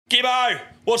Gibbo,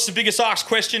 what's the biggest asked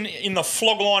question in the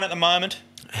flog line at the moment?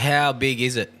 How big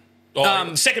is it?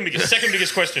 Second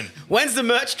biggest question. When's the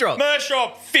merch drop? Merch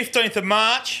drop, 15th of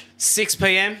March. 6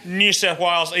 p.m. New South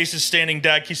Wales Easter's standing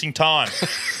dad kissing time.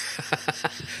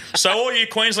 So all you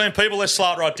Queensland people, let's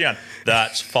slow it right down.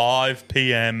 That's 5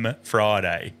 p.m.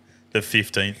 Friday, the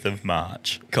 15th of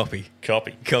March. Copy.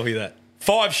 Copy that.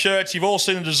 5 shirts. You've all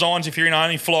seen the designs if you're in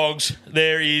Only Flogs.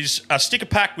 There is a sticker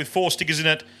pack with 4 stickers in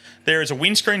it. There is a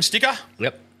windscreen sticker.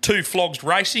 Yep. 2 Flogs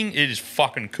Racing. It is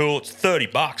fucking cool. It's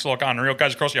 $30, like unreal. It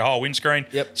goes across your whole windscreen.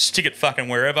 Yep. Stick it fucking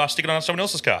wherever. Stick it on someone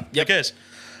else's car. Yep. Who cares?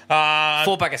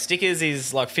 4-pack of stickers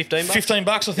is like $15. $15,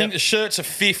 I think. Yep. The shirts are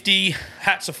 $50.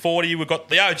 Hats are $40. We've got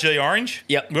the OG orange.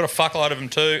 Yep. We've got a fuckload of them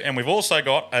too. And we've also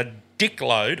got a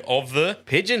dickload of the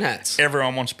pigeon hats.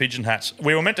 Everyone wants pigeon hats.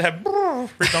 We were meant to have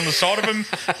written on the side of them,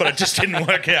 but it just didn't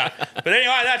work out. But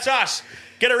anyway, that's us.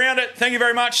 Get around it. Thank you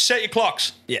very much. Set your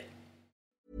clocks. Yeah.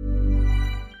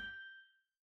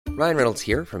 Ryan Reynolds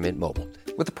here from Mint Mobile.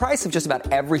 With the price of just about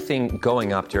everything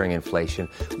going up during inflation,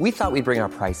 we thought we'd bring our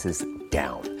prices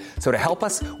down. So to help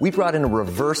us, we brought in a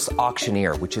reverse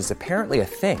auctioneer, which is apparently a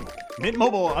thing. Mint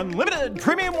Mobile Unlimited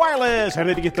Premium Wireless. How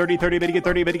to get 30, 30, bit to get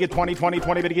 30, bit to get 20, 20,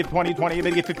 20, bit to get 20, 20,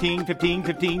 bit to get 15, 15,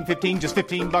 15, 15, just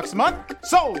 $15 a month?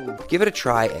 Sold! Give it a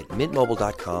try at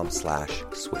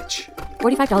mintmobile.com/switch.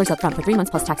 $45 up front for 3 months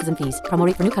plus taxes and fees. Promo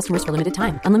rate for new customers for limited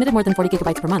time. Unlimited more than 40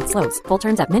 gigabytes per month. Slows full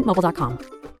terms at mintmobile.com.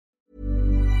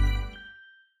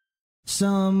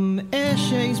 Some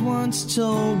essays once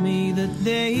told me that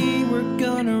they were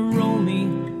gonna roll me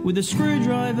with a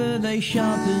screwdriver they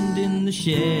sharpened in the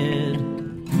shed.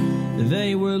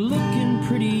 They were looking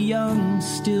pretty young,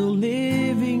 still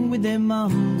living with their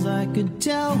mums. I could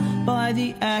tell by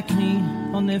the acne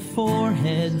on their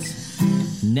foreheads.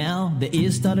 Now their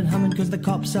ears started humming cause the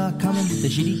cops are coming. The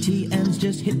shitty TMs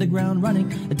just hit the ground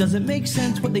running. It doesn't make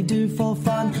sense what they do for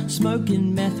fun,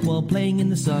 smoking meth while playing in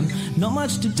the sun. Not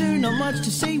much to do, not much to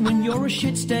see when you're a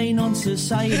shit stain on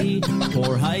society.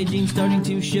 Poor hygiene starting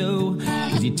to show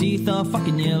cause your teeth are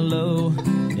fucking yellow.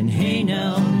 And hey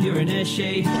now, you're an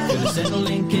essay, gotta settle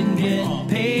link and get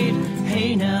paid.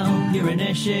 Hey now, you're an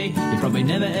essay, you're probably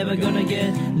never ever gonna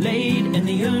get laid. And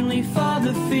the only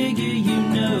father figure you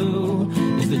know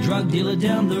is the drug dealer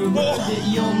down the road that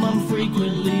your mum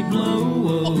frequently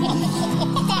blows.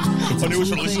 It's I knew we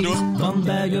should listen to it. Bum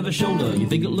bag over shoulder, you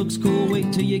think it looks cool,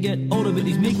 wait till you get older. But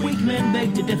these meek weak men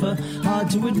beg to differ, hard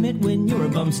to admit when you're a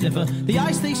bum sniffer. The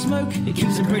ice they smoke, it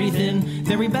keeps them pretty thin.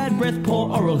 Very bad breath, poor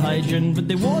oral hygiene, but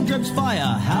their wardrobe's fire.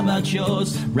 How about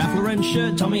yours? Ralph Lauren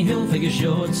shirt, Tommy Hilfiger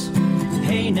shorts.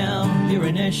 Hey now, you're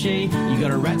an essay, you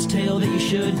got a rat's tail that you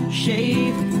should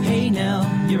shave. Hey now,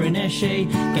 you're an essay,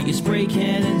 get your spray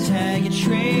can and tag your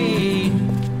trade.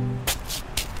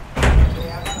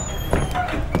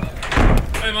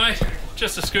 Hey mate,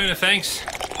 just a schooner, thanks.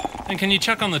 And can you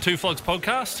chuck on the Two Flogs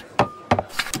podcast?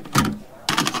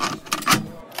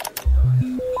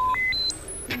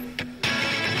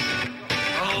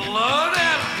 Hello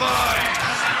there, boys!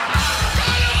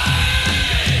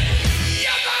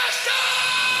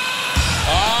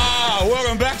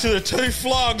 Welcome back to the Two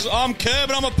Flogs. I'm Kerb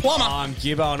and I'm a plumber. I'm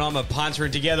Gibbo and I'm a punter,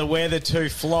 and together we're the Two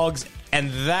Flogs,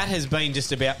 and that has been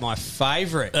just about my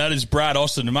favourite. That is Brad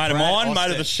Austin, a mate of mine,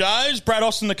 mate of the shows. Brad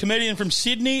Austin, the comedian from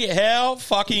Sydney. How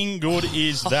fucking good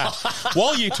is that?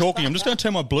 While you're talking, I'm just going to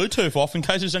turn my Bluetooth off in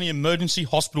case there's any emergency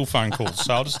hospital phone calls.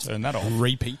 So I'll just turn that off.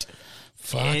 Repeat.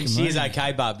 And she is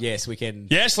okay, bub. Yes, we can.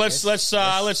 Yes, let's cover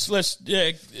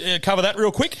that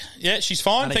real quick. Yeah, she's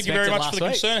fine. Thank you very much for the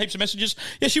concern. Heaps of messages.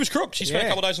 Yeah, she was crook. She spent a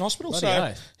couple of days in hospital. So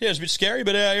yeah, it was a bit scary,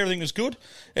 but everything was good.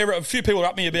 A few people were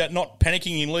up me about not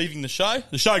panicking in leaving the show.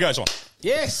 The show goes on.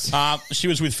 Yes. She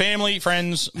was with family,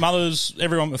 friends, mothers,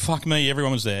 everyone. Fuck me,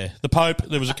 everyone was there. The Pope.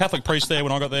 There was a Catholic priest there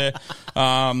when I got there.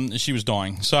 She was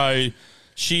dying, so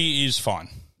she is fine.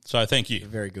 So thank you.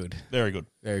 Very good. Very good.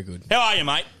 Very good. How are you,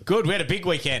 mate? Good. We had a big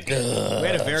weekend. We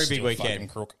had a very big weekend. Fucking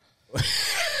crook.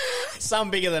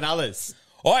 Some bigger than others.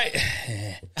 Wow.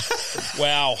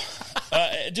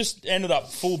 It just ended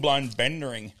up full-blown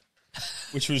bendering,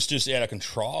 which was just out of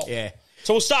control. Yeah.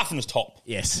 So we'll start from the top.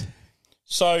 Yes.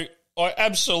 So I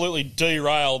absolutely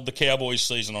derailed the Cowboys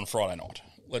season on Friday night.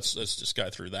 Let's just go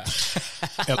through that.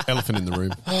 Elephant in the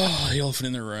room. Oh, the elephant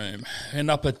in the room.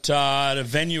 End up at a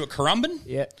venue at Currumbin.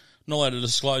 Yeah. Not allowed to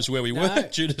disclose where we were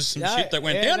due to some shit that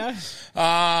went down.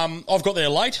 No. I've got there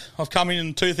late. I've come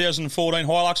in 2014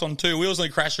 Hilux on 2 wheels and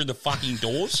they crashed through the fucking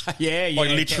doors. Yeah. Like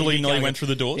literally nearly went through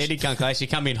the doors. Yeah, did come close. You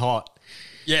come in hot.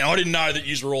 Yeah, I didn't know that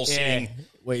you were all sitting.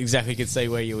 Well, exactly, could see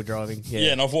where you were driving.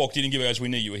 Yeah, and I've walked in and goes, we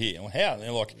knew you were here. Well, how? And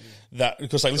they're like, that,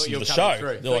 because they listened to the show.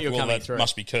 They're like, well, that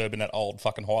must be Curb in that old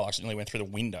fucking Hilux. It nearly went through the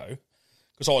window.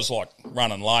 Because I was like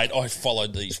running late. I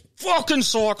followed these fucking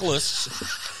cyclists.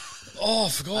 Oh, I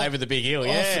forgot. Over the big hill,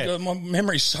 yeah. I forgot. My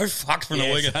memory's so fucked from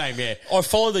the weekend. Same, yeah. I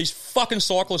followed these fucking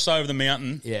cyclists over the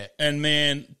mountain. Yeah. And,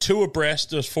 man, 2 abreast.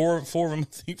 There's four of them, I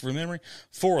think, from memory.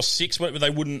 4 or 6, but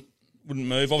they wouldn't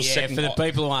move. I was second. For the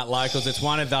people who aren't locals, it's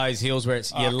one of those hills where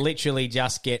it's you literally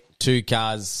just get 2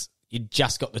 cars. You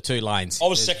just got the 2 lanes. I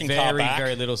was second car back.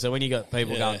 Very little. So when you got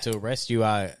people going 2 abreast, you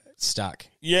are stuck.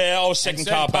 Yeah, I was second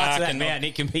car back. And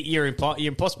it can be you're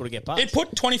impossible to get past. It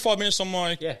put 25 minutes on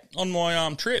my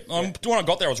trip. When I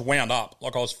got there, I was wound up.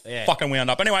 Like I was fucking wound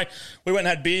up. Anyway, we went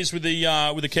and had beers with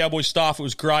the Cowboys staff. It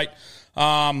was great.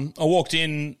 I walked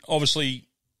in, obviously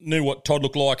knew what Todd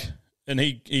looked like, and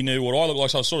he knew what I looked like.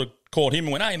 So I sort of caught him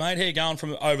and went, "Hey mate, how you going?"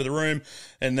 from over the room,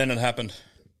 and then it happened.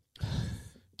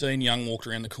 Dean Young walked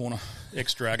around the corner,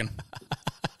 ex-Dragon.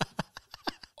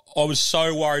 I was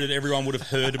so worried that everyone would have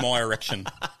heard my erection.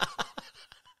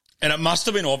 And it must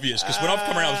have been obvious, because when I've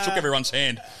come around, I shook everyone's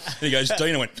hand. And he goes,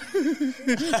 Dean, I went,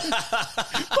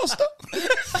 oh, stop.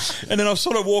 And then I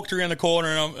sort of walked around the corner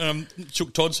and I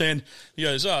shook Todd's hand. He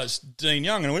goes, oh, it's Dean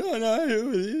Young. And I went, I know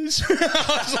who it is.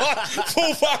 I was like,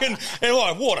 full fucking, and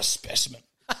like, what a specimen.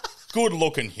 Good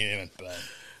looking human being.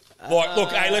 Like,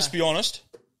 look, hey, let's be honest.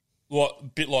 Like, a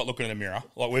bit like looking in a mirror.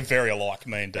 Like, we're very alike,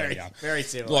 me and Dean Young. Very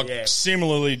similar, like,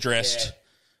 similarly dressed.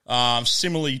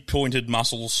 Similarly pointed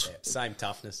muscles. Yeah, same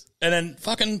toughness. And then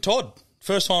fucking Todd.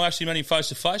 First time I actually met him face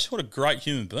to face. What a great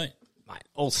human being. Mate,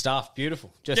 all staff,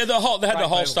 beautiful. Just they had the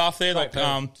whole staff there.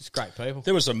 Just great people.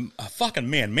 There was a fucking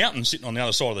Man Mountain sitting on the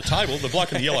other side of the table. The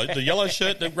bloke in the yellow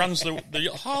shirt that runs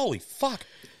the holy fuck.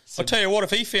 I'll tell you what,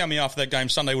 if he found me after that game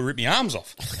Sunday, he would rip my arms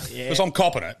off. Because I'm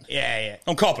copping it. Yeah.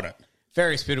 I'm copping it.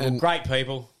 Very hospitable, great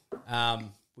people.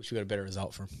 Wish we got a better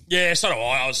result from. Yeah, so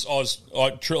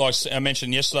do I. I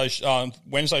mentioned yesterday,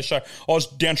 Wednesday's show. I was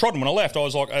downtrodden when I left. I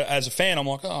was like, as a fan, I'm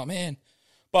like, oh man.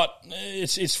 But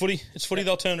it's footy. It's footy.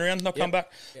 They'll turn around. They'll come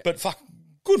back. Yep. But fuck,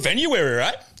 good venue where we were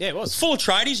at. Yeah, it was full of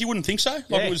tradies. You wouldn't think so.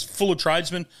 Like it was full of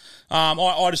tradesmen.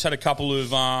 I just had a couple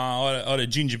of. I had a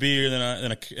ginger beer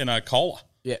and a cola.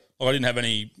 Yeah, like I didn't have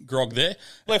any grog there.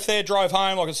 Left there, drove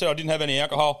home. Like I said, I didn't have any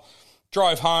alcohol.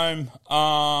 Drove home.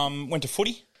 Went to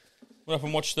footy. Went up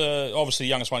and watched obviously the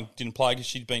youngest one didn't play because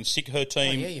she'd been sick. Her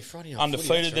team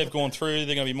undefeated. They've gone through.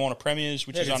 They're going to be minor premiers,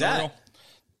 which is unreal. That?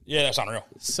 Yeah, that's unreal.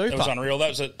 Super. That was unreal. That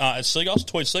was at Seagulls,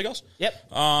 Tweed Seagulls. Yep.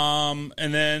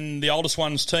 And then the oldest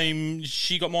one's team,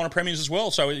 she got minor premiers as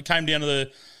well. So it came down to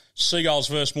the Seagulls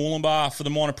versus Moorlambar for the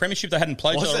minor premiership. They hadn't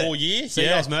played all year.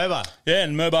 Seagulls Merbar. Yeah,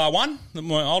 and Merbar won.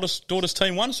 My oldest daughter's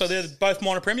team won. So they're both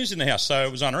minor premiers in the house. So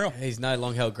it was unreal. There's no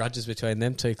long held grudges between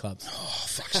them two clubs. Oh,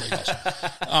 fuck Seagulls.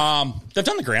 They've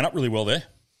done the ground up really well there.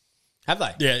 Have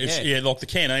they? Yeah, like the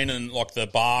canteen and like the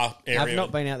bar area. I've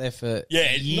not been out there for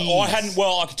years. I hadn't.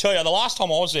 Well, I can tell you, the last time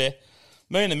I was there,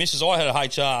 me and the missus, I had a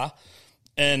HR,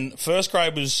 and first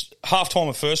grade was half time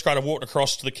of first grade. I walked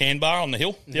across to the can bar on the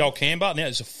hill, the old can bar. Now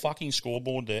there's a fucking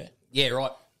scoreboard there. Yeah,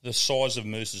 right. The size of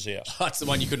Moose's house. That's the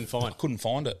one you couldn't find. Couldn't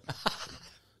find it.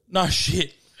 No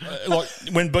shit. Like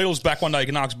when Beatles back one day, you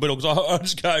can ask Beatles. I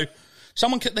just go.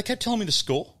 They kept telling me the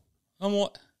score. I'm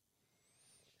like,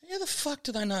 how the fuck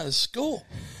do they know the score?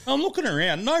 I'm looking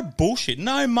around, no bullshit,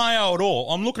 no mayo at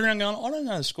all. I'm looking around going, I don't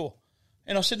know the score.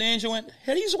 And I said to Angela,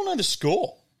 how do you all know the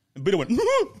score? And Bitter went,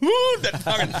 that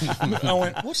fucking. I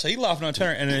went, what's he laughing? I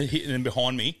turn around, and then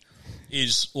behind me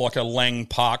is like a Lang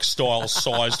Park style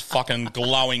sized fucking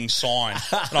glowing sign.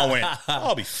 And I went,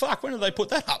 I'll be fucked. When did they put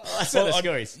that up? That's not the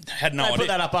scores. Had no idea. They put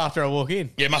that up after I walk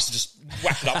in. Yeah, must have just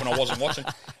whacked it up when I wasn't watching.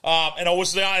 And I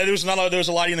was there. There was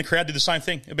a lady in the crowd did the same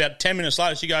thing. About 10 minutes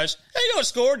later, she goes, "Hey, you know what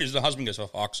scored?" The husband goes, "For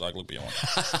fuck's sake, look behind."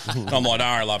 And I'm like, "No,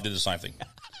 I love did the same thing."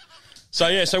 So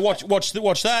yeah,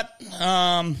 watch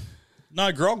that. No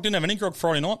grog. Didn't have any grog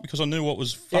Friday night because I knew what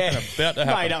was fucking about to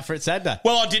happen. Made up for it Saturday.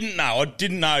 Well, I didn't know. I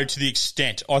didn't know to the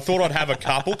extent. I thought I'd have a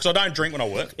couple because I don't drink when I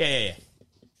work. Yeah.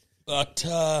 But,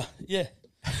 yeah.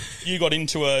 You got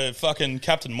into a fucking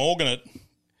Captain Morgan at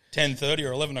 10:30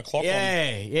 or 11 o'clock.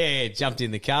 Yeah. Jumped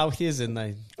in the car with you and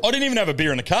they... I didn't even have a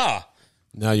beer in the car.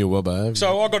 No, you're well behaved.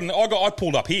 So I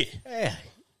pulled up here. Yeah.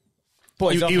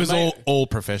 He was all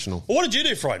professional. Well, what did you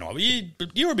do Friday night?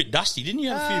 You were a bit dusty, didn't you?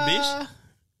 Have a few beers?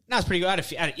 No, it's pretty good. I had a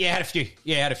few.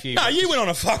 Had a few. No, you went on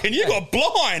you got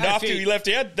blind after you left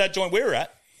out that joint we were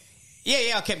at.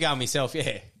 Yeah, I kept going myself,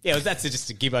 yeah. Yeah, that's just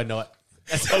a gibbo night.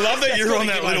 I love that you're on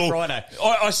that little. Friday.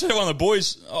 I said to one of the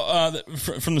boys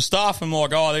from the staff, I'm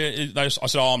like, I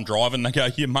said, I'm driving. They go,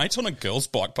 your mate's on a girl's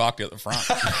bike parked at the front.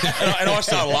 and I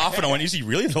started laughing. I went, is he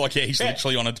really? They're like, yeah, he's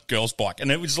literally on a girl's bike.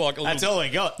 And it was like that's all he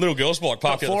got. Little girl's bike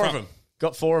parked at the front.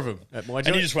 Got 4 of them at my joint.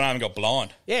 And he just went home and got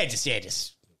blind. Yeah,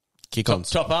 just kick on.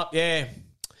 Top up, yeah.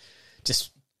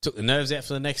 Just took the nerves out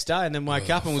for the next day and then woke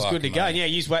up and was good to go. And yeah,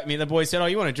 you just whacked me and the boys said,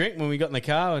 you want a drink when we got in the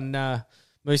car? And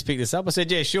Moose picked this up. I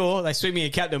said, yeah, sure. They swing me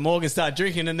in Captain Morgan, start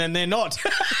drinking, and then they're not.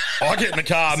 I get in the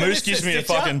car. So Moose gives me a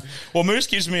fucking... Well, Moose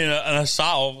gives me an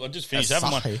Asahi. I just finished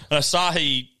having one. An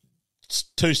Asahi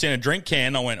 2 standard drink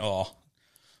can. I went, I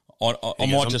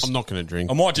might just. I'm not going to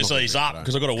drink. I might just ease up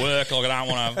because I've got to work. Like I don't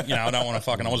want to, I don't want to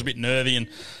fucking. I was a bit nervy, and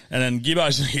then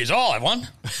Gibbo's he goes, I'll have one.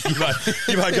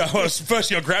 Gibbo go. Well, first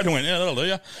thing I grabbed and went, yeah, that'll do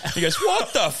you. He goes,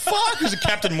 what the fuck? It was a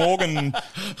Captain Morgan.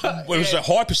 It was a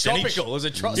high percentage. Tropical.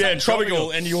 It was tropical,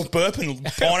 and you're burping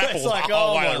pineapple like, the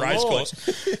whole way to the race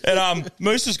course. And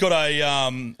Moose has got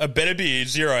a better beer,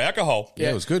 0 alcohol.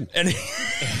 Yeah, it was good. And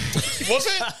was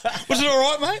it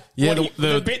all right, mate? Yeah,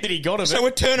 the bit that he got of it. So we're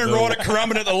turning right at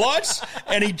Currumbin at the lights,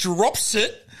 and he drops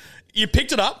it. You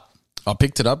picked it up. I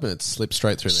picked it up and it slipped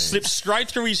straight through there. Slipped straight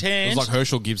through his hand. It was like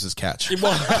Herschel Gibbs' catch. He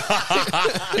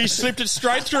slipped it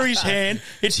straight through his hand.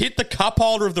 It's hit the cup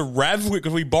holder of the Rav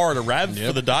because we borrowed a Rav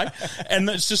for the day. And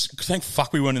it's just, thank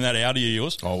fuck we weren't in that Audi of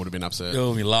yours. Oh, I would have been upset.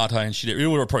 Oh, me latte and shit. We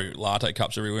would have probably latte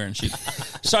cups everywhere and shit.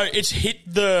 So it's hit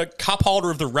the cup holder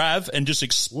of the Rav and just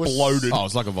exploded. Oh, it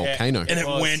was like a volcano. And it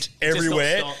went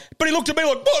everywhere. But he looked at me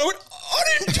like, I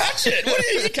didn't touch it.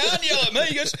 You can't yell at me.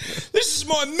 He goes, this is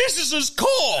my missus's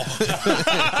car.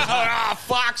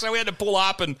 Fuck. So we had to pull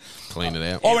up and clean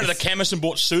it out. I went to the chemist and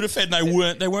bought Sudafed and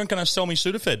they weren't going to sell me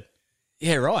Sudafed.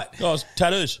 Yeah, right. Oh, it was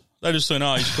tattoos. They just said,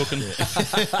 he's cooking.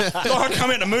 I come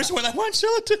out to Moose and went, they won't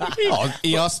sell it to me. Oh,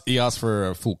 he asked for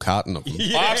a full carton of them.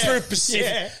 Yeah. I asked for a Pacific.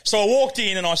 Yeah. So I walked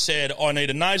in and I said, I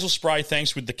need a nasal spray,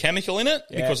 thanks, with the chemical in it,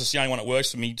 because it's the only one that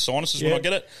works for me sinuses when I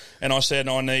get it. And I said,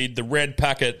 I need the red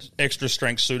packet extra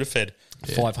strength Sudafed.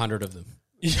 500 of them.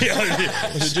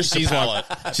 Yeah. Just she's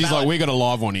like, we got a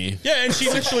live one here. Yeah, and she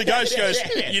literally goes,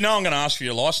 I'm going to ask for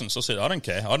your license. I said, I don't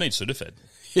care. I need Sudafed.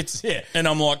 And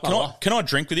I'm like, can I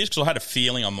drink with this? Because I had a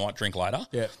feeling I might drink later.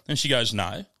 Yeah. And she goes, no.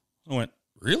 I went,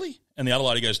 really? And the other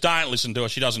lady goes, don't listen to her.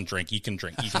 She doesn't drink. You can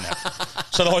drink. You can have it.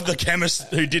 So the chemist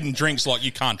who didn't drink's like,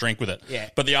 you can't drink with it. Yeah.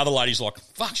 But the other lady's like,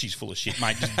 fuck, she's full of shit,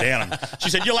 mate. Just down him. She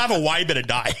said, you'll have a way better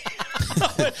day.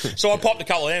 So I popped a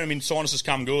couple of them. I mean, sinuses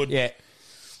come good. Yeah.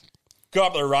 Go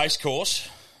up to the race course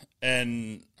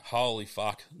and holy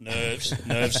fuck, nerves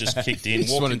just kicked in. You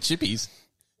just wanted chippies.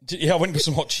 Yeah, I went and got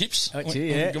some hot chips. Oh,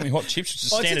 yeah. Got me hot chips, which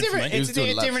is standard for me. It's a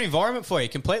different environment for you,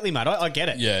 completely, mate. I get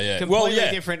it. Yeah. Completely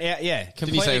different. Yeah, completely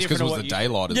Did you say it's because it was the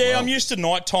daylight as well? Yeah, I'm used to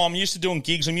night time. I'm used to doing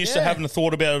gigs. I'm used to having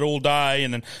thought about it all day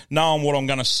and then knowing what I'm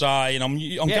going to say. And I'm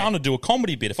going to do a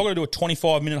comedy bit. If I've got to do a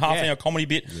 25-minute, half-an-hour comedy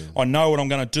bit, I know what I'm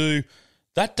going to do.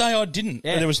 That day I didn't.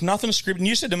 Yeah. There was nothing scripted. And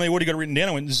you said to me, what have you got written down?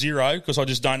 I went 0 because I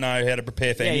just don't know how to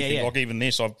prepare for anything. Yeah. Like even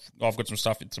this, I've got some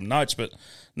stuff in some notes, but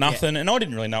nothing. And I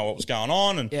didn't really know what was going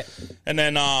on. And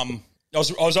then I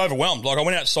was overwhelmed. Like I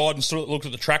went outside and sort of looked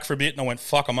at the track for a bit and I went,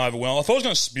 fuck, I'm overwhelmed. I thought I was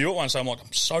going to spew at one, so I'm like,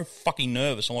 I'm so fucking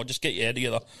nervous. I'm like, just get your head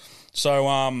together. So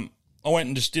I went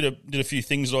and just did a few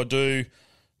things that I do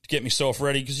to get myself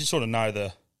ready because you sort of know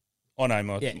I know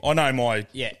my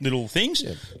little things.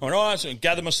 Yeah. I went, right, so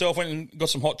gathered myself, went and got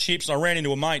some hot chips. And I ran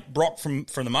into a mate, Brock from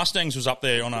the Mustangs, was up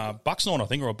there on a Bucks night, I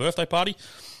think, or a birthday party.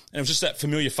 And it was just that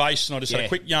familiar face. And I just had a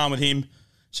quick yarn with him.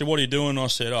 Said, what are you doing? And I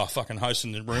said, fucking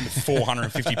hosting the room with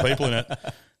 450 people in it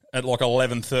at like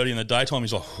 11:30 in the daytime.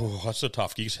 He's like, that's a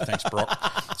tough gig. So thanks,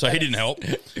 Brock. So he didn't help.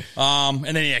 And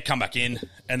then, come back in.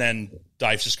 And then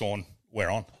Dave's just gone, we're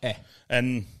on. Yeah.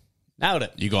 And... nailed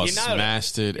it. You guys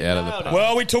smashed it out of the park.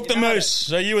 Well, we took the Moose.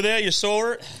 So you were there, you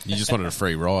saw it. You just wanted a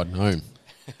free ride home.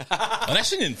 I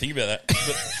actually didn't think about that.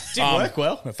 But, didn't work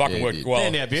well. It fucking worked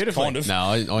well. Yeah, beautiful. Kind of. No,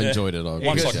 I enjoyed it.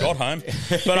 Once I got home.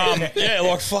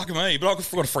 But, fuck me. But I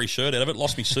got a free shirt out of it.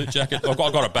 Lost my suit jacket. I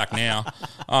got it back now.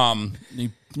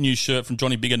 New shirt from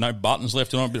Johnny Bigger, no buttons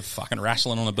left on it. A bit of fucking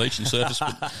wrestling on the beach and surface.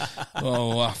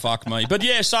 But, fuck me. But,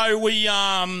 so we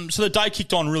so the day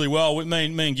kicked on really well. Me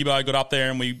and Gibbo got up there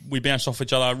and we bounced off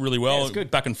each other really well.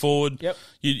 Good. Back and forward. Yep.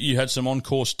 You had some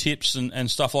on-course tips and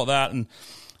stuff like that. And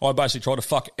I basically tried to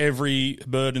fuck every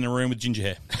bird in the room with ginger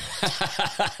hair.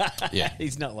 Yeah.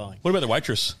 He's not lying. What about the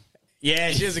waitress?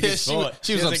 Yeah, she was a good sport.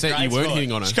 She was upset you weren't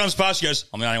hitting on her. She comes past, she goes,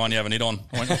 I'm the only one you haven't hit on.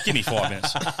 I went, give me 5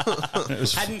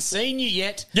 minutes. Hadn't seen you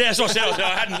yet. Yeah, so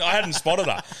I hadn't spotted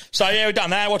her. So, we've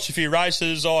done that, watched a few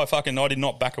races. I did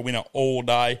not back a winner all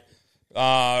day.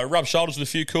 Rubbed shoulders with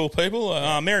a few cool people.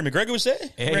 Mary McGregor was there.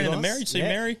 Yeah, Ran he into was. Mary, see Yeah.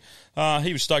 Mary.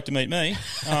 He was stoked to meet me.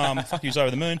 He was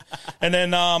over the moon. And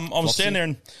then I was standing there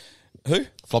and... Who?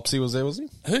 Flopsy was there, was he?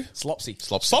 Who? Slopsy.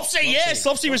 Slopsy, yeah.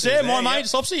 Slopsy was there. My mate,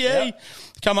 Slopsy, yeah. He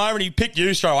come over and he picked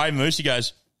you straight away, Moose. He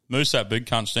goes, Moose, that big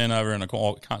cunt, stand over in a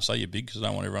corner. I can't say you're big because I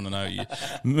don't want everyone to know you.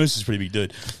 Moose is a pretty big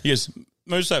dude. He goes,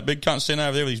 Moose, that big cunt, stand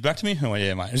over there with his back to me. Oh,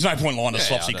 yeah, mate. There's no point lying to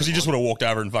Slopsy because he just would have walked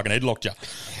over and fucking headlocked you.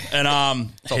 And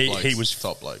he was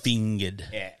fingered.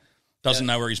 Yeah. Doesn't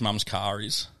know where his mum's car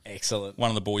is. Excellent.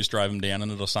 One of the boys drove him down in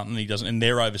it or something. He doesn't, and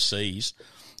they're overseas.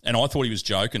 And I thought he was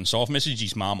joking. So I've messaged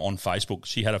his mum on Facebook.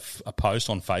 She had a post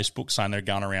on Facebook saying they're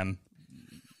going around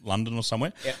London or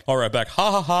somewhere. Yep. I wrote back, ha,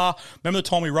 ha, ha. Remember the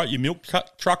time we wrote your milk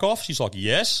truck off? She's like,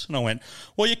 yes. And I went,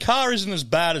 well, your car isn't as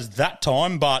bad as that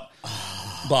time, but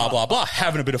blah, blah, blah.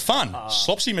 Having a bit of fun.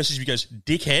 Slopsy messaged me, goes,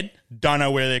 dickhead, don't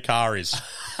know where their car is.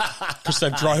 Because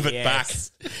they drove it back.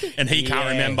 And he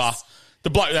can't remember. The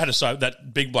bloke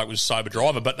that big bloke was a sober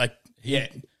driver, but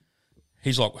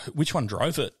he's like, which one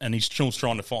drove it? And he's still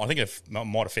trying to find. I think I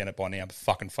might have found it by now. But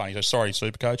fucking funny. So sorry,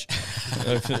 Supercoach.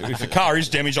 If the car is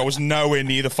damaged, I was nowhere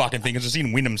near the fucking thing because it's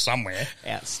in Wynnum somewhere.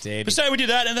 Outstanding. But so we did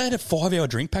that, and they had a 5-hour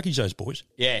drink package. Those boys.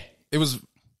 Yeah, it was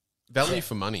value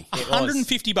for money.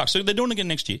 $150. So they're doing it again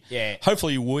next year. Yeah.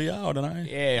 Hopefully we are. I don't know.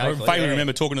 Yeah. I vaguely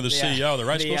remember talking to the CEO of the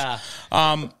race course.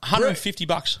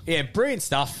 $150. Yeah, brilliant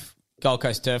stuff. Gold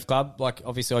Coast Turf Club. Like,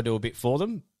 obviously, I do a bit for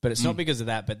them, but it's not because of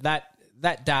that. But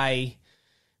that day,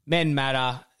 Men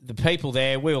Matter, the people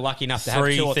there, we were lucky enough to have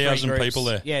 2 or 3 groups. 3,000 people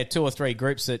there. Yeah, 2 or 3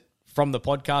 groups that from the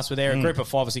podcast were there. A group of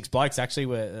 5 or 6 blokes, actually,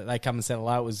 where they come and said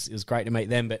hello. It was great to meet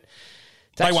them. But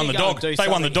they won the dog. They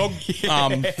won the dog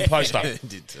poster.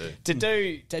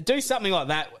 To do something like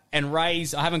that and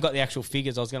raise, I haven't got the actual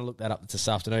figures. I was going to look that up this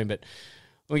afternoon, but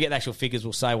when we get the actual figures,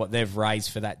 we'll say what they've raised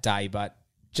for that day. But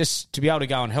just to be able to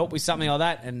go and help with something like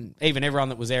that, and even everyone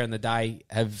that was there in the day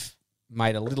have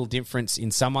made a little difference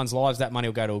in someone's lives, that money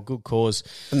will go to a good cause.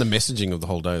 And the messaging of the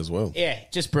whole day as well. Yeah,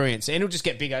 just brilliant. And it'll just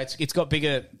get bigger. It's got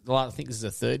bigger. I think this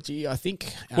is the 3rd year, I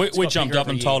think. We jumped up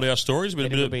and told our stories, a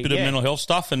bit of mental health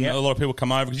stuff, and a lot of people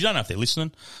come over, because you don't know if they're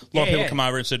listening. A lot of people come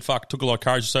over and said, fuck, took a lot of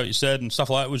courage to say what you said, and stuff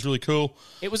like that. It was really cool.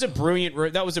 It was a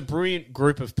brilliant, that was a brilliant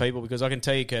group of people, because I can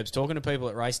tell you, Curbs, talking to people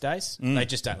at race days, they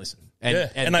just don't listen.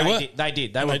 And they were. They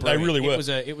did. They were brilliant. They really were.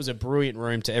 It was a brilliant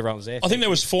room to everyone was there. I think there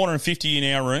was 450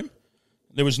 in our room.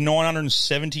 There was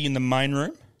 970 in the main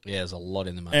room. Yeah, there's a lot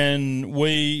in the main room. And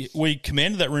we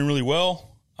commanded that room really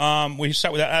well. We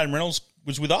sat with Adam Reynolds,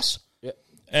 was with us. Yep.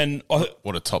 And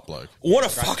what a top bloke. What a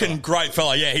fucking great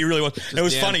fella. Yeah, he really was. It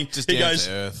was funny. He goes,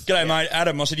 g'day, mate,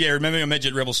 Adam. I said, yeah, remember I met you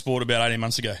at Rebel Sport about 18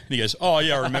 months ago? And he goes, oh,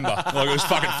 yeah, I remember. Like, it was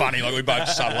fucking funny. Like, we both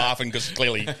just started laughing because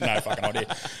clearly no fucking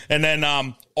idea. And then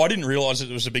I didn't realise that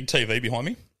there was a big TV behind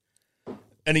me.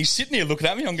 And he's sitting here looking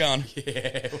at me. I'm going,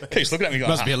 he's looking at me going,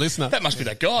 must be a listener. That must be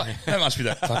that guy. That must be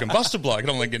that fucking Buster bloke.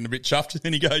 And I'm like getting a bit chuffed. And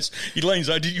then he leans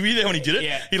over. Did you hear that when he did it?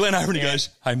 Yeah. He leaned over and he goes,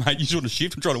 hey, mate, you sort of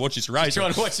shift. I'm trying to watch this race.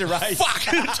 Trying to watch the race. Fuck,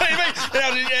 the TV. And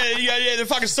I was, yeah, the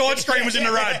fucking side screen was in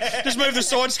the road. Just move the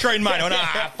side screen, mate. I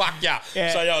went, fuck yeah.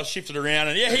 So I shifted around.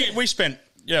 And we spent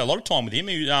a lot of time with him.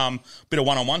 He bit of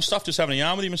one-on-one stuff, just having a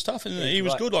yarn with him and stuff, and he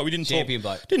was good. Like, we didn't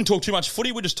talk too much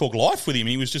footy. We just talked life with him.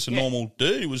 He was just a normal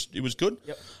dude. He was good.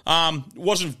 Yep.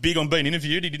 Wasn't big on being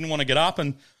interviewed. He didn't want to get up,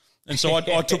 and so I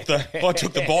took the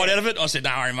bite out of it. I said,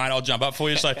 "Don't worry, mate. I'll jump up for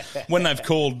you." So when they've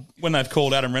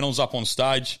called Adam Reynolds up on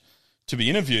stage to be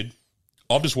interviewed,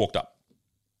 I've just walked up.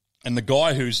 And the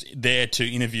guy who's there to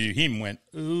interview him went,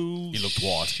 ooh, he looked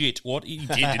white. Shit, what? He did,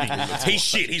 didn't he? He's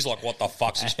shit. He's like, what the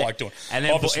fuck's this bloke doing? And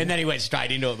then he went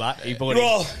straight into it, but he bought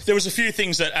there was a few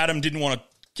things that Adam didn't want to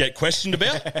get questioned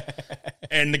about.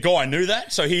 And the guy knew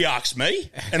that, so he asked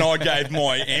me, and I gave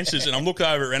my answers. And I'm looking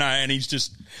over at Renault, and he's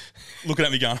just looking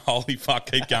at me going, holy fuck,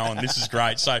 keep going. This is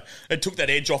great. So it took that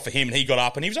edge off for him, and he got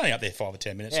up, and he was only up there 5 or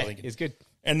 10 minutes, I think. It was good.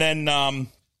 And then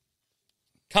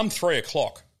come 3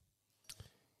 o'clock,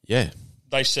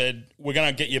 they said, we're going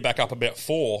to get you back up about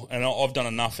 4, and I've done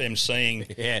enough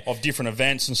emceeing of different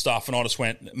events and stuff, and I just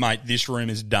went, mate, this room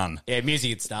is done. Yeah,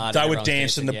 music had started. They were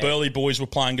dancing. The Burley Boys were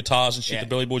playing guitars and shit. The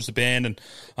Burley Boys, the band. And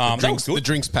the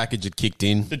drinks package had kicked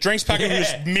in. The drinks package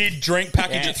was mid-drink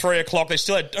package at 3 o'clock. They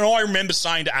still had, and I remember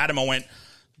saying to Adam, I went,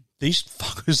 these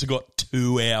fuckers have got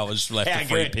 2 hours left of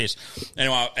free piss.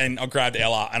 Anyway, and I grabbed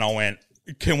Ella, and I went,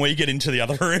 can we get into the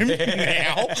other room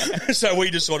now? So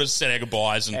we just sort of said our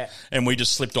goodbyes and we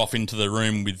just slipped off into the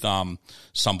room with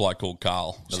some bloke called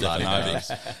Carl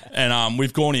Stefanovic. And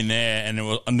we've gone in there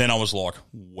and then I was like,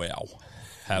 wow.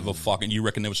 have a fucking... You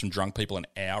reckon there were some drunk people in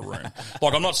our room?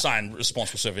 Like, I'm not saying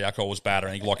responsible serve of alcohol was bad or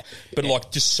anything,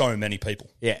 but just so many people.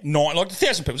 Yeah.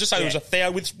 1,000 people. Just say there was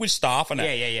 1,000 with staff and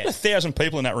that. Yeah. 1,000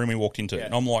 people in that room we walked into. Yeah.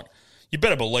 And I'm like, you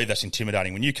better believe that's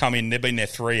intimidating. When you come in, they've been there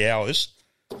 3 hours.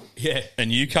 Yeah.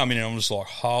 And you come in and I'm just like,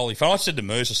 holy fuck. I said to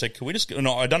Moose, I said, can we just...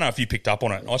 No, I don't know if you picked up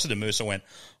on it. I said to Moose, I went,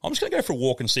 I'm just going to go for a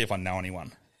walk and see if I know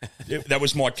anyone. That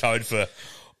was my code for...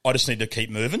 I just need to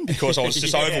keep moving because I was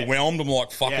just overwhelmed. I'm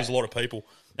like, fuck, there's a lot of people.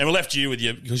 And we left you with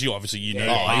you because you obviously knew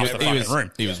half the fucking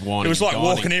room. He was whining. It was like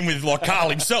walking in with like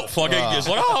Carl himself. Like he was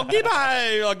like, oh,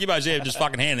 Gibbo. Like Gibbo's there just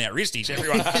fucking handing out wristies.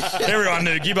 Everyone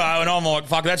knew Gibbo and I'm like,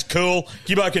 fuck, that's cool.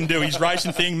 Gibbo can do his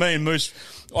racing thing. Me and Moose,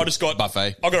 I just got...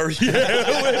 Buffet. I got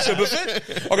a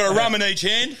buffet. I got a rum in each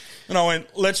hand. And I went,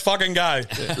 let's fucking go.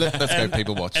 Let's go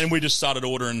people watch. And we just started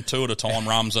ordering 2 at a time,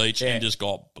 rums each, and just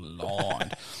got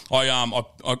blind. I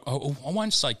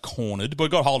won't say cornered, but I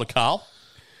got hold of Carl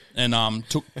and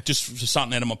took just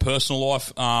something out of my personal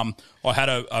life. I had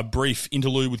a brief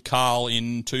interlude with Carl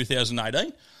in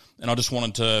 2018, and I just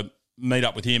wanted to meet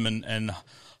up with him and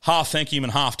half thank him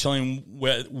and half tell him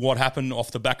what happened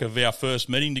off the back of our first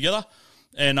meeting together.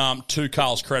 And to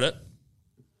Carl's credit,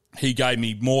 he gave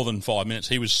me more than 5 minutes.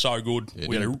 He was so good.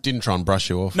 Yeah, didn't try and brush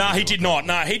you off. No, he did not.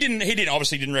 No, he didn't. He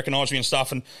obviously didn't recognise me and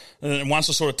stuff. And once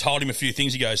I sort of told him a few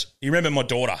things, he goes, "You remember my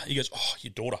daughter?" He goes, "Oh,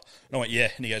 your daughter." And I went, "Yeah."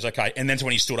 And he goes, "Okay." And then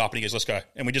when he stood up and he goes, "Let's go."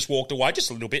 And we just walked away just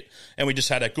a little bit, and we just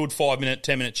had a good 5-minute,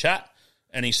 10-minute chat.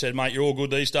 And he said, "Mate, you're all good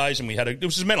these days." And it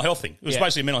was a mental health thing. It was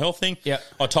basically a mental health thing. Yeah.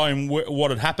 I told him what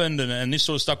had happened and this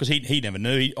sort of stuff because he never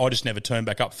knew. I just never turned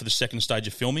back up for the second stage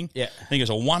of filming. Yeah. And he goes,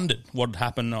 "I wondered what had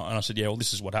happened." And I said, "Yeah, well,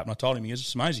 this is what happened." I told him. He goes,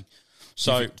 "It's amazing."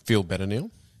 So you feel better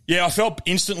now? Yeah, I felt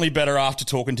instantly better after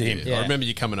talking to him. Yeah. I remember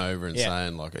you coming over and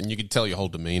saying, and you could tell your whole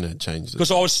demeanour had changed.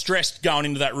 Because I was stressed going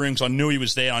into that room because I knew he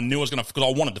was there. I knew I was going to, because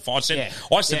I wanted to find. I said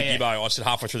to Gibbo, I said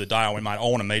halfway through the day, I went, "Mate, I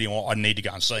want to meet him. I need to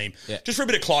go and see him." Yeah. Just for a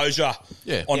bit of closure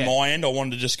on my end. I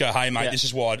wanted to just go, "Hey, mate, this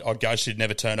is why I ghosted,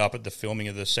 never turned up at the filming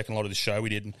of the second lot of the show we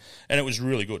did." And it was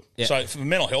really good. Yeah. So for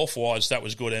mental health-wise, that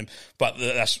was good. But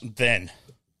that's then...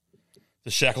 The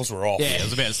shackles were off. Yeah, I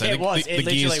was about to say, the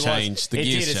gears changed. The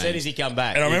gears changed. As soon as he come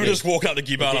back. And I remember just walking up to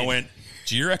Gibbo and I went,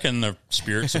 "Do you reckon the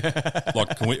spirits,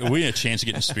 are we in a chance of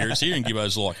getting spirits here?" And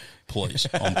Gibbo's like, "Please,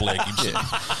 I'm Blair Gibson."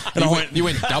 And I went, "You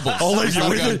went doubles." I'll leave you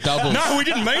with it. Doubles. No, we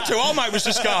didn't mean to. Our mate was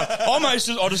just going,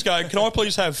 I'll just go, "Can I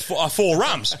please have 4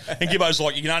 rums?" And Gibbo's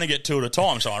like, "You can only get 2 at a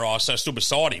time." So I stood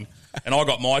beside him. And I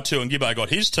got my 2 and Gibbo got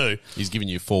his 2. He's giving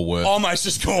you 4 worth. I'm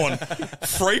just gone,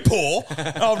 free pour.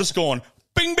 And I've just gone,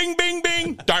 bing, bing, bing,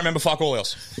 bing. Don't remember fuck all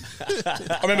else.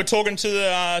 I remember talking to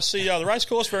the CEO of the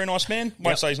racecourse, very nice man.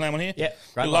 Won't say his name on here. Yeah,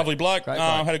 great lovely bloke.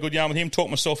 Had a good yarn with him. Talked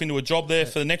myself into a job there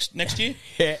for the next year.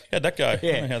 Yeah. How'd that go? Yeah.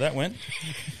 I don't know how that went.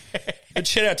 But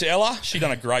shout out to Ella. She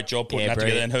done a great job putting that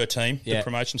together, and her team, the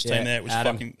promotions team there. It was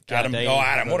Adam.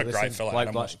 Adam, what a great fella.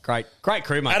 Adam was. Great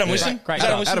crew, mate. Adam listen.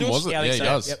 Adam was it? Yeah, he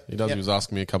does. Yep. He does. He was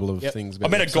asking me a couple of things. I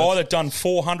met a guy that done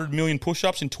 400 million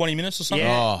push-ups in 20 minutes or something.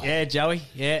 Yeah, Joey.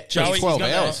 Yeah, Joey. 12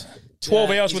 hours.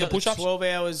 12 hours with the push-ups? 12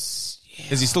 hours. Yeah.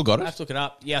 Has he still got it? I have to look it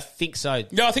up. Yeah, I think so.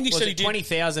 No, I think he said he did.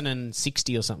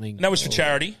 20,060 or something. And that was for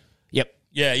charity? Yep.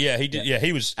 Yeah, he did. Yeah,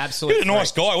 he was absolutely a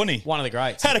nice guy, wasn't he? One of the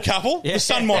greats. Had a couple. Yeah. The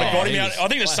sun might have got him out. I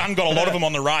think the sun got a lot of them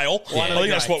on the rail. I think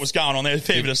that's what was going on there. A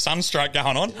fair bit of sunstroke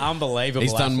going on. Unbelievable.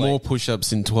 He's done more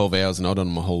push-ups in 12 hours than I've done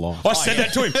my whole life. I said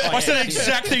that to him. I said the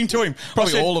exact thing to him.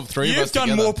 Probably all of 3 of us You've done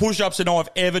together. more push-ups than I've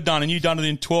ever done, and you've done it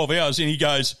in 12 hours. And he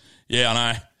goes, "Yeah, I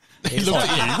know." He looked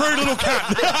at you, rude little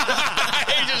cunt.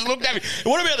 He just looked at me.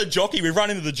 What about the jockey? We've run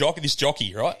into this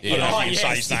jockey, right? I don't know if you can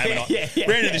say his name or not.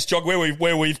 Ran into this jockey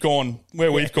where we've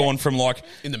gone from like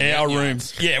in our room.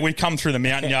 Yeah, we've come through the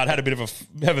mountain yard, have a bit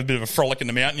of a frolic in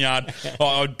the mountain yard.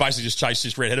 I basically just chased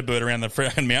this red-headed bird around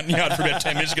the mountain yard for about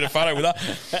 10 minutes to get a photo with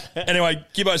her. Anyway,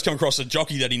 Gibbo's come across a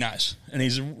jockey that he knows, and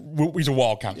he's a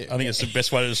wild cunt. I think that's the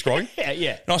best way to describe him.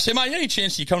 Yeah. And I said, "Mate, any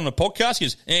chance you come on the podcast?" He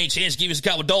goes, "Any chance give us a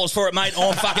couple of dollars for it, mate?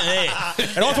 I'm fucking there."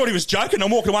 And I thought he was joking.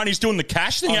 I'm walking away and he's doing the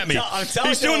cash thing at me.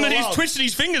 He's doing that. He's twisted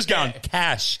his fingers going,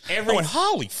 cash. I went,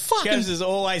 holy fuck. Joseph has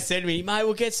always said to me, "Mate,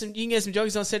 you can get some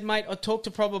jockeys." I said, "Mate, I talked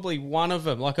to probably one of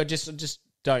them. Like, I just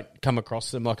don't come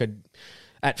across them like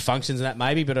at functions and that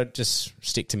maybe, but I just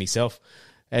stick to myself."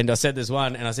 And I said, "There's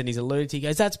one," and I said, "He's a lunatic." He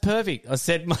goes, "That's perfect." I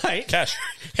said, "Mate, cash."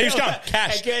 He was going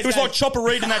cash. It was like Chopper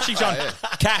Reed and that chick going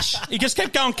cash. He just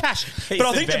kept going cash. But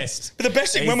I think the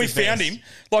best thing when we found him,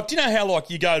 like, do you know how like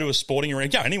you go to a sporting arena,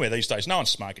 go anywhere these days? No one's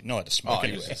smoking. Not allowed to smoke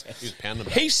anywhere. He was pounding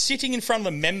it. He's sitting in front of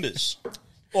the members,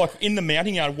 like in the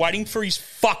mounting yard, waiting for his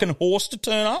fucking horse to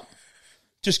turn up,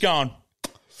 just going.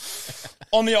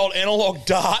 on the old analog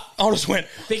dart. I just went,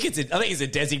 I think it's a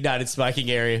designated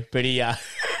smoking area, but he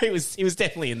was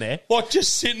definitely in there. like,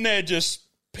 just sitting there, just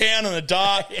pounding the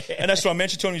dart. And that's what I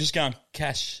mentioned to him. He's just going,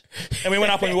 cash. And we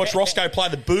went up and we watched Roscoe play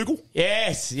the boogle.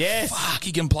 Yes. Fuck,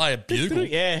 he can play a bugle.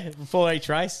 Yeah, before each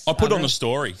race. I put it on the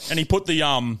story, and he put the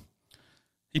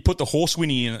horse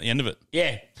whinny in at the end of it.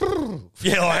 Yeah.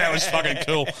 Yeah, that was fucking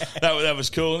cool. That was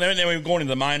cool. And then we were going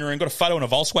into the main room, got a photo in a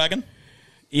Volkswagen.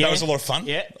 Yeah. That was a lot of fun.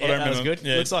 Yeah, that was good.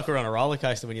 Yeah. Looks like we're on a roller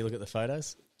coaster when you look at the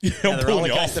photos. Yeah, I'm the pulling roller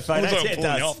you off. coaster photos. Looks like Yeah,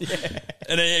 I'm it pulling you does. off. Yeah.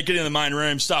 And then get in the main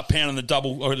room, start pounding the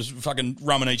double, or just fucking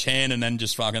rum in each hand, and then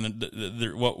just fucking,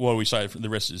 what do we say? The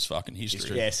rest is fucking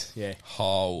history. Yes, yeah.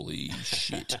 Holy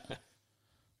shit.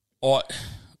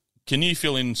 Can you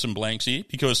fill in some blanks here?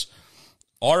 Because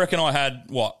I reckon I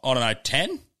had,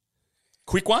 10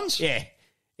 quick ones? Yeah.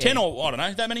 10 or, I don't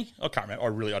know, that many? I can't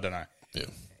remember. I don't know. Yeah.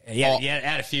 He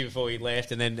had a few before he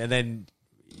left, and then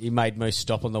he made Moose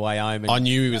stop on the way home. And I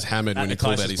knew he was hammered when he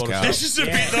pulled out his car. This is a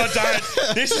bit that I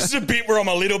don't. This is a bit where I'm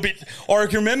a little bit. I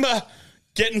can remember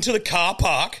getting to the car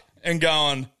park and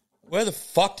going, "Where the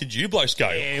fuck did you blokes go?"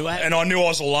 And I knew I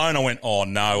was alone. I went, "Oh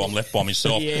no, I'm left by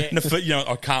myself." Yeah. And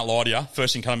I can't lie to you.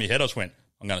 First thing came to my head, I just went,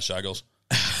 "I'm going to Showgirls."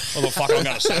 I thought, fuck, I'm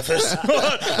going to surface.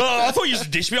 I thought you used to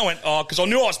dish me. I went, because I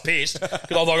knew I was pissed. Because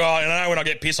I was like, when I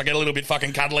get pissed, I get a little bit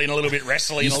fucking cuddly and a little bit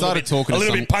wrestly. You and started talking a to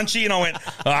little some... bit punchy, and I went,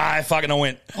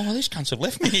 these cunts have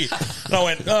left me here. And I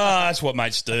went, that's what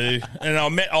mates do. And I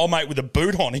met old mate with a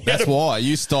boot on. That's why.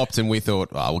 You stopped and we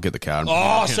thought, we'll get the car.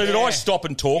 So did I stop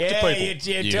and talk to people?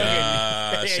 You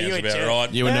sounds about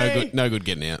right. You were no good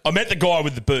getting out. I met the guy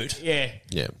with the boot. Yeah.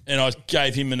 And I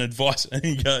gave him an advice, and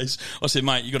he goes, I said,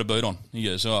 mate, you got a boot on. He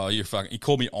goes, you're fucking. He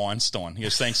called me Einstein. He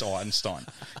goes, thanks, Einstein,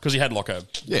 because he had like a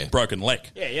broken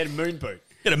leg. Yeah, he had a moon boot.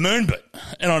 He had a moon boot,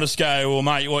 and I just go, well,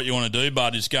 mate, what you want to do,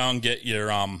 bud, is go and get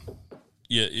your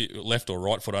left or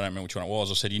right foot. I don't remember which one it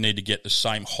was. I said you need to get the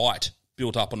same height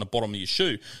built up on the bottom of your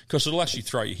shoe because it'll actually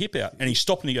throw your hip out. And he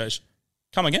stopped and he goes,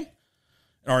 come again.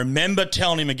 And I remember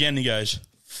telling him again. He goes,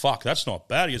 fuck, that's not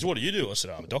bad. He goes, what do you do? I said,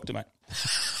 I'm a doctor, mate.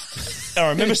 And I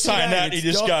remember saying that. He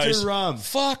just goes,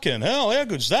 fucking hell, how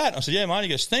good's that? I said, yeah, mate. He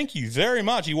goes, thank you very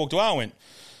much. He walked away. I went,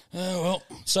 oh, well,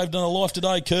 saved another life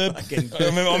today, Curb. I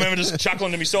remember just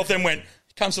chuckling to myself, then went,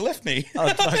 cunts have left me.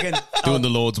 Doing the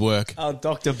Lord's work. Oh,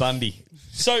 Dr. Bundy.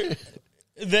 So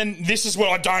then this is what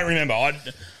I don't remember.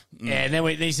 And then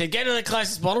he said, get to the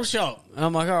closest bottle shop. And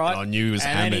I'm like, all right. I knew he was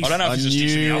hammered. I don't know if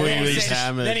he's just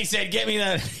hammered. Then he said, get me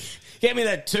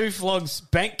that Two Flogs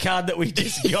bank card that we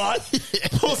just got.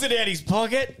 Pulls it out his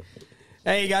pocket.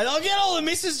 And he goes, I'll get all the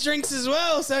missus drinks as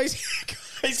well. So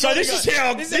this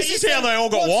is how they all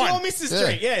got wine. What's your missus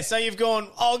drink? Yeah, so you've gone,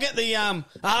 I'll get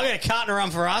a carton of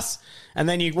rum for us. And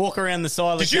then you walk around the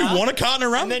side of the car. Did you want a carton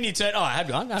of rum? And then you turn, I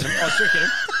had one. I was drinking it.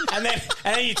 And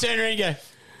then you turn around and you go,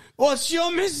 what's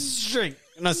your missus drink?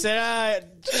 And I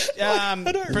said,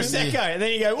 Prosecco. And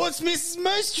then you go, what's Mrs.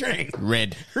 Moose drink?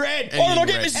 Red. Oh, did I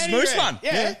get Mrs. Moose one?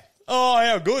 Yeah. Oh,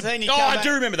 how good. I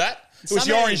do remember that. It was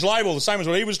the Somehow orange label, the same as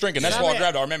what he was drinking. That's why I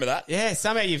grabbed it. I remember that. Yeah,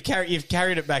 somehow you've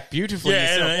carried it back beautifully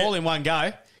yourself, all in one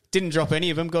go. Didn't drop any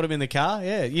of them, got them in the car.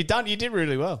 Yeah, you did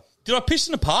really well. Did I piss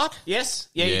in the park? Yes.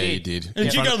 Yeah, you did. And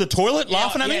did you go to the toilet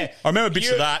laughing at me? I remember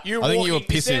bits of that. I think you were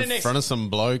pissing in front of some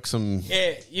bloke,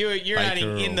 Yeah, you were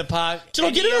urinating in the park. Did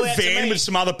I get in a van with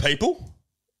some other people?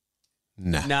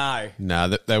 No.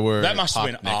 No, they were. That must have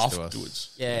been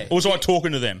afterwards. Yeah. Or was I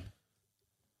talking to them?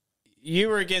 You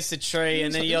were against a tree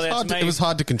and then you yelled out to me. It was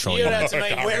hard to control. You yelled out to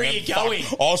me, where are you going?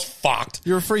 I was fucked.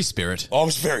 You're a free spirit. I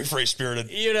was very free-spirited.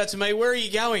 You yelled out to me, where are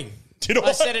you going? Did I?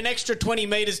 I said an extra 20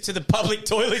 metres to the public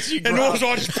toilets you grew And what was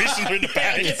I just pissing through the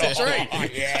bag? Against a tree. Oh,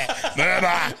 yeah.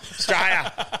 Murmur.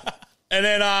 Australia. And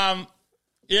then,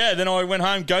 then I went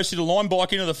home, ghosted a line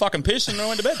bike into the fucking piss and I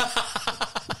went to bed.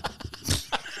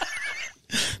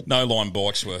 No line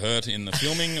bikes were hurt in the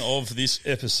filming of this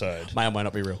episode. May or may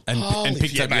not be real. And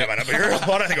picked up may or may not be real.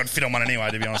 I don't think I'd fit on one anyway,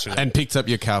 to be honest with you. And picked up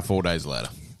your car 4 days later.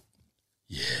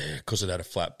 Yeah, because it had a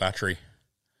flat battery.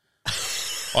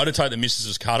 I had to take the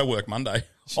missus's car to work Monday.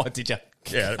 Oh, did you?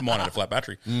 Yeah, mine had a flat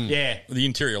battery. Yeah. The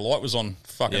interior light was on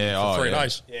fucking for 3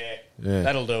 days. Yeah.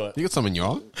 That'll do it. You got something in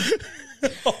your eye?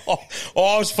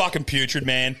 I was fucking putrid,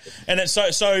 man. And it's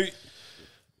so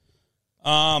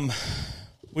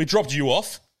we dropped you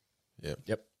off.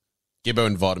 Yep. Gibbo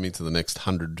invited me to the next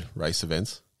 100 race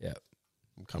events. Yep.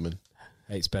 I'm coming.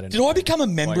 Hey, it's better. Did I become a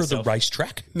member of the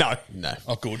racetrack? No.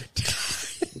 Oh, good.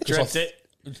 Dreamt it.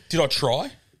 Did I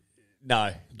try?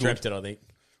 No. Dreamt it, I think.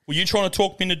 Were you trying to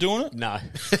talk me into doing it? No.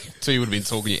 So you would have been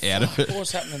talking you out of it. What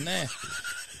was happening there?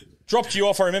 Dropped you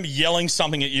off. I remember yelling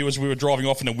something at you as we were driving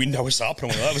off and the window was up. And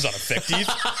I went, that was ineffective.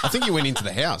 I think you went into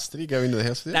the house. Did he go into the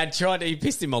house with you? He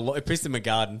pissed him a lot. He pissed him a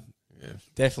garden. Yeah.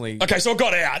 Definitely. Okay, so I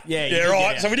got out. Yeah,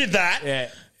 right. So we did that. Yeah.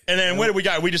 And then where did we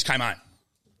go? We just came home.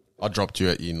 I dropped you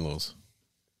at your in-laws.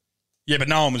 Yeah, but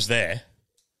no one was there.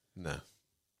 No.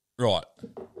 Right.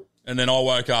 And then I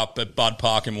woke up at Bud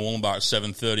Park in Wollongbar at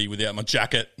 7:30 without my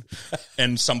jacket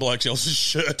and some bloke else's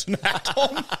shirt and hat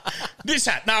on. This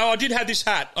hat. No, I did have this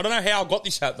hat. I don't know how I got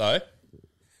this hat, though.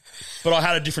 But I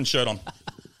had a different shirt on.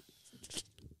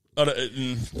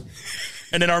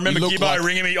 And then I remember Gibbo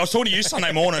ringing me. I was talking to you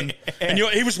Sunday morning, and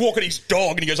he was walking his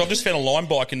dog, and he goes, I've just found a line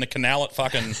bike in the canal at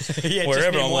fucking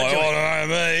wherever. I'm like, oh, I don't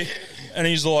know, me. And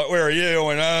he's like, where are you? I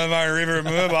went, Murray River in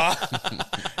Murbar.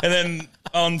 And then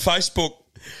on Facebook,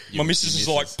 my missus is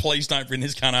like, please don't bring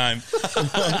this cunt home.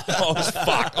 I was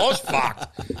fucked.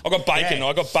 I got bacon. Yeah.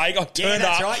 I turned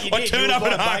up. Right. I turned up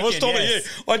at home. I was talking to you.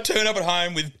 I turned up at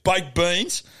home with baked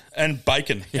beans and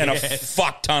bacon and a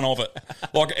fuck ton of it.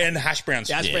 And hash browns.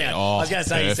 Hash brown. I was going to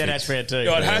say, you said hash brown too.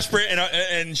 I had hash brown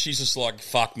and she's just like,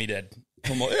 fuck me, Dad.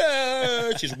 I'm like,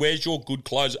 yeah. She's, where's your good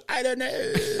clothes? I don't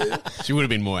know. She would have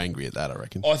been more angry at that, I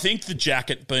reckon. I think the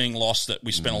jacket being lost that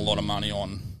we spent a lot of money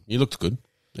on. You looked good.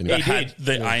 Anyway. He had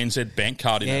the ANZ bank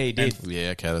card in it. Yeah, he did. Yeah,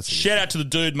 okay. That's shout out to the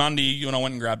dude Monday when I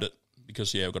went and grabbed it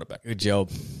because, we got it back. Good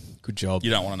job. You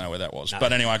don't want to know where that was. No.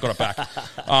 But anyway, I got it back.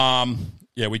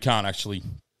 We can't actually,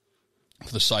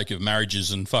 for the sake of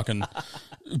marriages and fucking,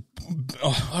 I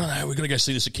don't know, we've got to go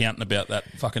see this accountant about that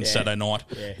fucking Saturday night.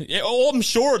 Yeah, I'm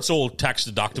sure it's all tax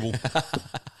deductible.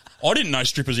 I didn't know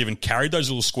strippers even carried those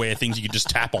little square things you could just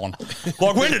tap on.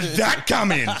 Like, when did that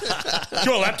come in? Do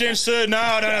you want a lap dance, sir? No,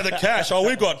 I don't have the cash. Oh,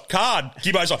 we've got card.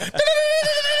 Gibbo's like,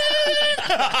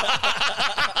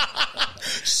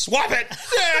 swipe it.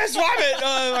 Yeah, swipe it.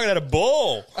 Oh, I had a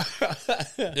ball.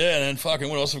 Yeah, and then fucking,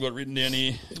 what else have I got written down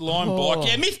here? Lime bike.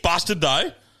 Yeah, myth busted,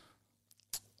 though.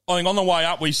 I think on the way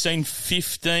up, we've seen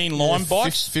 15 lime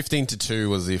bikes. 15 to 2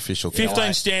 was the official count.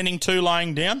 15 standing, 2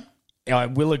 laying down. I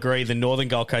will agree the Northern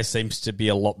Gold Coast seems to be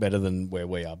a lot better than where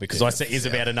we are because I see is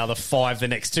about another 5 the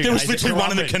next 2 days. There was literally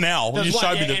one in the canal. You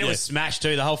showed me that. It was smashed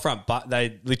too, the whole front, but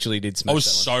they literally did smash. I was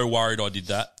so worried I did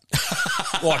that.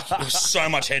 Like, there was so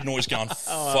much head noise going,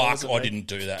 fuck, I didn't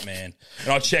do that, man.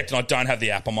 And I checked and I don't have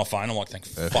the app on my phone. I'm like, thank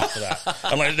fuck for that.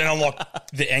 And then I'm like,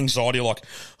 the anxiety, like,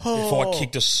 if I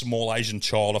kicked a small Asian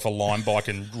child off a line bike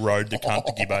and rode the cunt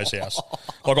to Gibbo's house.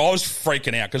 Like, I was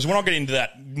freaking out because when I get into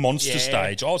that monster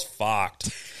stage, I was fucked.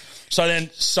 So then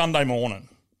Sunday morning,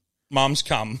 Mum's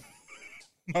turned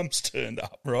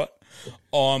up, right?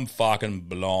 I'm fucking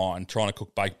blind trying to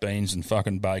cook baked beans and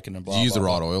fucking bacon and blah, Did you use blah, the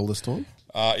right blah. oil this time?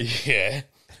 Yeah.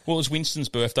 Well, it was Winston's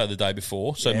birthday the day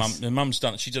before, so Mum's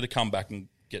done it. She's had to come back and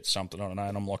get something, I don't know,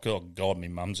 and I'm like, oh, God, my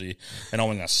mum's here. And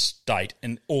I'm in a state,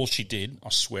 and all she did, I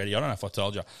swear to you, I don't know if I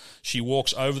told you, she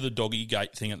walks over the doggy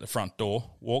gate thing at the front door,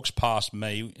 walks past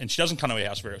me, and she doesn't come to our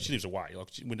house very often. She lives away. Like,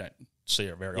 we don't see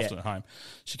her very often at home.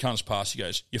 She comes past, she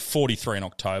goes, you're 43 in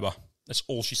October. That's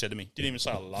all she said to me. Didn't even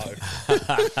say hello.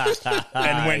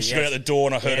 And when she got out the door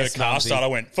and I heard her car start, I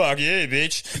went, fuck you,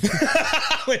 bitch.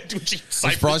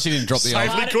 I'm surprised she didn't drop the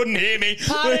safely couldn't hear me.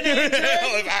 Fuck you,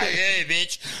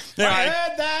 bitch. Anyway, I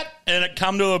heard that. And it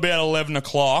come to about 11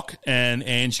 o'clock and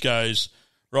Ange goes,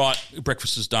 right,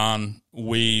 breakfast is done.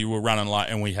 We were running late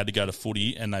and we had to go to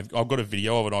footy and I've got a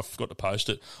video of it. I forgot to post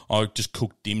it. I just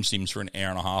cooked dim sims for an hour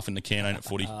and a half in the canteen at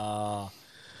footy.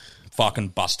 Fucking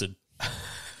busted.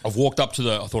 I've walked up to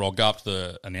I thought I'll go up to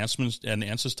the announcers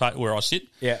table where I sit.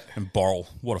 Yeah. And Borrell,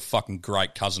 what a fucking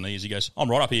great cousin he is. He goes,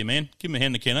 I'm right up here, man. Give him a hand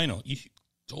in the canteen. I'm like, you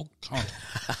dog cunt.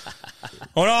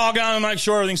 I'll go and make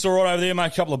sure everything's all right over there,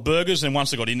 make a couple of burgers, and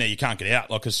once I got in there, you can't get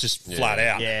out. Like, it's just flat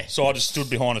out. Yeah. So I just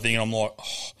stood behind the thing, and I'm like,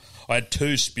 I had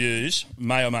 2 spews.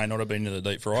 May or may not have been in the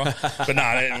deep fryer. But no,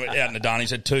 out in the Darnies,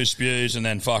 had 2 spews, and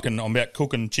then fucking I'm about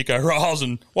cooking Chico rolls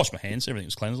and washed my hands. Everything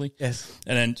was cleansly. Yes.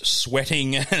 And then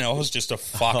sweating, and I was just a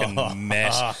fucking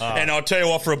mess. And I'll tell you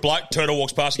what, for a bloke, Turtle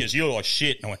walks past and goes, you look like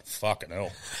shit. And I went, fucking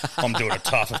hell. I'm doing it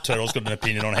tough if Turtle's got an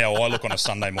opinion on how I look on a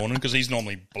Sunday morning because he's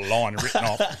normally blind and written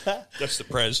off. That's the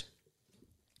prez.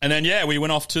 And then, we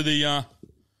went off to the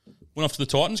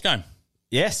Titans game.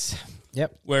 Yes.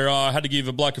 Yep. Where I had to give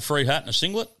a bloke a free hat and a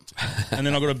singlet. And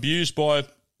then I got abused by, I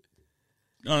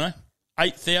don't know,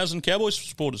 8,000 Cowboys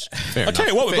supporters. I tell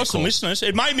you what, we've got some listeners.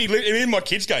 It made my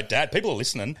kids go, Dad, people are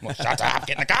listening. I'm like, shut up,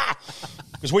 get in the car.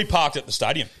 Because we parked at the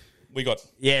stadium. We got...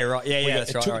 Yeah, right. Yeah,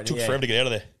 that's right. It took forever to get out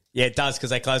of there. Yeah, it does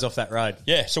because they close off that road.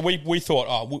 Yeah, so we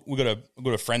thought, we got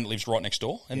a friend that lives right next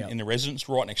door, and in the residence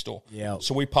right next door. Yeah.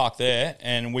 So we parked there,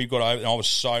 and we got over, and I was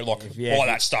so like, by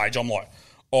that stage, I'm like,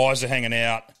 eyes are hanging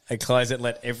out. They close it,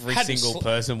 let every single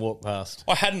person walk past.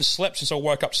 I hadn't slept since I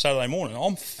woke up Saturday morning.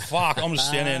 I'm fucked. I'm just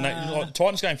standing there. And the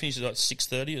Titans game finished at like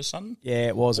 6:30 or something. Yeah,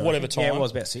 it was. Or whatever time. Yeah, it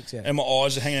was about 6, yeah. And my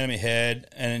eyes are hanging out of my head,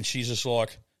 and she's just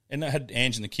like, and I had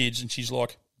Ange and the kids, and she's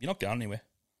like, "You're not going anywhere."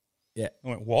 Yeah. I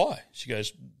went, "Why?" She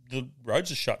goes, "The roads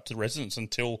are shut to residents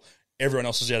until everyone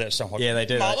else is out there." So I'm like, yeah, they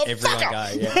do. Everyone go.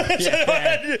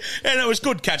 Yeah. And it was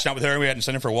good catching up with her. We hadn't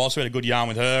seen her for a while, so we had a good yarn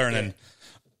with her, and then,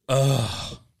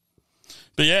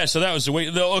 but yeah, so that was the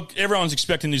week. Look, everyone's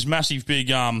expecting this massive big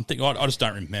thing. I just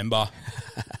don't remember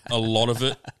a lot of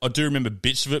it. I do remember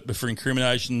bits of it, but for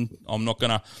incrimination, I'm not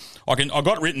gonna. I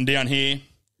got written down here.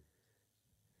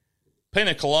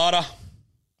 Pina coladas.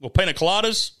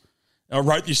 I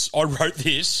wrote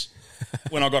this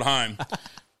when I got home.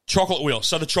 Chocolate wheel.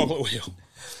 So the chocolate wheel.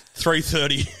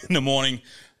 3:30 in the morning.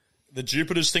 The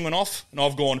Jupiter's thing went off, and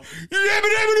I've gone,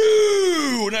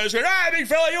 yabba-dabba-doo! And I was going, hey, big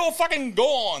fella, you're fucking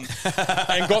gone.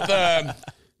 And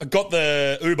got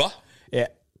the Uber. Yeah.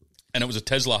 And it was a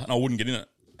Tesla, and I wouldn't get in it.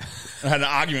 And I had an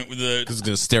argument with the... Because it's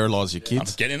going to sterilise your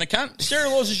kids. I'm getting in the cunt.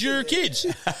 Sterilises your kids.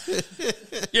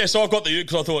 Yeah, so I've got the...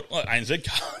 Because I thought, ANZ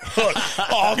car.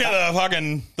 I'll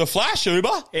get the Flash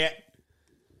Uber. Yeah.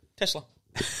 Tesla.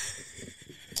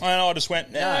 And I just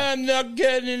went, I'm not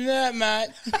getting in that, mate.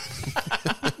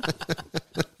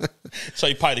 So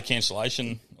you pay the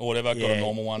cancellation or whatever. Got a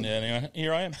normal one. Yeah, anyway,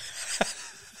 here I am.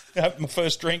 I have my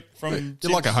first drink from...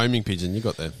 You're like a homing pigeon. You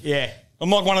got there. Yeah. I'm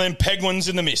like one of them penguins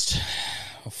in the mist.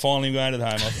 I finally made it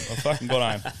home. I fucking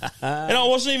got home. And I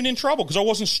wasn't even in trouble because I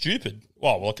wasn't stupid.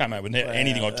 Well, I came out with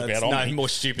anything I took out on me. More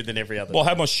stupid than every other. Well, I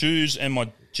had my shoes and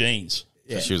my jeans.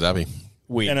 Yeah. So she was happy.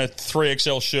 Weird. And a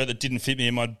 3XL shirt that didn't fit me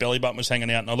and my belly button was hanging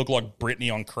out and I looked like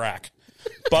Britney on crack.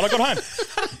 But I got home.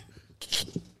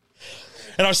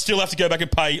 And I still have to go back and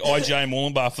pay IJ and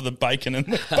Wallenbar for the bacon and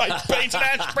the baked beans and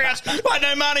hash browns. I had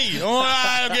no money.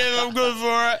 I'm good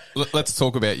for it. Let's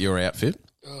talk about your outfit.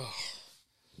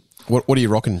 What are you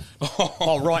rocking?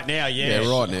 Oh, right now, yeah.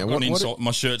 Yeah, right now.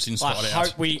 My shirt's inside out. I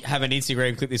hope we have an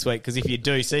Instagram clip this week because if you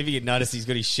do, see if you can notice he's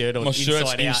got his shirt on. My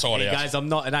shirt's inside out. He goes,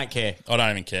 I don't care. I don't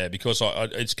even care because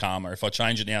it's karma. If I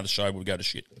change it now, the show would go to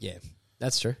shit. Yeah,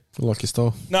 that's true. I like your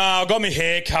style. No, I got my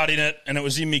hair cut in it and it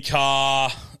was in my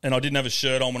car and I didn't have a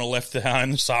shirt on when I left the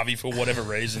home, Savi, for whatever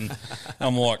reason.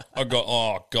 I'm like, oh,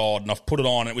 God. And I've put it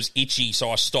on. It was itchy,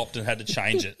 so I stopped and had to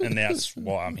change it. And now that's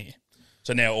why I'm here.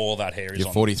 So now all that hair is on.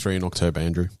 You're 43 in October,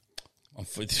 Andrew.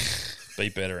 Be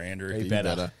better, Andrew. Be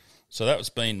better. So that's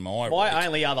been my week.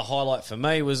 Only other highlight for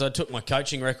me was I took my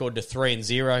coaching record to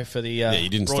 3-0 for the you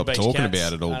didn't stop talking Cats.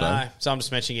 about it all day. So I'm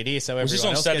just mentioning it here. So was this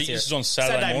on Saturday? This is on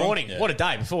Saturday morning. Yeah. What a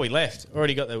day before we left.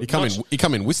 Already got the. You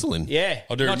come in whistling. Yeah,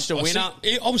 I do. Notched a winner.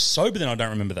 I was sober then. I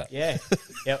don't remember that. Yeah.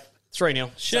 Yep.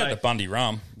 3-0. Shout out to Bundy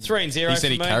Rum. 3-0. He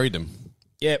said he carried them.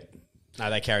 Yep. No,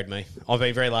 they carried me. I've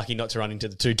been very lucky not to run into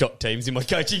the two top teams in my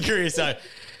coaching career, so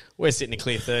we're sitting a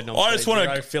clear third. And I just want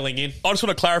to filling in. I just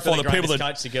want to clarify the people that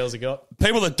coach the girls have got.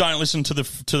 People that don't listen to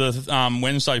the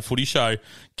Wednesday Footy Show.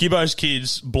 Gibbo's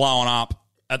kids blowing up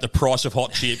at the price of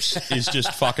hot chips is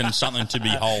just fucking something to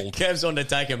behold. Kev's on to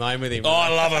take him home with him. Oh, I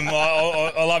love him.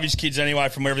 I love his kids anyway.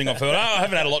 From everything I've heard, I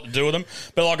haven't had a lot to do with them,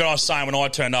 but like I was saying, when I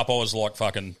turned up, I was like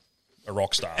fucking a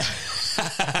rock star.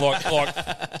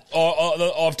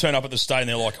 I've turned up at the state and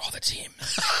they're like, oh, that's him.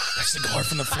 That's the guy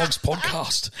from the Flogs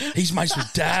podcast. He's mates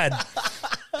with Dad.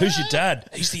 Who's your dad?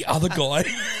 He's the other guy.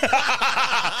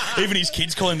 Even his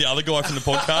kids call him the other guy from the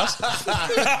podcast.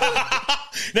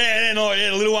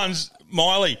 The little one's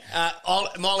Miley.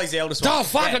 Miley's the eldest one. Oh,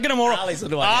 fuck, I get him all right.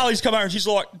 Ali's come over and she's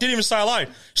like, didn't even say hello.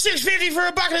 $6.50 for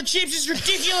a bucket of chips is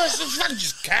ridiculous. It's fucking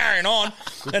just carrying on.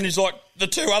 And he's like, the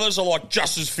two others are like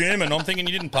just as fuming. I'm thinking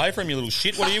you didn't pay for him, you little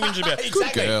shit. What are you whinging about?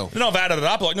 Exactly. Good girl. Then I've added it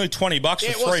up, like nearly $20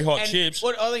 for 3 hot chips.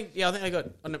 I think I got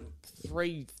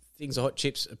 3 things of hot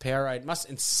chips, a Powerade,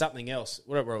 and something else.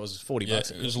 Whatever it was $40. Yeah,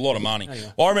 it was a lot of money.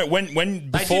 Well, I remember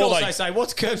when before they did also say,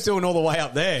 what's Curbs doing all the way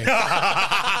up there?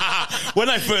 When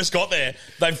they first got there,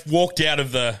 they've walked out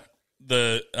of the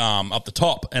up the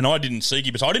top, and I didn't see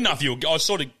you, but I didn't know if you were. I was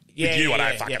sort of with you. I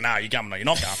don't fucking know. You're coming, no, you're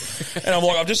not coming. And I'm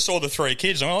like, I just saw the 3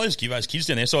 kids. I'm like, let's give those kids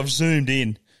down there. So I've zoomed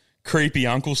in, creepy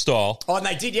uncle style. Oh, and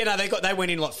they did. Yeah, no, they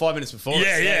went in like 5 minutes before.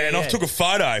 Yeah, and I took a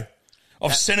photo.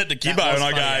 I've sent it to Gibbo, and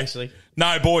I go, actually.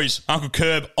 No, boys, Uncle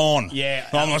Curb on. Yeah.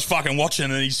 And I'm just fucking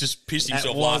watching, and he's just pissed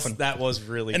himself laughing. That was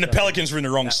really And funny. the Pelicans were in the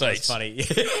wrong seats. Funny.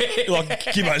 Like,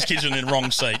 Gibbo's kids are in the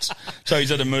wrong seats. So he's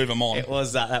had to move them on. It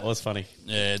was that was funny.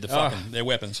 Yeah, they're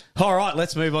weapons. All right,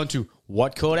 let's move on to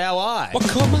What Caught Our Eye. What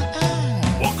caught my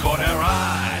eye? What caught our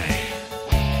eye?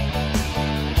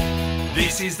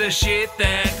 This is the shit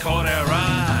that caught our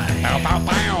eye. All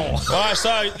right,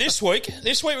 so this week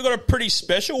we've got a pretty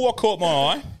special. What caught my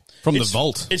eye? From the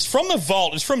vault. It's from the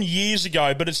vault. It's from years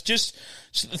ago, but it's just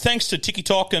thanks to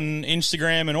TikTok and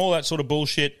Instagram and all that sort of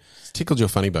bullshit. It's tickled your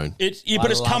funny bone. But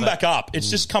it's come back up. It's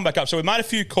just come back up. So we made a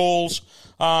few calls.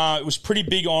 It was pretty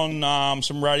big on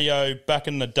some radio back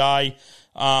in the day.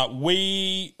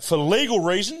 We, for legal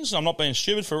reasons, I'm not being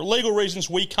stupid, for legal reasons,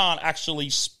 we can't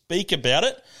actually speak about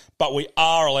it, but we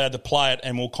are allowed to play it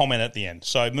and we'll comment at the end.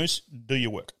 So, Moose, do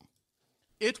your work.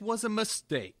 It was a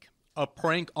mistake. A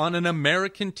prank on an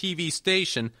American TV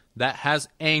station that has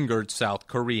angered South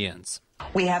Koreans.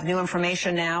 We have new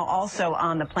information now also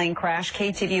on the plane crash.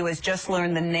 KTVU has just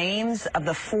learned the names of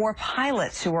the 4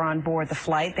 pilots who were on board the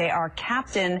flight. They are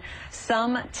Captain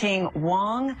Sum Ting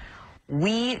Wong,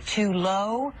 Wee Tu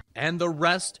Lo, and the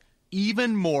rest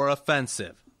even more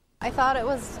offensive. I thought it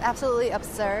was absolutely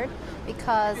absurd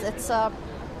because it's a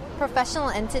professional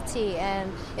entity,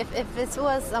 and if this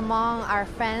was among our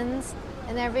friends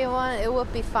and everyone, it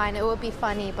would be fine, it would be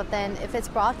funny, but then if it's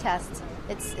broadcast,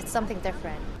 it's something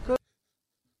different.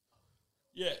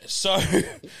 Yeah, so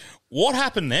what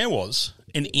happened there was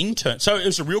an intern. So it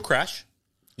was a real crash.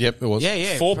 Yep, it was.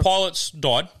 Yeah. 4 pilots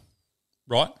died,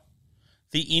 right?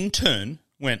 The intern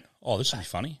went, oh, this will be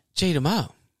funny. Cheat him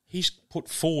up. He's put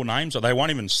 4 names. They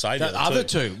won't even say The other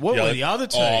two. What were the other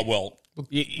two? Oh, well,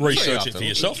 research it for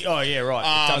yourself. Oh, yeah, right.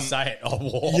 It does say it.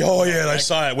 Oh, yeah, they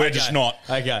say it. We're just not.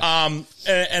 Okay.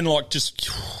 And like just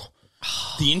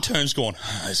the intern's gone,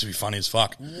 this will be funny as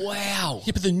fuck. Wow.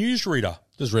 Yeah, but the newsreader.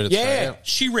 Just read it straight out.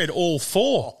 She read all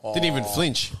 4. Didn't even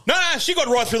flinch. No, she got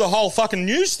right through the whole fucking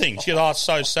news thing. She goes, oh, it's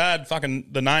so sad, fucking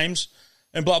the names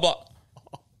and blah, blah.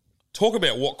 Talk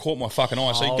about what caught my fucking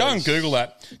eye. So you go and Google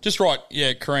that. Just write,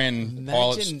 Korean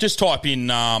pilots. Just type in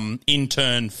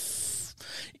intern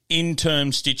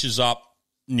stitches up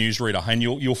newsreader and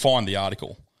you'll find the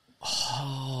article.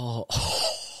 Oh.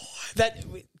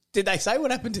 Did they say what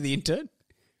happened to the intern?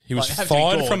 He was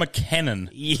fired from a cannon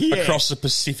across the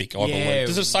Pacific, I believe.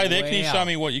 Does it say there? Can you show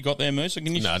me what you got there, Moose?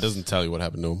 No, it doesn't tell you what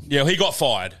happened to him. Yeah, he got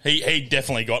fired. He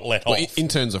definitely got let off.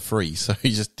 Interns are free, so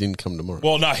he just didn't come tomorrow.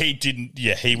 Well, no, he didn't.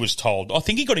 Yeah, he was told. I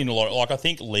think he got in a lot. Like, I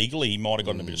think legally he might have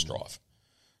gotten a bit of strife.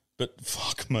 But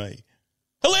fuck me.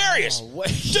 Hilarious.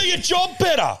 Do your job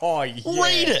better.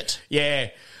 Read it.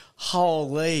 Yeah.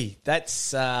 Holy,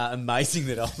 that's amazing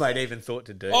that I made even thought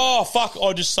to do. Oh, fuck,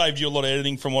 I just saved you a lot of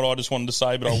editing from what I just wanted to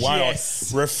say, but I won't.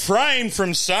 Yes. I refrain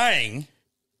from saying.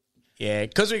 Yeah,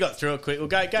 because we got through it quick. We'll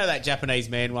go to that Japanese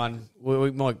man one.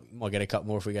 We might get a couple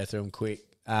more if we go through them quick.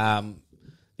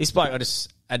 This bloke, I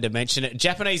just had to mention it.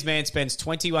 Japanese man spends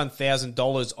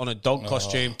 $21,000 on a dog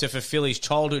costume to fulfill his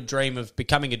childhood dream of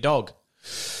becoming a dog.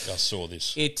 I saw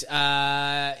this.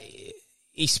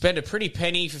 He spent a pretty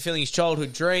penny fulfilling his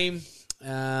childhood dream.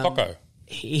 Doco.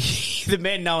 The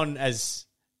man known as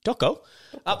Doco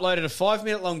uploaded a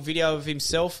 5-minute long video of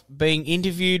himself being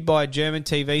interviewed by a German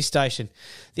TV station.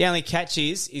 The only catch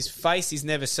is his face is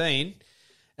never seen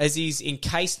as he's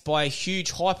encased by a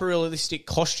huge hyper-realistic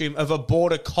costume of a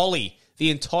border collie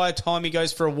the entire time he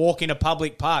goes for a walk in a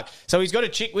public park. So he's got a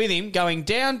chick with him going,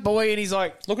 down, boy, and he's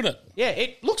like... Look at it. Yeah,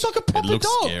 it looks like a proper dog. It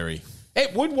looks scary.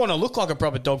 It would want to look like a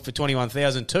proper dog for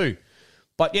 $21,000 too.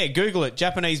 But yeah, Google it.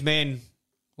 Japanese man,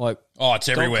 like... Oh, it's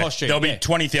everywhere. Costume, There'll be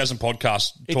 20,000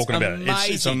 podcasts talking about it.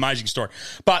 It's an amazing story.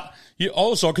 But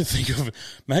also I could think of...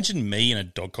 Imagine me in a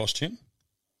dog costume.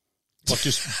 Like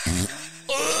just...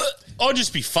 I'd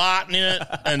just be farting in it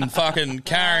and fucking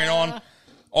carrying on.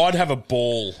 I'd have a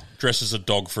ball dressed as a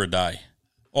dog for a day.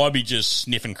 I'd be just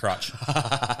sniffing crutch.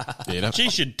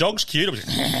 Geez, your dog's cute.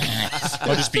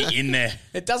 I'd just be in there.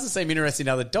 It doesn't seem interesting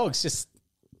to other dogs, just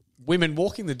women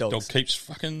walking the dogs. Dog keeps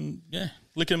fucking,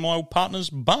 licking my partner's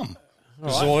bum.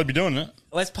 That's all I'd be doing, it.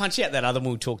 Let's punch out that other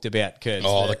one we talked about, Kurt.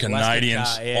 Oh, the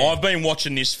Canadians. I've been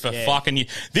watching this for fucking years.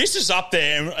 This is up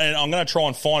there, and I'm going to try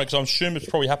and find it because I'm sure it's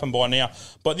probably happened by now,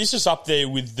 but this is up there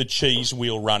with the cheese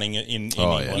wheel running in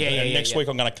England. And next week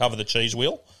I'm going to cover the cheese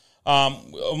wheel. I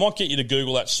might get you to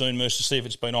Google that soon, Moose, to see if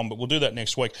it's been on, but we'll do that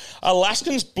next week.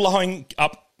 Alaskans blowing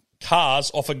up cars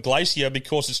off a glacier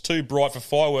because it's too bright for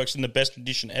fireworks in the best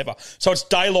condition ever. So it's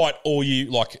daylight all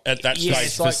you, like, at that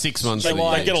stage. For 6 months. They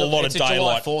get a lot of daylight. It's a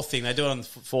July 4th thing. They do it on the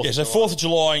 4th Yeah, so 4th of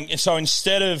July. So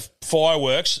instead of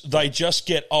fireworks, they just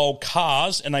get old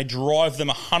cars and they drive them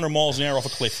 100 miles an hour off a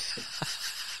cliff.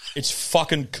 It's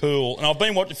fucking cool. And I've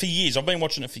been watching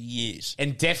it for years.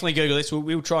 And definitely Google this.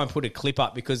 We'll try and put a clip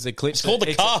up because the clip... It's called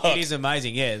the car hook. It is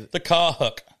amazing, yeah. The car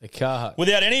hook. The car hook.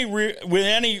 Without any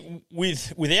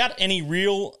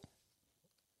real...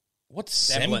 What's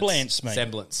semblance mean?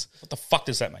 Semblance. What the fuck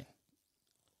does that mean?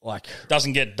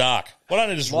 doesn't get dark. Why don't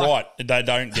they just write they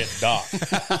don't get dark?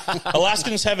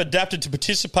 Alaskans have adapted to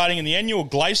participating in the annual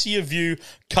Glacier View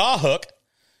Kahuk.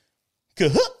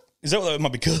 Is that what it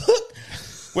might be?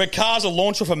 Where cars are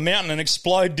launched off a mountain and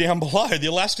explode down below. The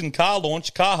Alaskan car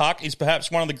launch, Kahuk, is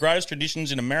perhaps one of the greatest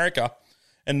traditions in America,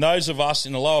 and those of us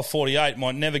in the lower 48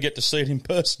 might never get to see it in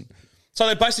person. So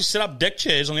they basically set up deck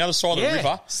chairs on the other side of the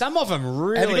river. Some of them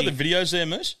really... Have you got the videos there,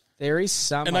 Moose? There is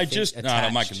some, and they just... No,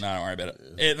 don't worry about it.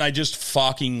 And they just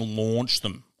fucking launch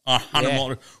them. 100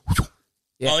 miles.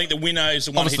 I think the winner is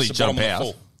the one who hits the bottom of the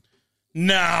fall.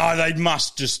 No, they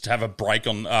must just have a brick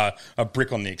on the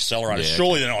accelerator.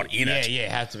 Surely they're not in it. Yeah,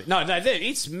 have to be. No,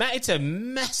 it's a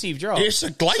massive drop. It's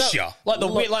a glacier. So,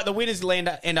 the winners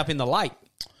end up in the lake.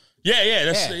 Yeah,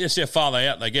 that's how far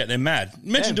out they get. They're mad.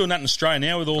 Imagine doing that in Australia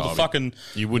now with all the fucking...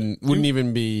 You wouldn't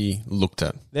even be looked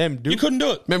at. You couldn't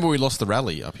do it. Remember we lost the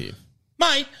rally up here?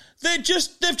 Mate, they've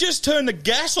just turned the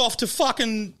gas off to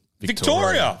fucking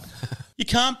Victoria. You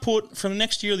can't put, from the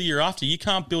next year or the year after, you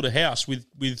can't build a house with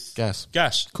gas.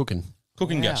 Cooking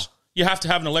gas. You have to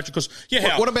have an electric...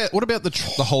 What about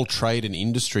the whole trade and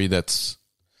industry that's...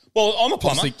 Well, I'm a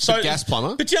plumber. The gas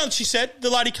plumber. But you know what she said? The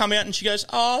lady come out and she goes,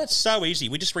 that's so easy.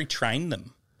 We just retrain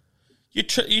them. You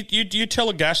tell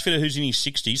a gas fitter who's in his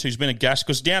 60s, who's been a gas...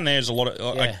 Because down there's a lot of...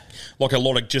 a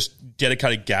lot of just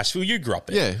dedicated gas. Well, you grew up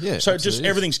there. Yeah. So just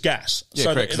everything's gas. Yeah,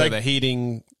 so correct. So the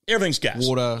heating... Everything's gas.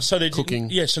 Water, cooking.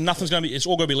 Yeah, so nothing's going to be... It's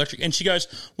all going to be electric. And she goes,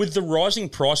 with the rising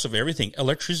price of everything,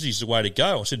 electricity's the way to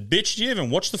go. I said, bitch, do you even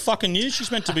watch the fucking news?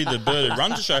 She's meant to be the bird who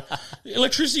runs the show.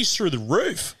 Electricity's through the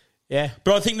roof. Yeah,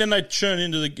 but I think then they churn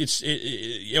into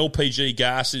LPG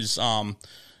gas is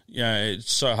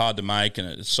it's so hard to make and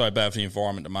it's so bad for the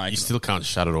environment to make. You still can't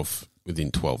shut it off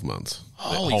within 12 months.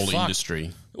 Holy the whole fuck.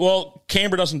 industry. Well,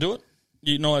 Canberra doesn't do it.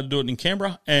 You're not allowed to do it in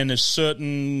Canberra, and there's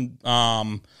certain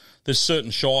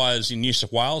shires in New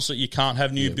South Wales that you can't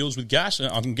have new builds with gas.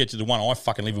 I can get to the one I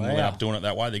fucking live in without doing it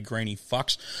that way. They're greeny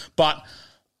fucks. But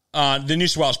the New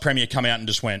South Wales Premier come out and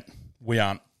just went, "We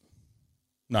aren't.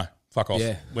 No." Fuck off.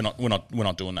 Yeah. We're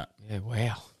not doing that. Yeah,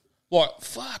 wow. Like,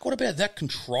 fuck, what about that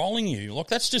controlling you?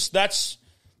 Like, it's just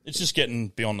getting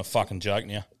beyond the fucking joke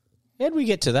now. How'd we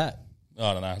get to that?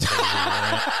 I don't know.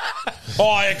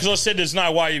 Because I said there's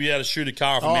no way you'd be able to shoot a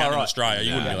car off a mountain in Australia.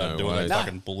 You wouldn't be able to do it. They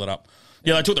fucking pull it up.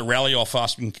 Yeah, they took the rally off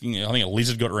us. I think a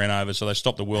lizard got ran over, so they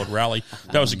stopped the world rally.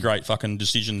 That was a great fucking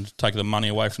decision to take the money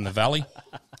away from the valley.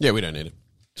 Yeah, we don't need it.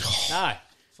 No.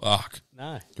 Fuck.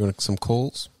 No. You want some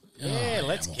calls? Yeah,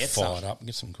 let's get fired up and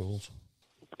get some calls.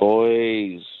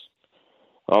 Boys,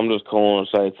 I'm just calling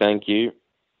to say thank you.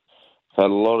 I've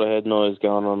had a lot of head noise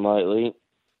going on lately.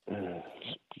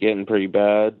 It's getting pretty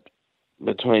bad.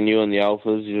 Between you and the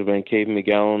alphas, you've been keeping me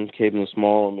going, keeping a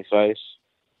smile on my face.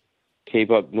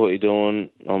 Keep up what you're doing.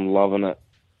 I'm loving it.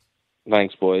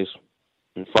 Thanks, boys.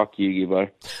 And fuck you, Gibbo.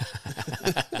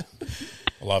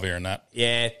 I love hearing that.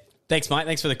 Yeah. Thanks, mate.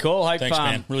 Thanks for the call. Thanks,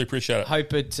 man. Really appreciate it.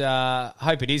 Hope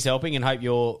it is helping, and hope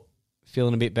you're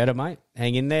feeling a bit better, mate.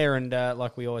 Hang in there, and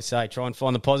like we always say, try and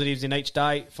find the positives in each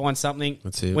day. Find something.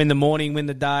 That's it. Win the morning, win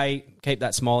the day. Keep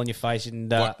that smile on your face, and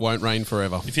won't rain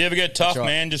forever. If you ever get tough,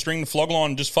 man, just ring the flog line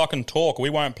and just fucking talk. We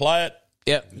won't play it.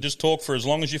 Yep. Just talk for as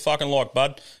long as you fucking like,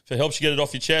 bud. If it helps you get it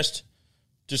off your chest,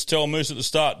 just tell Moose at the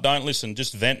start, don't listen.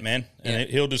 Just vent, man, and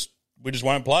we just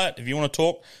won't play it. If you want to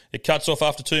talk, it cuts off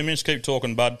after 2 minutes. Keep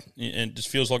talking, bud. It just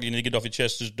feels like you need to get it off your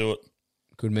chest. Just do it.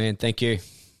 Good man. Thank you.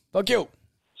 Thank you.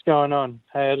 What's going on?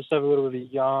 Hey, I just have a little bit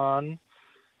of yarn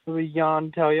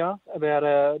to tell you about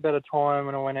a time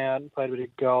when I went out and played a bit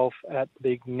of golf at the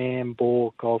big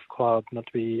Nambour Golf Club, not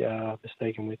to be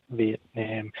mistaken with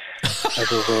Vietnam,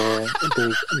 over where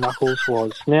Big Knuckles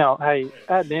was. Now, hey,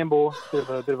 at Nambour,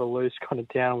 bit of a loose kind of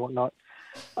town and whatnot.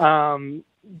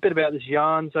 Bit about this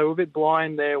yarn. So we're a bit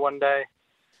blind there one day.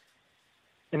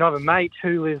 And I have a mate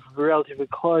who lives relatively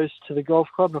close to the golf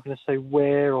club. I'm not going to say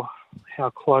where or how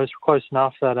close. We're close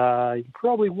enough that you can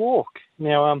probably walk.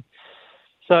 Now,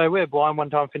 so we're blind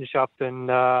one time, finish up, and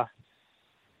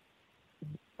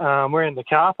we're in the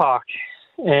car park.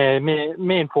 And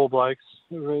me and four blokes,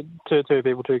 two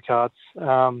people, two carts.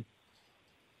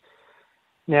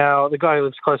 Now, the guy who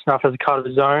lives close enough has a car of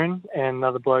his own, and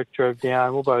another bloke drove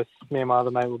down. Me and my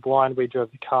other mate were blind. We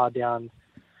drove the car down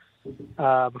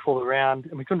before the round,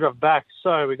 and we couldn't drive back.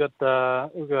 So we got a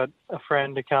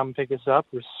friend to come pick us up,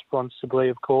 responsibly,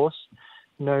 of course.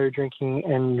 No drinking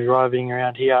and driving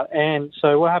around here. And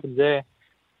so what happens there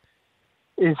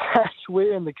is that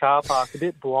we're in the car park, a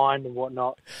bit blind and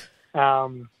whatnot.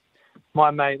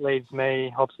 My mate leaves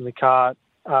me, hops in the cart,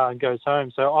 and goes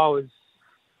home. So I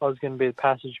was going to be the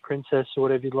passage princess or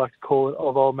whatever you'd like to call it,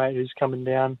 of old mate who's coming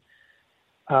down.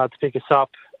 to pick us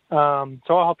up. So I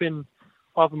hop in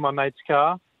my mate's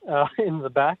car in the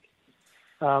back.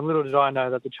 Little did I know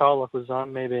that the child lock was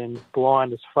on. Me being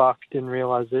blind as fuck, didn't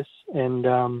realise this. And,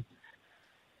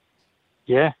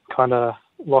 kind of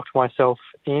locked myself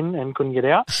in and couldn't get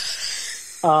out.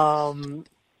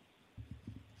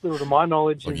 Little to my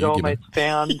knowledge, his old mate's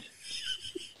found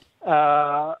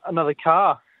another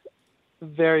car.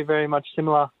 Very, very much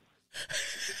similar.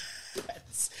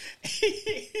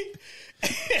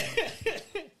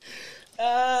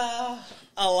 I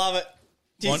love it.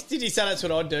 Did you say that's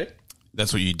what I'd do?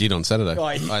 That's what you did on Saturday. Oh,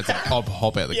 I had to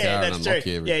hop out the car and unlock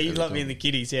you. You'd lock me in the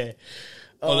kiddies, yeah.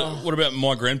 What about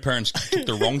my grandparents took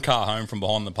the wrong car home from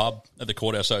behind the pub at the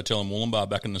Courthouse Hotel in Wollongbar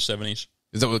back in the 70s?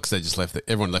 Is that because they just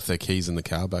everyone left their keys in the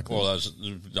car back then? Well, that was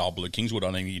the old Blue Kingswood.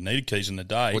 I think you needed keys in the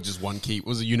day. Or just one key. It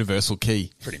was a universal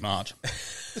key. Pretty much.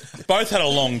 Both had a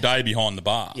long day behind the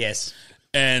bar. Yes.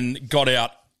 And got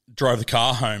out, drove the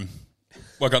car home.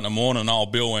 Woke up in the morning and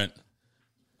old Bill went,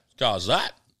 "What car's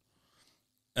that?"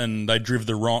 And they drove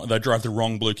the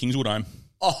wrong Blue Kingswood home.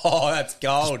 Oh, that's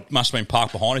gold. Must have been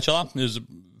parked behind each other. There's a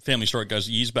family story that goes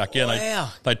years back. Yeah, wow.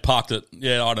 They'd parked it.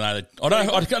 Yeah, I don't know. I don't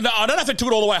know if they took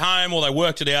it all the way home or they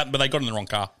worked it out, but they got in the wrong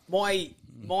car.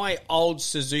 My old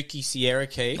Suzuki Sierra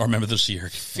key. I remember the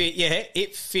Sierra key.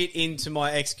 It fit into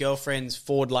my ex-girlfriend's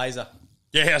Ford Laser.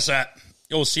 Yeah, how's that?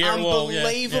 Oh, Sierra.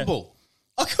 Unbelievable.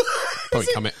 Yeah.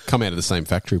 Probably come out of the same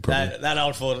factory, probably. That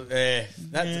old Ford,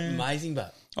 that's amazing,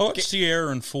 but... I got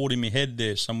Sierra and Ford in my head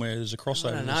there somewhere. There's a crossover.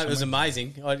 I don't know. It was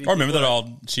amazing. I remember that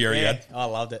old Sierra you had. I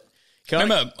loved it.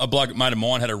 A bloke mate of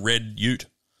mine had a red ute,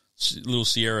 little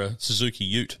Sierra Suzuki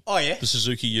ute. Oh, yeah? The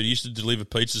Suzuki ute. He used to deliver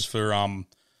pizzas for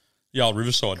the old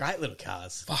Riverside. Great little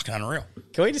cars. Fucking unreal.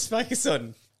 Can we just focus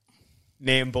on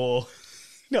Nambour?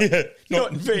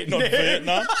 Not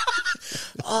Vietnam.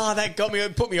 Oh, that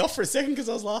put me off for a second because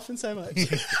I was laughing so much.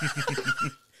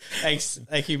 Thanks.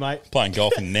 Thank you, mate. Playing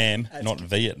golf in Nam, not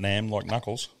Vietnam like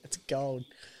Knuckles. It's gold.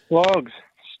 Logs,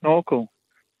 snorkel.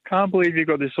 Can't believe you've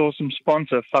got this awesome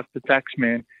sponsor, Fuck the Tax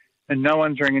Man, and no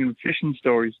one's ringing with fishing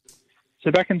stories.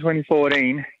 So back in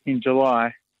 2014, in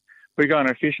July, we go on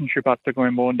a fishing trip up to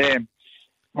Glenbourne Dam.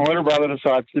 My little brother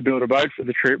decides to build a boat for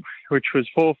the trip, which was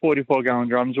 4 44-gallon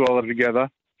drums welded together,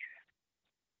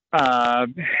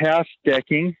 house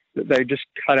decking that they just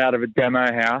cut out of a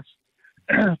demo house,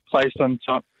 placed on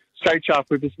top, straight sharp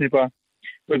with a snipper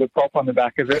with a prop on the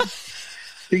back of it.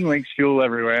 Thing leaks fuel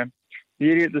everywhere.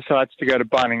 The idiot decides to go to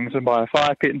Bunnings and buy a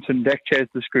fire pit and some deck chairs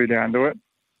to screw down to it.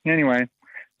 Anyway,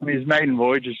 on his maiden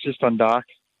voyage, it's just on dark.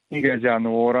 He goes out in the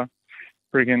water.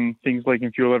 Friggin' things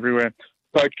leaking fuel everywhere.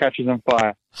 Boat catches on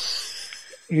fire.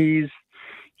 He's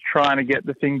trying to get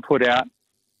the thing put out.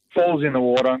 Falls in the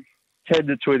water. Ted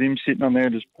that's with him sitting on there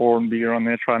just pouring beer on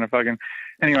there trying to fucking...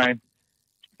 Anyway,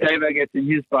 Davo gets in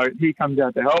his boat. He comes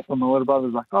out to help him. My little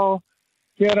brother's like, "Oh,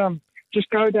 get him. Just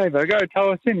go, Davo. Go,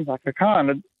 tow us in." He's like, "I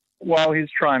can't." And while he's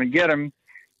trying to get him,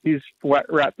 he's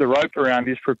wrapped the rope around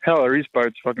his propeller. His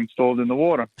boat's fucking stalled in the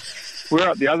water. We're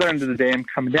at the other end of the dam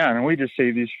coming down, and we just see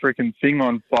this freaking thing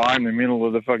on fire in the middle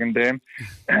of the fucking dam.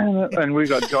 And we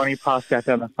got Johnny passed out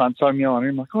down the front, so I'm yelling at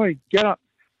him like, "Oh, get up.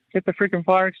 Get the freaking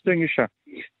fire extinguisher."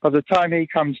 By the time he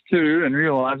comes to and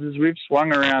realises we've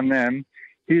swung around them,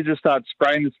 he just starts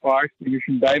spraying this fire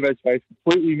extinguisher in Davo's face,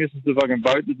 completely misses the fucking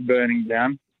boat that's burning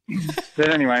down.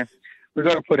 Then anyway, we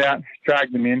got to put out,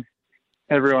 drag them in.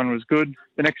 Everyone was good.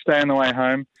 The next day on the way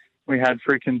home, we had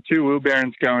freaking 2 wheel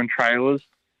bearings going trailers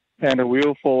and a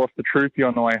wheel fall off the troopy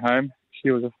on the way home. She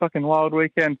was a fucking wild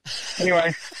weekend.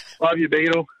 Anyway, love you,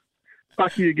 Beetle.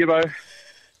 Fuck you, Gibbo.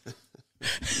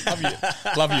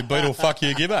 Love you, Beetle. Fuck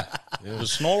you, Gibbo. Yeah. The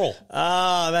snorkel.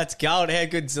 Oh, that's gold. How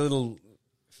good's a little...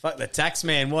 Fuck the tax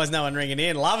man. Why is no one ringing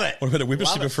in? Love it. What about a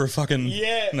whippersnipper for a fucking...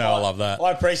 Yeah. No, I love that.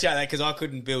 I appreciate that because I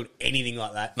couldn't build anything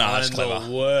like that. No, that's clever.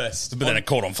 The worst. But then it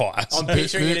caught on fire. I'm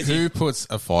picturing it as... Who puts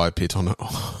a fire pit on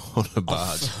a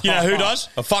barge? You know who does?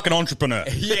 A fucking entrepreneur.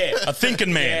 Yeah. A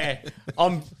thinking man.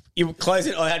 Yeah. You close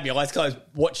it. I had my eyes closed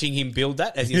watching him build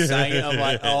that as you're saying it. I'm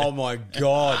like, oh, my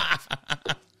God.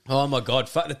 Oh, my God.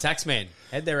 Fuck the tax man.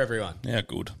 Head there, everyone. Yeah,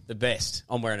 good. The best.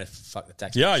 I'm wearing a fuck the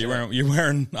tax. Yeah, you're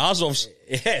wearing Azov's.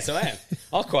 Yes, I am.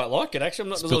 I quite like it, actually. I'm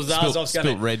not sure Zarzov's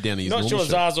going to... red down his Not sure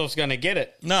shirt. Zarzov's going to get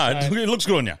it. No, it looks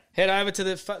good on you. Head over to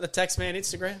the Fuck the Tax Man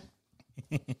Instagram.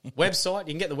 Website.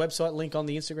 You can get the website link on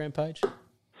the Instagram page.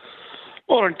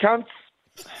 Morning, cunts.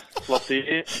 Slopsy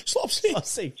here.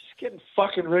 Slopsy. Just getting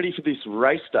fucking ready for this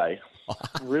race day.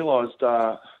 I realised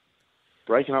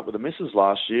breaking up with the missus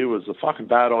last year was a fucking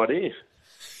bad idea.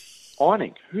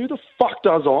 Ironing. Who the fuck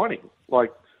does ironing?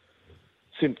 Like,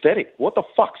 synthetic. What the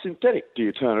fuck's synthetic? Do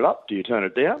you turn it up? Do you turn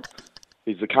it down?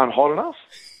 Is the cunt hot enough?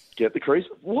 Get the crease.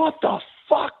 What the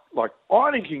fuck? Like,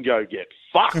 ironing can go get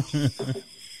fucked.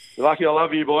 You're lucky I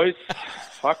love you, boys.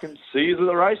 Fucking see you at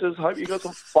the races. Hope you got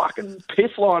some fucking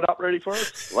piss lined up ready for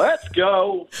us. Let's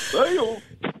go. See you.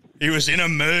 He was in a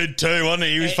mood too, wasn't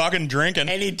he? He was fucking drinking.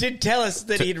 And he did tell us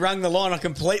that he'd rung the line. I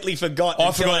completely forgot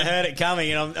until I heard it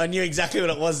coming, and I knew exactly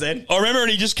what it was then. I remember, and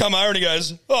he just come over and he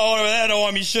goes, "Oh, I had to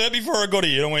iron my shirt before I got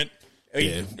here." And I went,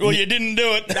 Yeah. "Well, you didn't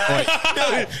do it." No,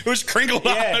 it was crinkled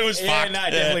up. It was fucked. No,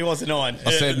 it definitely wasn't on.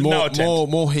 I said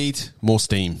more heat, more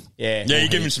steam. Yeah, you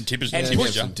give him some tippers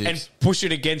and push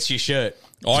it against your shirt.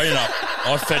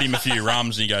 I fed him a few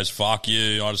rums and he goes, "Fuck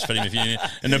you." I just fed him a few.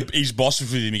 And his boss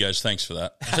was with him. He goes, "Thanks for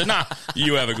that." I said, "Nah,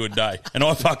 you have a good day." And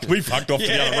we fucked off to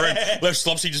the other room. Left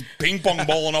Slopsy just ping pong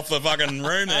balling off the fucking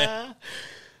room there.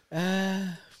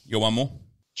 You got one more?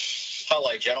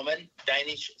 Hello, gentlemen.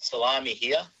 Danish Salami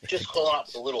here. Just calling up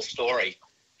with a little story.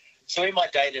 So in my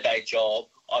day-to-day job,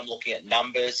 I'm looking at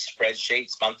numbers,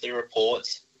 spreadsheets, monthly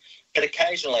reports, but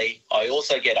occasionally I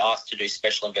also get asked to do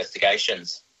special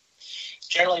investigations.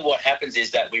 Generally what happens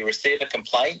is that we receive a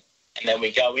complaint and then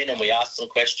we go in and we ask some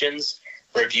questions,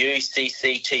 review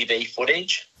CCTV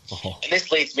footage, and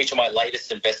this leads me to my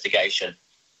latest investigation.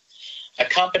 A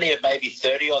company of maybe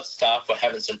 30-odd staff were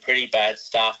having some pretty bad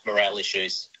staff morale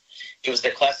issues. It was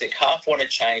the classic half wanted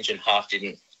change and half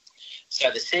didn't. So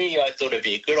the CEO thought it'd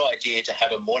be a good idea to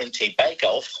have a morning tea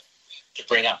bake-off to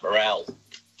bring up morale.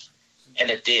 And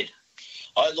it did.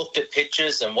 I looked at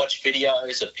pictures and watched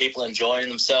videos of people enjoying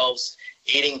themselves,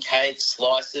 eating cakes,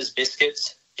 slices,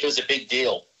 biscuits. It was a big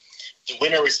deal. The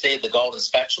winner received the golden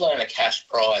spatula and a cash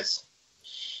prize.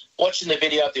 Watching the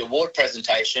video of the award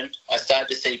presentation, I started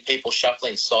to see people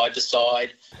shuffling side to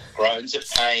side, groans of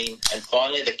pain, and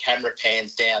finally the camera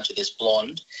pans down to this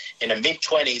blonde in her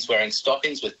mid-20s wearing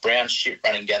stockings with brown shit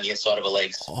running down the inside of her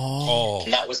legs.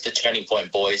 And that was the turning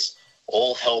point, boys.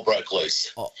 All hell broke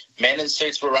loose. Men in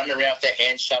suits were running around with their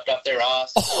hands shoved up their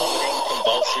ass, vomiting,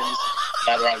 convulsions,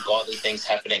 and other ungodly things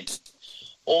happening.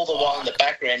 All the while in the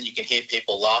background you can hear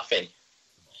people laughing.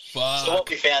 Fuck. So what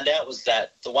we found out was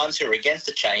that the ones who were against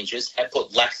the changes had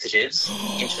put laxatives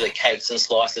into the cakes and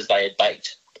slices they had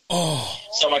baked.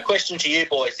 So my question to you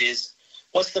boys is,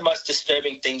 what's the most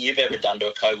disturbing thing you've ever done to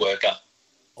a co-worker?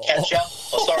 Catch up?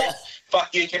 Oh, sorry.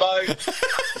 Fuck you, Gibbo.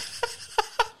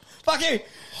 Fuck you.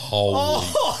 Holy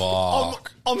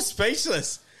fuck. I'm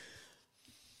speechless.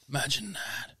 Imagine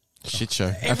that. Shit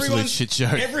show. Absolute shit show.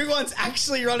 Everyone's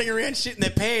actually running around shitting their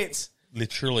pants.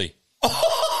 Literally.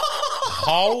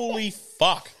 Holy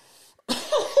fuck.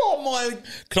 Oh my.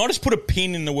 Can I just put a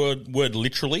pin in the word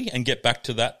literally and get back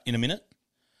to that in a minute?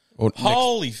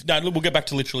 No, we'll get back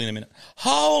to literally in a minute.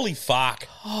 Holy fuck.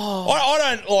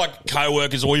 I don't like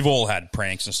co-workers. We've all had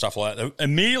pranks and stuff like that.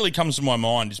 Immediately comes to my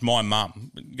mind is my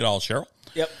mum, good old Cheryl.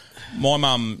 Yep. My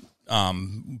mum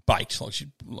baked, like she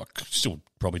still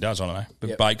probably does, I don't know,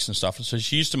 but bakes and stuff. So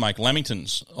she used to make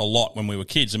lamingtons a lot when we were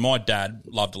kids, and my dad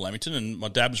loved a lamington, and my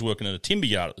dad was working at a timber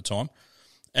yard at the time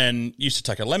and used to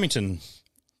take a lamington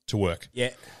to work. Yeah.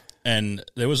 And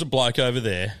there was a bloke over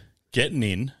there getting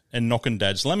in and knocking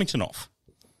Dad's lamington off,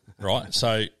 right?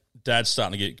 So Dad's a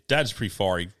pretty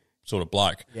fiery sort of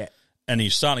bloke. Yeah. And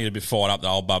he's starting to get a bit fired up. The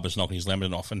old bubba's knocking his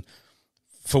lamington off. And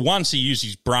for once, he used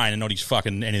his brain and not his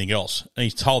fucking anything else. And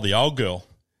he told the old girl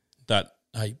that,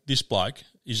 hey, this bloke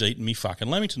is eating me fucking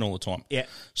lamington all the time. Yeah.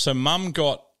 So Mum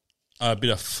got a bit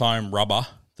of foam rubber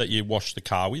that you wash the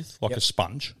car with, like a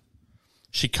sponge.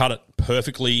 She cut it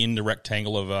perfectly in the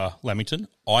rectangle of lamington,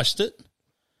 iced it,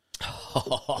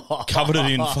 covered it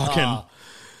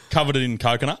in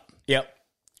coconut. Yep.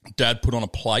 Dad put on a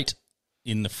plate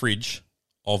in the fridge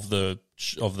of the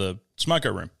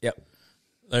smoker room. Yep.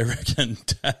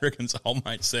 Dad reckons old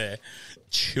mate's there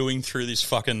chewing through this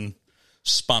fucking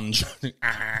sponge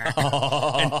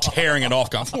and tearing it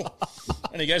off, going,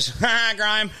 and he goes,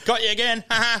 Graham, got you again.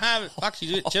 Fuck,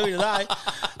 she's chewy today.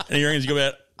 And he reckons he got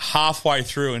about halfway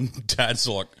through, and Dad's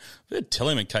like, tell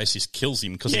him in case this kills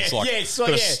him because it's like got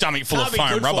a stomach full of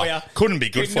foam rubber. Couldn't be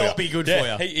good for you. Could not be good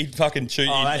for you. He'd fucking chew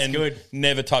and good.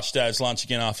 never touch Dad's lunch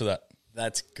again after that.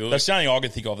 That's good. That's the only thing I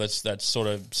can think of that's sort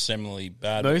of similarly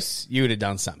bad. Moose, you would have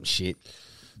done something shit.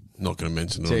 Not going to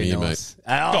mention it on here, mate.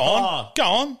 Go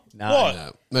on. No. What?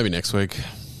 No, maybe next week.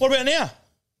 What about now?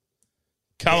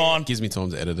 Come on. Gives me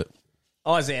time to edit it.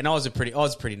 I was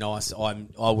pretty nice.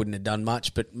 I wouldn't have done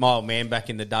much, but my old man back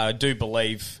in the day, I do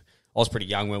believe I was pretty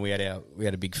young when we had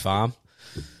a big farm.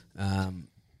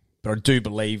 But I do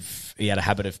believe he had a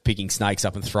habit of picking snakes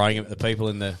up and throwing them at the people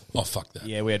in the... Oh, fuck that.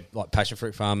 Yeah, we had like passion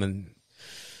fruit farm, and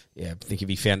I think if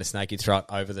he found a snake, he'd throw it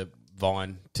over the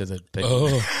vine to the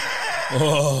people.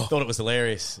 Thought it was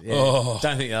hilarious. Yeah. Oh.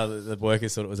 Don't think the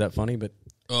workers thought it was that funny, but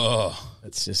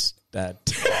it's just that.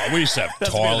 We used to have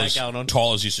That's a bit of that going on.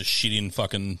 Tyler's used to shit in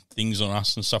fucking things on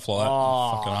us and stuff like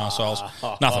that. Fucking assholes.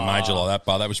 Nothing major like that,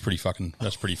 but that was pretty funny.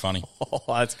 Oh,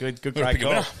 that's good. Good, We're great picking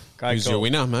call. winner. Great Who's call. your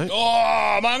winner, mate?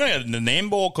 Oh, man, I'm going to get the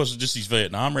Nambour because of just his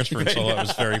Vietnam restaurant, so that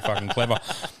was very fucking clever.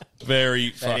 Very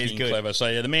fucking good. clever. So,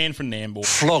 yeah, the man from Nambour.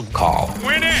 Flog call.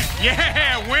 Win it!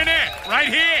 Yeah, win it! Right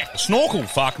here! Snorkel,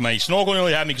 fuck me. Snorkel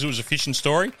nearly had me because it was a fishing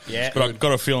story. Yeah. But I've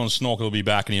got a feeling Snorkel will be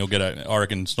back and he'll get I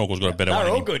reckon Snorkel's got a better They one. were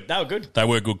in all him. good. They were good. They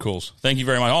were good calls. Thank you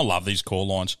very much. I love these call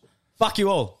lines. Fuck you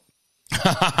all.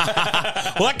 Well,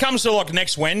 that comes to like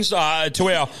next Wednesday, to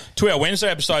our Wednesday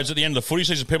episodes at the end of the footy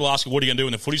season. People ask, what are you going to do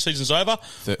when the footy season's over?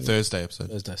 Thursday episode.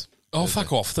 Thursdays. Oh,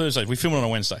 fuck off. Thursday. We film it on a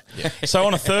Wednesday. Yeah. So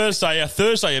on a Thursday, our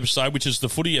Thursday episode, which is the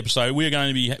footy episode, we're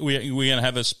going to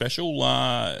have a special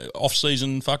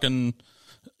off-season fucking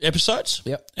episodes.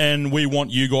 Yep. And we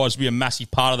want you guys to be a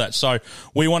massive part of that. So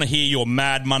we want to hear your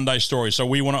Mad Monday stories. So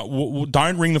we want to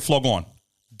don't ring the flog line.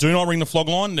 Do not ring the flog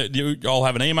line. I'll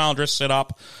have an email address set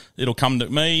up. It'll come to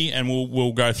me, and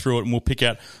we'll go through it and we'll pick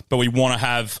out. But we want to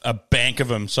have a bank of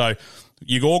them. So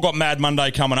you all got Mad Monday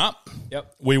coming up.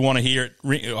 Yep. We want to hear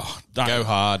it. Go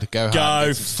hard. Go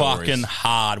fucking stories.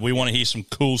 hard. We want to hear some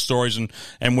cool stories, and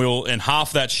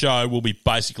half that show will be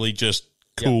basically just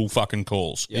cool fucking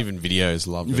calls. Yep. Even videos,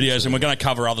 love videos, and we're going to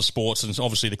cover other sports, and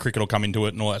obviously the cricket will come into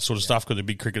it and all that sort of stuff because the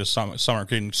big cricket is summer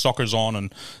cricket, soccer's on,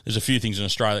 and there's a few things in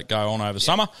Australia that go on over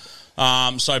summer.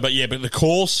 But the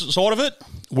core sort of it,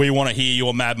 we want to hear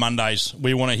your Mad Mondays.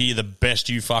 We want to hear the best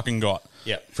you fucking got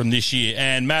from this year.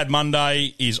 And Mad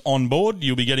Monday is on board.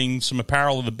 You'll be getting some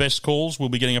apparel of the best calls. We'll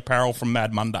be getting apparel from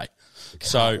Mad Monday.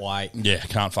 Can't wait. Yeah,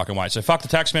 can't fucking wait. So Fuck the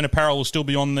Taxman apparel will still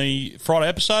be on the Friday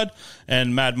episode,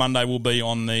 and Mad Monday will be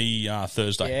on the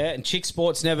Thursday. Yeah, and chick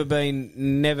sport's never been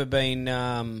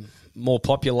more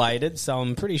populated, so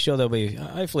I'm pretty sure there'll be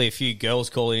hopefully a few girls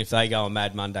calling if they go on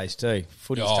Mad Mondays too.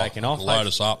 Footy's taken off. Load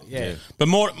us up. Yeah. But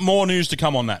more news to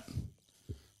come on that.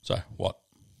 So what?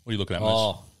 What are you looking at, Moose?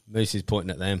 Oh, Moose is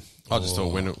pointing at them. I just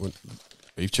thought when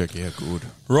beef jerky, yeah, good.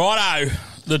 Righto,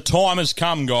 the time has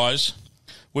come, guys.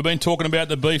 We've been talking about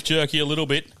the beef jerky a little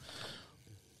bit.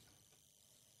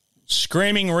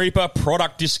 Screaming Reaper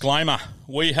product disclaimer.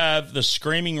 We have the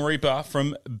Screaming Reaper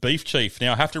from Beef Chief.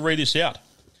 Now, I have to read this out.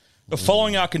 The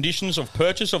following are conditions of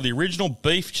purchase of the original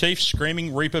Beef Chief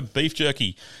Screaming Reaper beef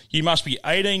jerky. You must be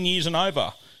 18 years and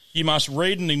over. You must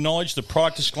read and acknowledge the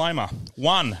product disclaimer.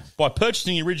 1. By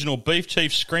purchasing the original Beef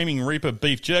Chief Screaming Reaper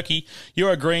beef jerky, you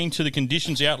are agreeing to the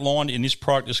conditions outlined in this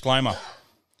product disclaimer.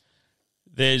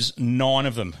 There's 9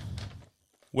 of them.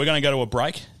 We're going to go to a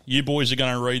break. You boys are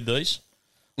going to read these.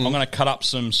 I'm going to cut up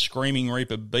some Screaming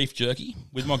Reaper beef jerky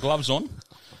with my gloves on.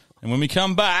 And when we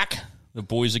come back, the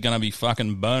boys are going to be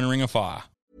fucking burning Ring of Fire.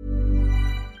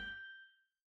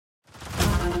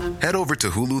 Head over to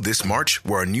Hulu this March,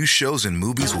 where our new shows and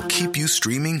movies will keep you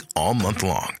streaming all month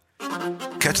long.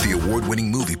 Catch the award-winning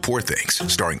movie Poor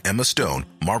Things, starring Emma Stone,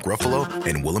 Mark Ruffalo,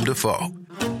 and Willem Dafoe.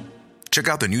 Check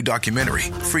out the new documentary,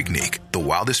 Freaknik, The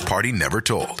Wildest Party Never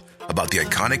Told, about the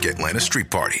iconic Atlanta street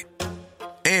party.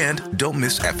 And don't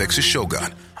miss FX's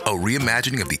Shogun, a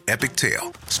reimagining of the epic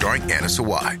tale, starring Anna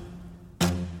Sawai.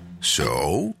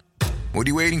 So, what are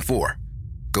you waiting for?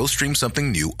 Go stream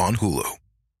something new on Hulu.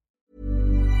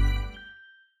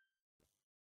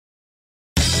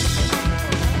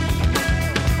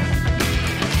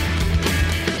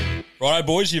 Righto,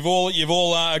 boys, you've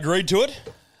all agreed to it.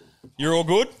 You're all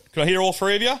good. Can I hear all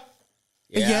three of you?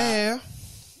 Yeah.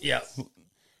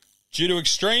 Due to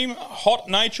extreme hot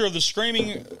nature of the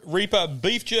Screaming Reaper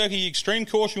beef jerky, extreme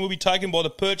caution will be taken by the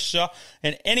purchaser,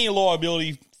 and any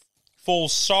liability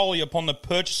falls solely upon the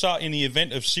purchaser in the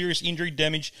event of serious injury,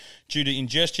 damage due to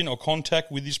ingestion or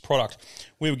contact with this product.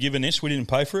 We were given this. We didn't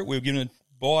pay for it. We were given it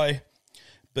by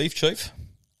Beef Chief.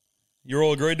 You're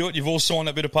all agreed to it. You've all signed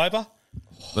that bit of paper.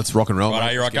 Let's rock and roll. Right,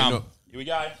 mate. here I Let's get come. into it. Here we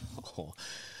go.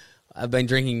 I've been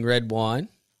drinking red wine,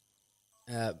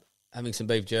 having some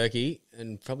beef jerky,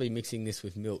 and probably mixing this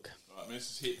with milk. Right,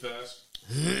 this is hit first.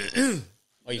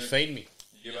 Oh, you feed me.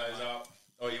 You give those up.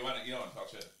 Oh, you want to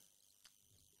touch it.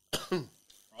 Right,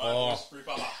 Oh. boys, rip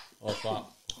up. Oh,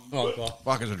 fuck. Oh, God.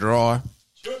 Fuck, it's a dry.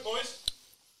 Do it, boys.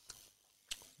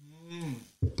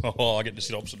 Oh, I get to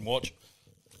sit opposite and watch.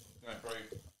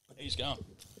 He's going.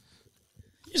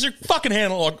 Is there fucking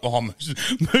handle like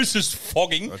Moose is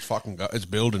fogging? It's fucking it's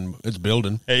building. It's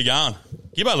building. How you going?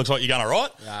 Gibbo looks like you're going all right.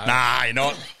 No. Nah, you're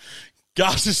not.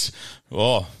 Gus is.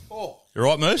 Oh. You all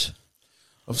right, Moose?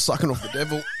 I'm sucking off the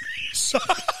devil.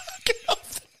 Sucking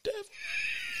off the devil.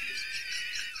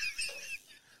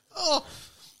 Oh.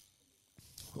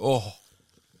 Oh.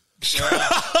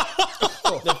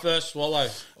 The first swallow.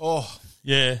 Oh.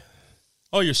 Yeah.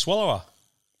 Oh, you're a swallower.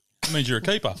 That means you're a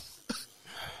keeper.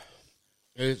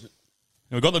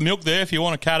 We've got the milk there if you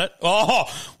want to cut it. Oh,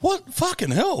 what?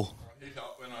 Fucking hell.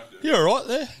 You're all right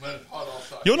there.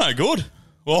 You're no good.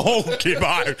 Oh,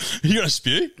 Kibbo. You going to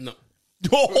spew? No.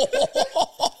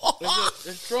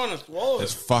 It's trying to swallow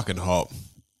It's it. fucking hot.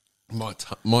 My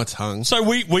tongue. So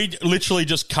we literally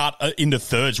just cut into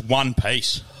thirds, one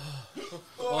piece.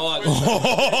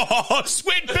 Oh,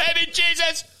 sweet baby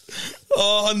Jesus.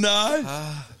 Oh, no.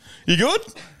 You good?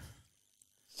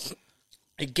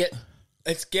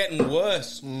 It's getting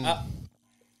worse. May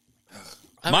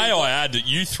I add that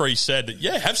you three said that,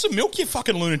 yeah, have some milk, you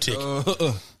fucking lunatic.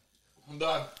 I'm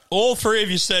done. All three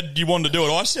of you said you wanted to do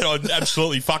it. I said I'd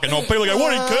absolutely fucking not. People go,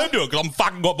 why didn't Kerb do it? Because I'm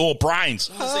fucking got more brains.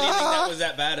 So you think that was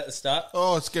that bad at the start?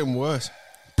 Oh, it's getting worse.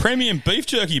 Premium beef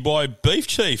jerky by Beef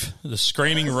Chief, the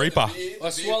Screaming Reaper. I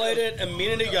swallowed it a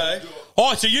minute ago.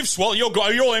 Oh, so you've swallowed.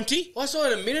 You're empty? I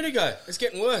swallowed it a minute ago. It's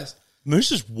getting worse.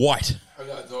 Moose is white.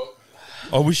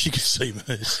 I wish you could see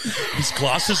Moose. His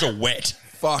glasses are wet.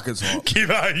 Fuck, it's hot.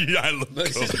 Kibbo, you don't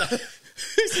look good.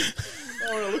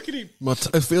 I want to look at him.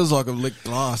 It feels like a licked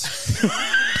glass.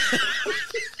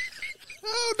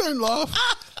 Oh, don't laugh.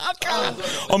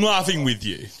 I'm laughing with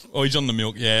you. Oh, he's on the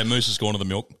milk. Yeah, Moose has gone to the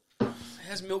milk.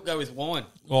 How's milk go with wine?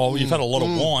 Oh, you've had a lot of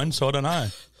wine, so I don't know.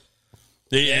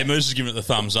 Yeah, Moose is giving it the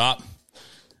thumbs up.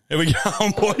 Here we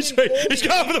go, boys. He's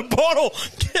going for the bottle.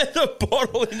 Get the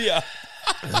bottle in here.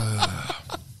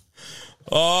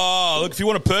 Oh, look, if you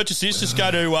want to purchase this, just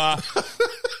go to...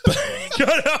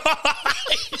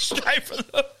 straight from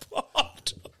the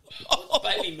pot. What's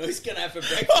baby Moose going to have for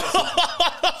breakfast?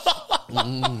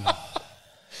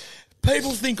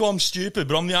 People think I'm stupid,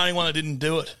 but I'm the only one that didn't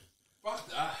do it. Fuck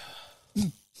that.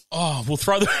 Oh, we'll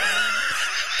throw the...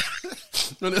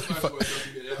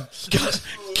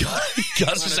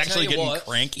 Gus is actually getting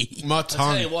cranky. My tongue.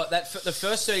 I'll tell you what, the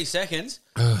first 30 seconds,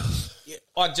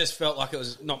 I just felt like it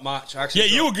was not much. I was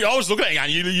looking at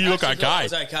you and you look okay. It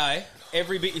was okay.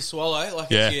 Every bit you swallow, like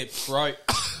it's your throat.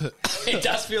 It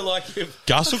does feel like you've...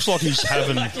 Gus looks like he's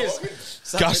having...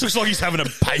 Gus looks like he's having a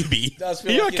baby. Are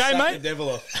you okay, mate?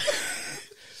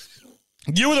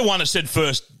 You were the one that said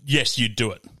first, yes, you'd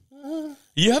do it.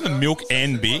 You having milk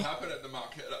and beer?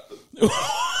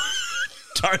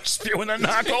 Don't spew in the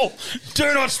knuckle.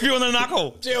 Do not spew in the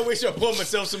knuckle. Gee, I wish I poured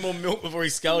myself some more milk before he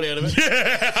sculled out of it.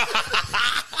 Yeah.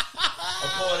 I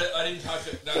poured it. I didn't touch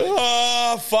it. No.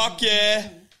 Oh, fuck yeah.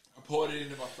 I poured it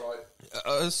into my throat.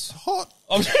 It's hot.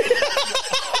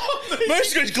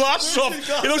 Moose got his glasses off.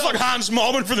 He looks like Hans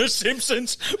Moleman from The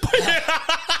Simpsons.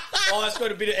 Oh, it's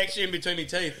got a bit of extra in between my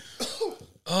teeth.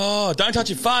 Oh, don't touch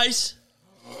your face.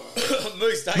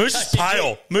 Moose, don't Moose touch is pale.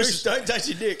 your dick. Moose, don't touch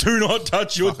your dick. Do not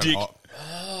touch your Fucking dick. hot.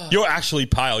 You're actually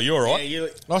pale. You're all right. Yeah,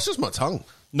 That's just my tongue.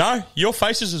 No, your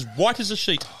face is as white as a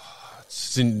sheet.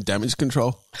 It's in damage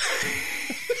control.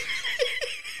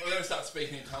 We're going to start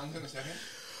speaking in tongues in a second.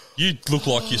 You look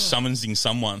like you're summoning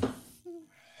someone.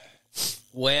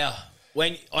 Wow.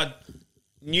 When I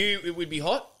knew it would be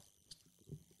hot,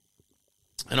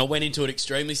 and I went into it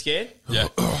extremely scared. Yeah.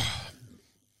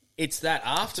 It's that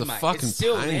after, It's the mate. fucking It's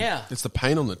still pain. there. It's the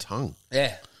pain on the tongue.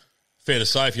 Yeah. Fair to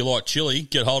say, if you like chili,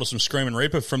 get hold of some Screaming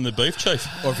Reaper from the Beef Chief.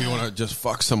 Or if you want to just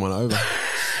fuck someone over.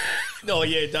 Oh,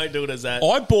 yeah, don't do it as that.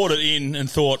 I bought it in and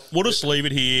thought, we'll just leave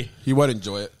it here. You won't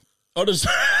enjoy it. I just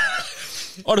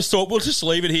thought, we'll just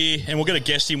leave it here and we'll get a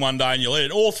guest in one day and you'll eat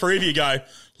it. All three of you go,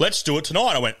 let's do it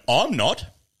tonight. I went, I'm not.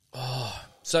 Oh.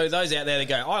 So those out there that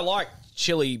go, I like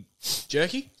chili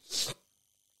jerky.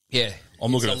 Yeah.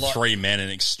 I'm looking at three men in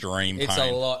extreme pain. It's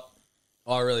a lot.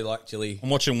 I really like chili. I'm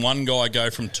watching one guy go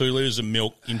from 2 litres of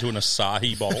milk into an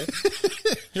Asahi bowl.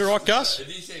 You all right, Gus? Did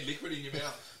you see liquid in your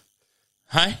mouth?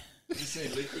 Hey? Did you see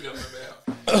liquid in your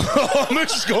mouth?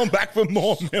 Moose has gone back for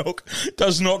more milk.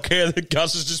 Does not care that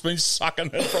Gus has just been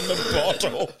sucking it from the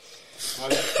bottle. I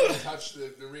just couldn't touch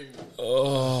the rim.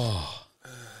 Oh,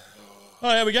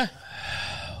 there we go.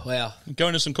 Wow. Go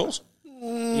into some calls?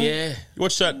 Yeah. You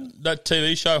watch that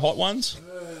TV show, Hot Ones?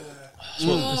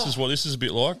 This is what this is a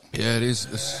bit like. Yeah, it is.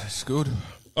 It's good.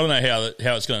 I don't know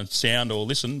how it's going to sound or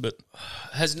listen, but...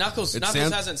 Has Knuckles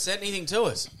hasn't said anything to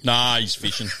us. Nah, he's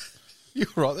fishing. You're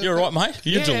right there. You're right, mate.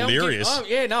 You're delirious.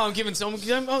 I'm giving some...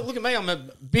 Oh, look at me, I'm a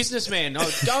businessman.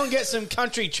 I'll go and get some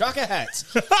country trucker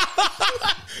hats. Look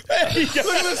at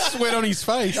the sweat on his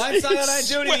face. Don't say I don't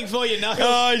do anything for you, Knuckles.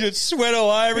 Oh, he's got sweat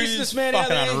all over. Businessman out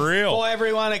there, unreal. buy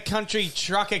everyone a country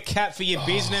trucker cap for your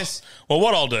business. Well,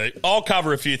 what I'll do, I'll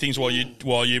cover a few things while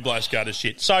you blokes go to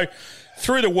shit. So,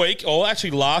 through the week, or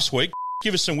actually last week,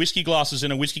 give us some whiskey glasses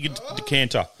and a whiskey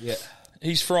decanter. Yeah.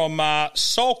 He's from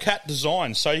Soulcat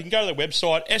Designs. So you can go to their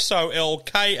website,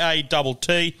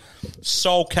 SOLKATT,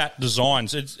 Soulcat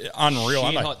Designs. It's unreal,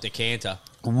 aren't they? Hot decanter.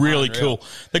 Really cool.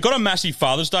 They've got a massive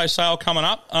Father's Day sale coming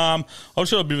up. I've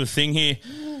just got a bit of a thing here.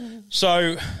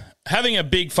 So having a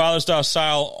big Father's Day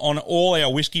sale on all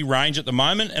our whiskey range at the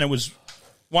moment, and it was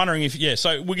wondering if,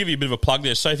 so we'll give you a bit of a plug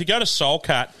there. So if you go to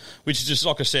Soulcat, which is just,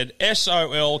 like I said,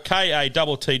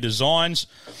 SOLKATT Designs,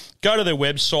 go to their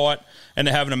website, and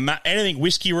they're having anything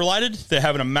whiskey related, they're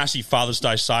having a massive Father's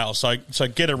Day sale. So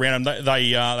get around them.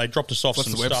 They dropped us off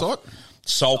some stuff. What's the website?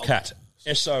 Soulcat.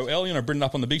 SOL. You want to bring it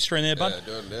up on the big screen there, bud? Yeah,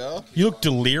 do it now. You look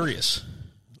delirious.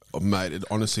 Oh, mate, it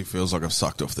honestly feels like I've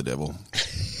sucked off the devil.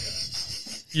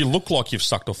 You look like you've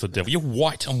sucked off the devil. You're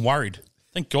white. I'm worried.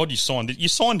 Thank God you signed it. You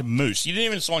signed Moose. You didn't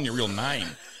even sign your real name.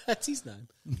 That's his name.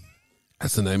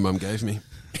 That's the name Mum gave me.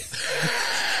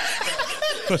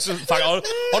 I'll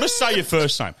just say your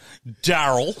first name.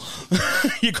 Daryl.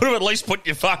 You could have at least put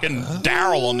your fucking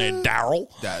Daryl on there. Daryl.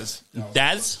 Daz.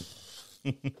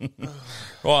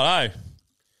 Righto.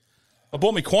 I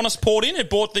bought my Qantas port in.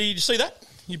 Did you see that?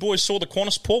 You boys saw the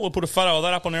Qantas port. We'll put a photo of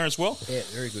that up on there as well. Yeah,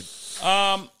 very good.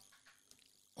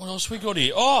 What else we got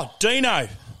here? Oh, Dino.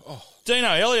 Dino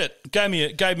Elliott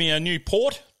gave me a new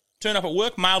port. Turned up at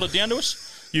work, mailed it down to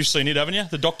us. You've seen it, haven't you?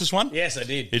 The doctor's one? Yes, I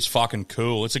did. It's fucking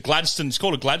cool. It's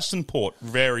called a Gladstone port.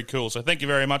 Very cool. So thank you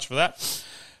very much for that.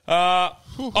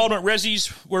 Ultimate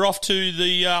Rezzies. We're off to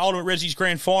the Ultimate Rezzies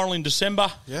Grand Final in December.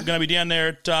 Yeah. We're going to be down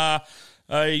there at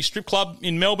a strip club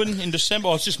in Melbourne in December.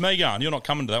 Oh, it's just me going. You're not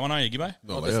coming to that one, are you, Gibbo?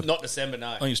 Not December, no.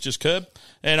 I think it's just Curb.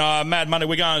 And Mad Monday,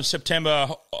 we're going in September.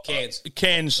 Cairns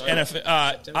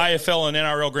AFL and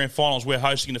NRL Grand Finals. We're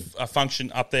hosting a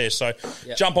function up there. So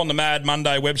jump on the Mad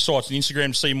Monday websites and Instagram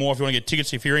to see more if you want to get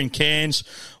tickets. If you're in Cairns,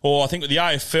 or I think with the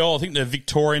AFL, I think the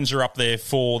Victorians are up there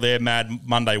for their Mad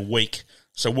Monday week.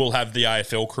 So we'll have the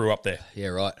AFL crew up there. Yeah,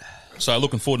 right. So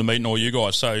looking forward to meeting all you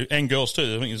guys. So and girls too.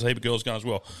 I think there's a heap of girls going as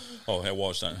well. Oh, how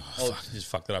was don't? Just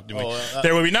fucked it up, didn't we?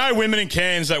 There will be no women in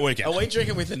Cairns that weekend. Are we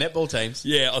drinking with the netball teams?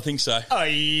 Yeah, I think so. Oh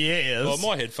yes. Well,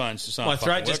 my headphones just aren't. My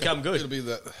throat just come good. It'll be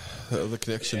the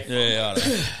connection. Yeah, I don't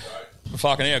know.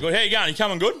 Fucking hell, good. How you going? You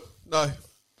coming good? No.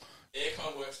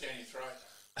 Aircon works down your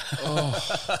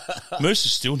throat. Moose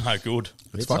is still no good.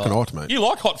 It's fucking hot, mate. You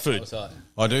like hot food?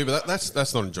 I do, but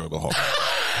that's not enjoyable hot.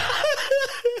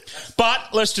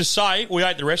 But let's just say we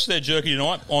ate the rest of their jerky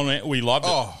tonight. We loved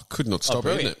it. Oh, could not stop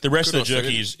eating it. The rest of the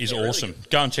jerky is awesome. Really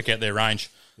go and check out their range.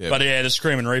 Yeah, but the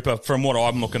Screaming Reaper, from what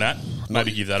I'm looking at,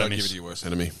 maybe give that a miss. Don't give it to your worst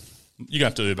enemy. You're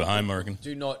going to have to Uber home, I reckon.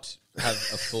 Do not have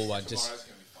a full one. Just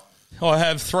I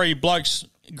have 3 blokes,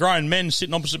 grown men,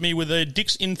 sitting opposite me with their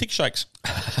dicks in thick shakes.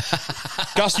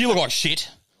 Gus, you look like shit.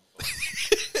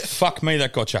 Fuck me,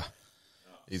 that gotcha.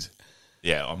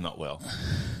 Yeah, I'm not well.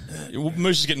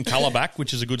 Moose is getting colour back,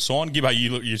 which is a good sign. Gibbo,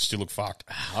 you still look fucked.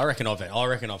 I reckon I've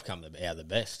come out the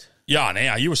best. Yeah,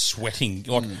 now you were sweating.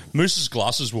 Like Moose's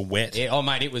glasses were wet. Yeah, oh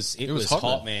mate, it was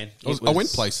hot, man. I went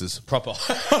places. Proper.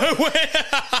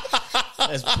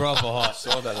 It's proper hot.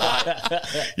 Saw the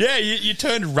light. Yeah, you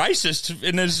turned racist,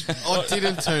 and there's. I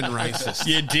didn't turn racist.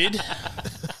 You did.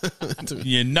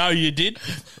 You know you did.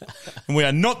 And we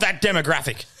are not that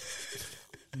demographic.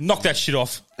 Knock that shit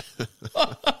off.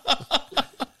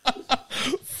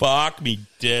 Fuck me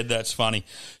dead. That's funny.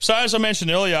 So as I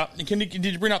mentioned earlier, did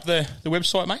you bring up the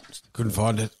website, mate? Couldn't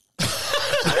find it.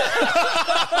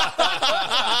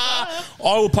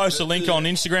 I will post a link on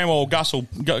Instagram, or Gus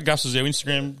is our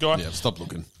Instagram guy. Yeah, stop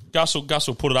looking. Gus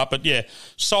will put it up. But yeah,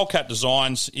 Soulcat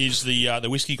Designs is the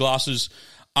whiskey glasses.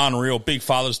 Unreal. Big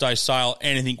Father's Day sale.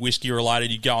 Anything whiskey related,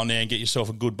 you go on there and get yourself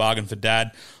a good bargain for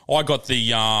Dad. I got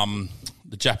the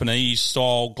Japanese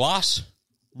style glass.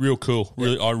 Real cool.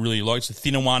 Really, I really like it. It's a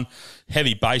thinner one,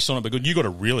 heavy base on it, but good. You got a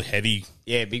really heavy.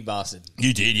 Yeah, big bastard.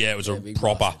 You did, yeah. It was a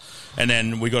proper. Bastard. And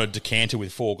then we got a decanter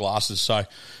with 4 glasses. So,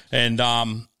 and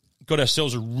got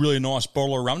ourselves a really nice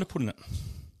bottle of rum to put in it.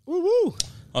 Woo woo.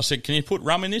 I said, "Can you put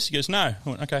rum in this?" He goes, "No." I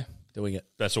went, "Okay." Doing it.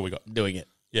 That's all we got. Doing it.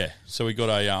 Yeah. So we got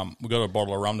a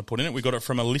bottle of rum to put in it. We got it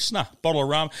from a listener. Bottle of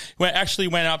rum. He actually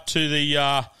went up to the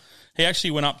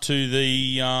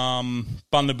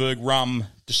Bundaberg Rum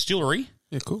Distillery.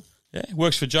 Yeah, cool. Yeah,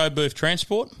 works for Joe Booth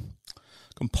Transport.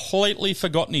 Completely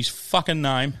forgotten his fucking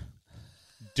name.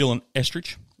 Dylan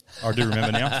Estrich. I do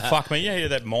remember now. Fuck me. Yeah,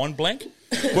 that mind blank.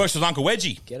 Works with Uncle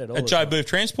Wedgie at Joe Booth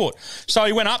Transport. So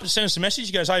he went up and sent us a message.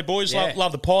 He goes, "Hey, boys,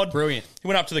 love the pod." Brilliant. He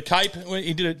went up to the Cape.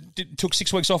 He took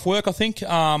 6 weeks off work, I think.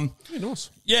 Very nice.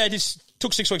 Yeah, just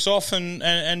took 6 weeks off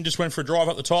and just went for a drive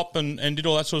up the top and did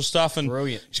all that sort of stuff. And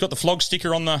Brilliant. He's got the flog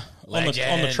sticker on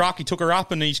the truck. He took her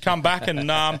up and he's come back and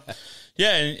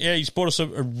he's bought us a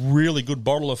really good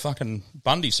bottle of fucking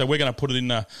Bundy. So we're going to put it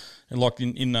in a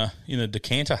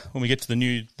decanter when we get to the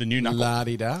new knuckle.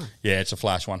 La-di-da. Yeah, it's a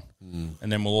flash one,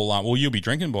 and then we'll all you'll be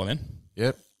drinking by then.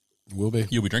 Yep. Will be.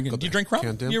 You'll be drinking. Do you drink rum?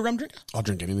 Countdown. You a rum drinker? I'll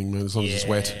drink anything, man, as long as it's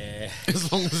wet.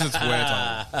 As long as it's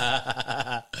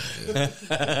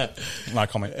wet. No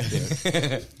comment.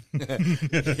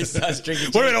 He starts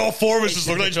drinking. What about all four of us just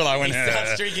looking at each other? I went, He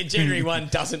starts drinking January 1,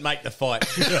 doesn't make the fight.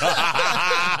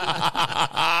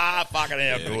 fucking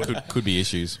hell, good. Could be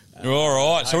issues.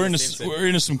 All right, so we're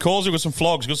into some calls. We've got some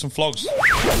flogs.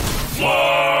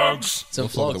 Flogs. Some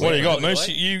flogs. What do you got, Moose?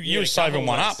 You were saving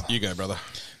one up. You go, brother.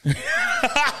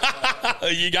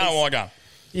 You going or I go?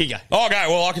 You go. Okay,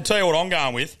 well, I can tell you what I'm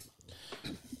going with.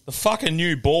 The fucking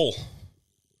new ball.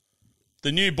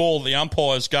 The new ball the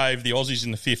umpires gave the Aussies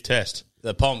in the 5th test.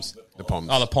 The Poms. The Poms.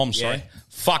 Oh, the Poms, sorry. Yeah.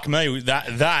 Fuck me.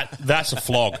 That's a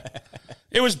flog.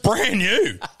 It was brand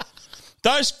new.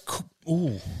 I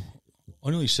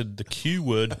nearly said the Q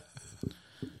word.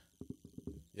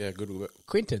 Yeah, good with it.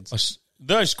 Quintons.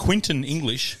 Those Quinton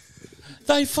English,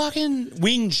 they fucking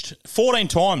whinged 14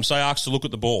 times. They asked to look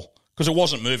at the ball because it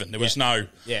wasn't moving. There was there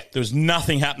was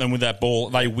nothing happening with that ball.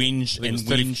 They whinged and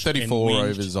whinged. 34 and whinged.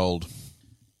 overs old.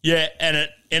 Yeah, and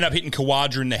it ended up hitting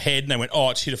Kawadra in the head, and they went,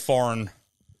 "Oh, it's hit a foreign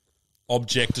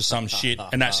object or some shit,"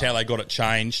 and that's how they got it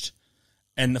changed.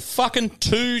 And the fucking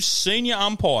 2 senior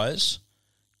umpires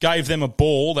gave them a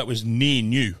ball that was near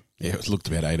new. Yeah, it looked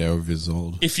about 8 overs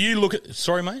old. If you look at...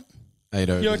 Sorry, mate? 8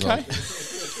 overs You okay?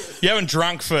 old. You haven't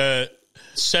drunk for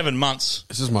 7 months.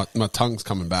 This is my tongue's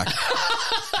coming back.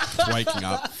 It's waking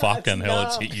up. Fucking hell,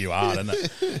 it's hit you hard,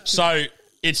 isn't it? So...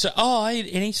 It's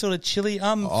any sort of chili.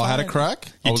 I had a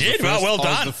crack. You did? Well done.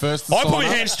 I was the first to I put sign my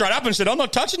up. hand straight up and said, I'm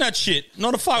not touching that shit.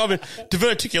 Not a fuck. I've been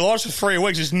diverticulitis for 3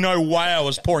 weeks. There's no way I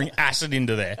was pouring acid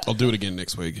into there. I'll do it again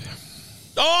next week.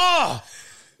 Oh!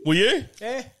 Will you?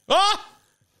 Yeah. Oh!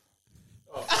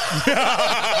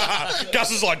 Gus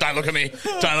is like, don't look at me.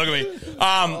 Don't look at me.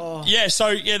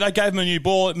 They gave him a new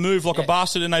ball. It moved like a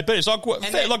bastard and they beat us.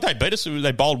 They beat us.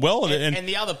 They bowled well. And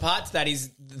the other part to that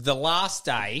is the last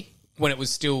day when it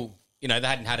was still, they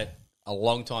hadn't had it a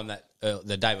long time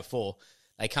the day before.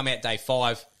 They come out day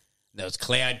 5, there was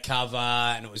cloud cover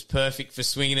and it was perfect for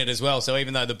swinging it as well. So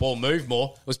even though the ball moved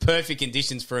more, it was perfect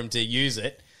conditions for him to use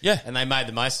it. Yeah. And they made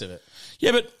the most of it.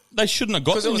 Yeah, but they shouldn't have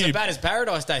got the new... Because it was as bad as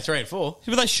Paradise Day 3 and 4.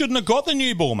 Yeah, but they shouldn't have got the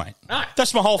new ball, mate. No.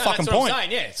 That's my whole fucking that's what point. I'm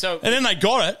saying, yeah. So, and then they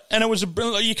got it, and it was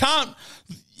you can't...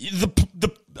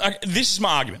 This is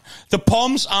my argument. The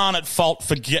Poms aren't at fault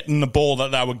for getting the ball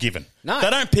that they were given. No. They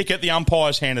don't pick it, the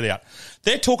umpires hand it out.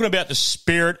 They're talking about the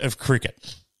spirit of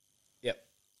cricket. Yep.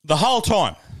 The whole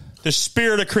time. The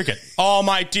spirit of cricket. Oh,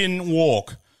 mate, didn't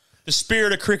walk. The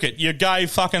spirit of cricket. You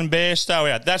gave fucking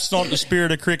Bairstow out. That's not the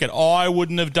spirit of cricket. I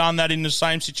wouldn't have done that in the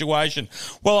same situation.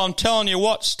 Well, I'm telling you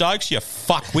what, Stokes, you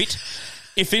fuckwit.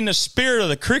 If in the spirit of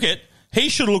the cricket, he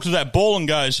should have looked at that ball and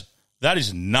goes, that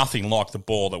is nothing like the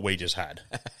ball that we just had.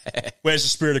 Where's the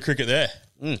spirit of cricket there?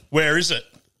 Where is it?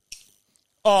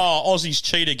 Oh, Aussies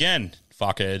cheat again.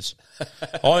 Fuckheads.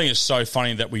 I think it's so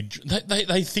funny that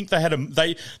they think they had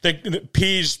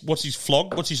Piers, what's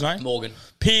his name? Morgan.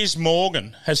 Piers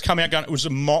Morgan has come out going, it was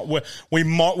we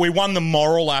won the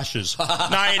moral ashes. No,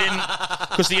 he didn't,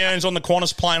 because the Ern's on the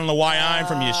Qantas plane on the way home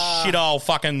from your shit old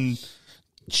fucking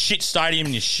shit stadium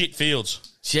and your shit fields.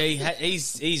 Gee,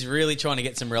 he's really trying to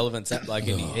get some relevance, that bloke.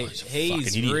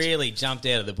 He's really jumped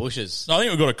out of the bushes. I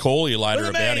think we've got a call you later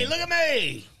about him. Look at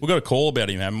me! We've got a call about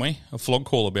him, haven't we? A flog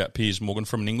call about Piers Morgan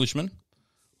from an Englishman.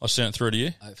 I sent it through to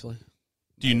you. Hopefully.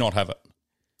 Do you not have it?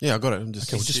 Yeah, I got it. I'm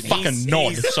just fucking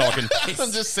nod so I can...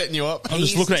 I'm just setting you up. I'm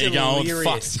just looking at you going, oh,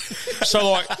 fuck.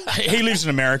 So, he lives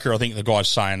in America, I think the guy's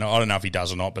saying. I don't know if he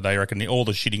does or not, but they reckon all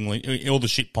the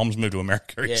shit Poms move to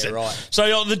America. Yeah, right.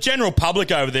 So, the general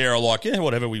public over there are like, yeah,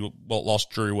 whatever, we lost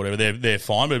Drew, whatever, they're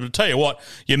fine. But I'll tell you what,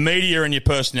 your media and your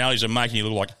personalities are making you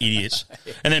look like idiots.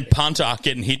 And then Punter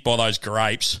getting hit by those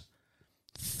grapes.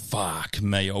 Fuck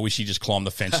me. I wish he just climbed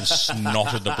the fence and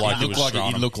snotted the bloke who was throwing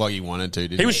him. He looked like he wanted to,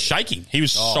 didn't he? He was shaking. He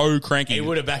was so cranky. He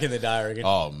would have back in the day, I reckon.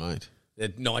 Oh, mate. The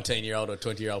 19-year-old or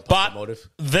 20-year-old but motive.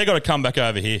 They've got to come back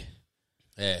over here.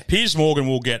 Yeah. Piers Morgan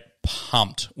will get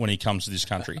pumped when he comes to this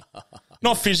country.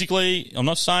 Not physically. I'm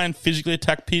not saying physically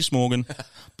attack Piers Morgan.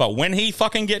 But when he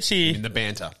fucking gets here... In the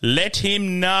banter. Let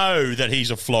him know that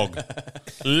he's a flog.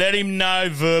 Let him know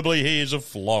verbally he is a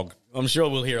flog. I'm sure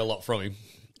we'll hear a lot from him.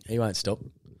 He won't stop.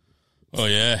 Oh,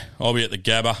 yeah. I'll be at the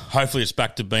Gabba. Hopefully it's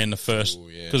back to being the first.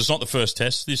 Because it's not the first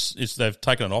test. They've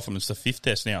taken it off them. It's the 5th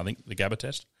test now, I think, the Gabba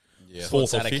test. Yeah.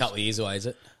 4th or 5th. A couple of years away, is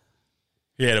it?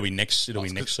 Yeah, it'll be next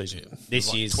season. Yeah.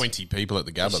 This year's 20 people at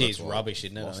the Gabba. This year's rubbish,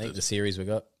 isn't it? I think the series we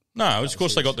got. No, of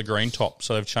course they got the green top,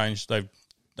 so they've changed. They've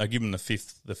given the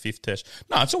fifth test.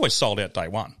 No, it's always sold out day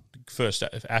one. First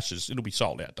Ashes, it'll be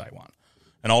sold out day one,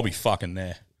 and I'll be fucking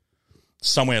there.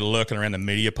 Somewhere lurking around the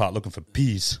media part looking for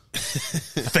beers,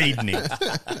 feeding him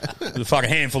with a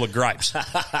fucking handful of grapes.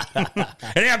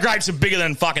 And our grapes are bigger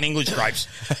than fucking English grapes.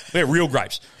 They're real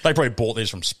grapes. They probably bought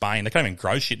these from Spain. They can't even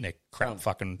grow shit in their crap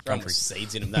fucking country.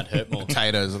 Seeds in them, that hurt more.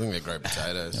 Potatoes, I think they're great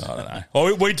potatoes. I don't know.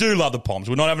 Well, we do love the Poms.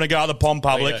 We're not having to go at the Pom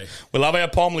public. We love our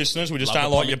Pom listeners. We just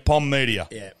don't like your Pom media.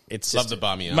 Yeah, it's love the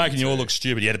Barmy Army. Making you all look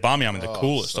stupid. Yeah, the Barmy Army are the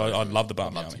coolest. I'd love the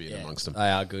Barmy Army. To be amongst them. They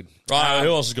are good. Right, who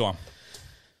else is going?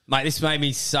 Mate, this made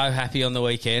me so happy on the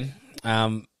weekend.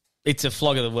 It's a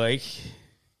flog of the week.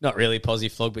 Not really a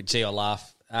positive flog, but gee, I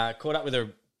laugh. Caught up with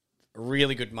a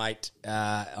really good mate.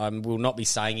 I will not be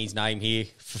saying his name here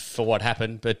for what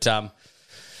happened, but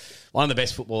one of the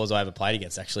best footballers I ever played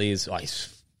against, actually, he's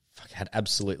had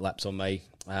absolute laps on me.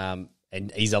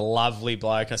 And he's a lovely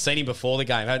bloke. I've seen him before the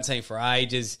game. I haven't seen him for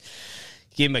ages.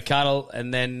 Give him a cuddle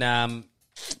and then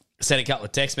sent a couple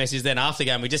of text messages. Then after the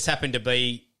game, we just happened to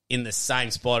be in the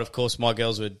same spot. Of course, my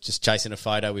girls were just chasing a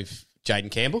photo with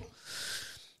Jaden Campbell.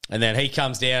 And then he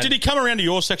comes down. Did he come around to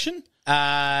your section? So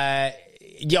our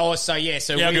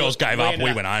girls gave up.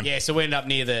 We went home. Yeah, so we ended up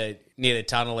near the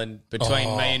tunnel, and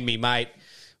between me and me mate,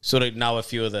 sort of know a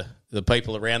few of the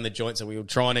people around the joint, so we were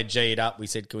trying to G it up. We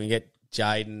said, can we get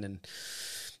Jaden? And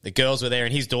the girls were there,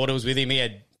 and his daughter was with him. He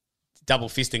had double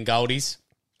fist and goldies.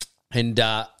 And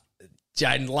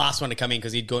Jaden, last one to come in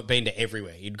because he'd been to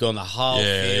everywhere. He'd gone the whole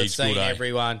field, seen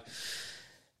everyone.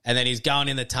 And then he's going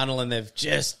in the tunnel, and they've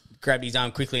just grabbed his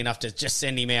arm quickly enough to just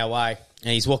send him our way.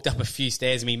 And he's walked up a few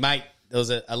stairs, and me mate, there was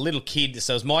a little kid.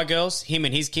 So it was my girls, him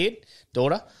and his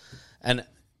daughter, and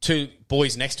 2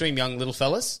 boys next to him, young little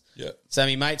fellas. Yeah. So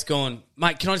my mate's going,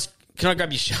 mate, can I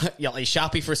grab your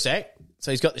Sharpie for a sec?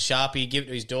 So he's got the Sharpie, give it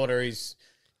to his daughter, who's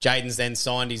Jaden's then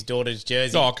signed his daughter's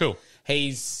jersey. Oh, cool.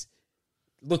 He's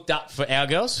looked up for our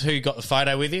girls who got the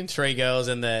photo with him, 3 girls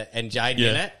and Jaden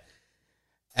in it.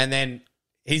 And then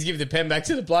he's given the pen back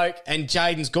to the bloke, and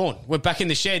Jaden's gone. We're back in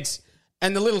the sheds.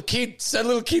 And the little kid's got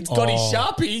his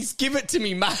Sharpies, give it to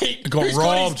me, mate. Who's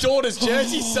got his daughter's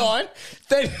jersey signed.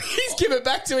 Then he's given it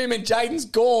back to him, and Jaden's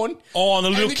gone. Oh, and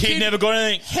the little kid never got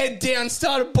anything. Head down,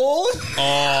 started bawling.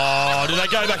 Oh, did they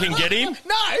go back and get him?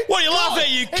 No. What are you laughing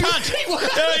at, you cunt?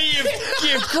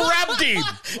 You've grabbed him.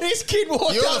 This kid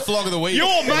walked You're up. the flog of the week.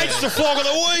 Your mate's the flog of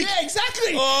the week. Yeah,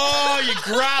 exactly. Oh, you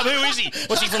grab. Who is he?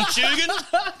 Was he from Tugan?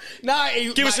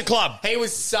 No. Give us a club. He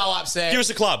was so upset. Give us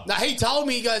a club. No, he told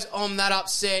me, he goes, I'm that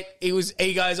upset. He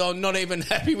goes, I'm not even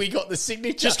happy we got the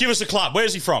signature. Just give us a club.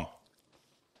 Where's he from?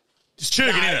 It's Tugan,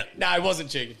 isn't it? No, it wasn't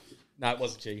Tugan. No, it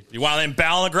wasn't Tugan. You one of them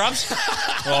Bowler grubs?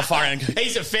 Oh, fucking.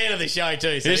 He's a fan of the show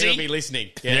too, so he'll be listening.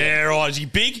 Yeah, right. Is he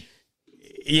big?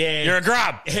 Yeah. You're a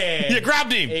grub. Yeah. You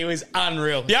grabbed him. He was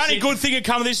unreal. The only good thing that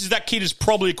come of this is that kid is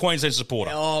probably a Queensland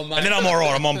supporter. Oh, mate. And then I'm all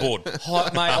right. I'm on board. Oh,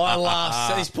 mate, I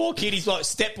laughed. So this poor kid, he's like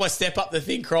step by step up the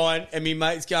thing crying, and me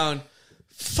mate's going,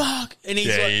 fuck. And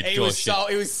he's he was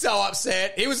so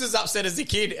upset. He was as upset as the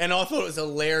kid, and I thought it was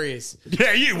hilarious.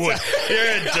 Yeah, you would. You're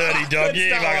a dirty dog.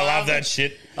 You fucking love that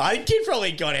shit. I think kid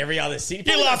probably got every other city.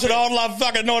 You laughed at old love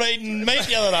fucking not eating meat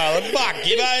the other day. Fuck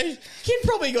you, mate. Kid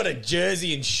probably got a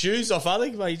jersey and shoes off. I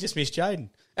think he just missed Jaden.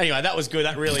 Anyway, that was good.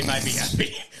 That really made me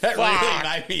happy. Really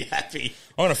made me happy.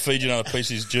 I'm going to feed you another piece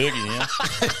of his jerky now.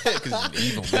 Because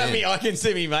he's an evil man. I can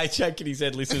see me mate shaking his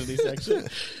head listening to this, actually.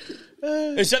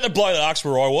 Is that the bloke that asked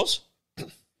where I was?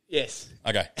 Yes.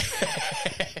 Okay.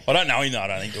 I don't know him, though, I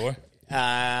don't think, do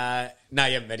I? No,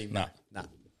 you haven't met him. No.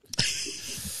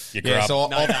 You Yeah, grub. so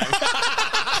No.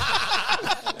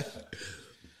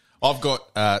 I've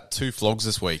got 2 flogs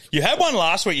this week. You had one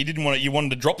last week. You wanted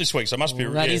to drop this week, so it must be.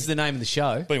 That is the name of the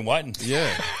show. Been waiting. Yeah.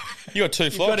 You got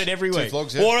 2 flogs. You've got it every week. 2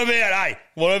 flogs, yeah.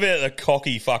 What about the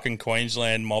cocky fucking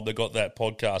Queensland mob that got that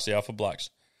podcast, the Alpha Blacks?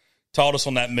 Told us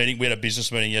on that meeting, we had a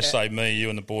business meeting yesterday, me, you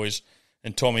and the boys,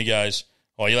 and Tommy goes,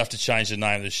 oh, you'll have to change the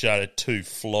name of the show to 2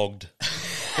 Flogged.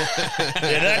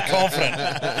 They're that confident.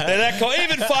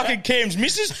 Even fucking Cam's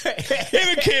missus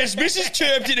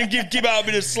chirped in and give Gibbo a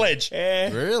bit of sledge.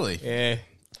 Yeah. Really? Yeah.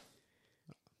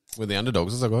 We're the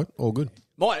underdogs, is that good? All good.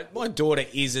 My daughter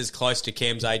is as close to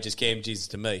Cam's age as Cam is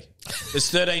to me. There's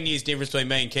 13 years difference between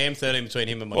me and Cam, 13 between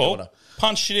him and my daughter.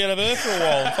 Punch shit out of her for a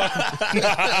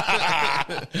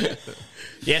while.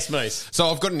 Yes, Moose. So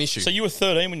I've got an issue. So you were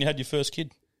 13 when you had your first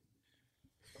kid?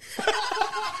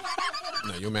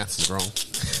 your maths is wrong.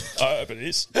 Oh, but it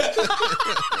is.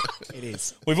 It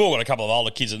is. We've all got a couple of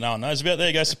older kids that no one knows about. There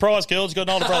you go. Surprise, girls. You've got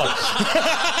an older brother.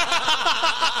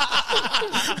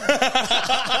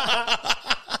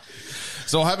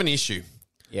 So I have an issue.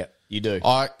 Yeah, you do.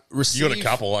 I receive, You got a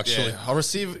couple, actually. Yeah, I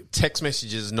receive text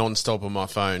messages non-stop on my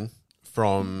phone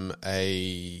from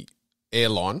a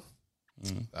airline.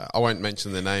 I won't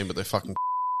mention their name, but they're fucking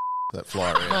that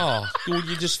fly around. Oh, well,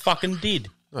 you just fucking did.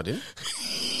 No, I didn't.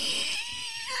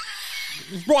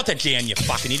 Write that down, you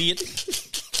fucking idiot.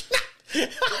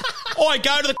 I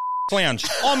go to the lounge.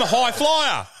 I'm a high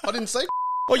flyer. I didn't say.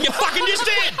 Well, you fucking just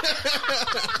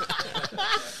did.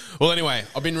 Well, anyway,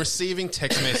 I've been receiving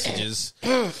text messages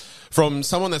from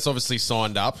someone that's obviously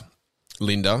signed up.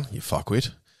 Linda, you fuckwit.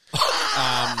 Is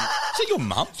that your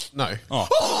mum? No.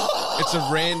 Oh. It's a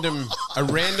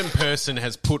random person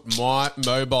has put my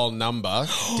mobile number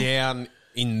down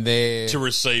in there To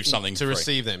receive something to free.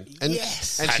 receive them. And,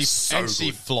 Yes. and That's so she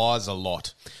good. flies a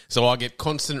lot. So I get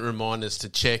constant reminders to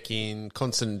check in,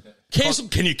 constant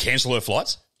Can you cancel her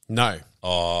flights? No.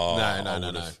 Oh.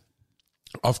 No.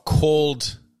 I've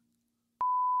called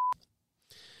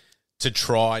to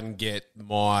try and get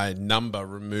my number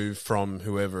removed from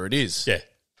whoever it is. Yeah.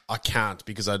 I can't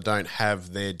because I don't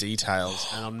have their details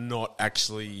and I'm not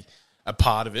actually a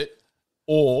part of it.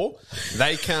 Or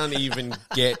they can't even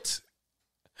get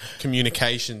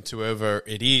communication to whoever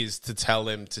it is to tell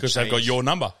them to Because they've got change. your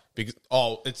number. Because,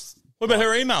 it's... What about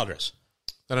her email address?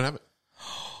 They don't have it.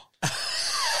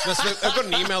 No, so they've got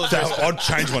an email address. I'd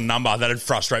change my number. That'd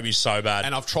frustrate me so bad.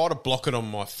 And I've tried to block it on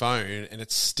my phone and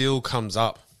it still comes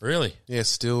up. Really? Yeah,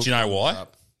 still. Do you know comes why?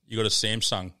 up. You got a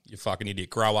Samsung. You fucking idiot.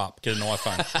 Grow up. Get an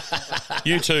iPhone.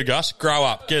 You too, Gus. Grow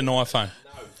up. Get an iPhone.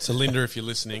 So, Linda, if you're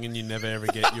listening and you never ever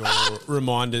get your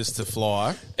reminders to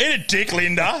fly, Eat a dick,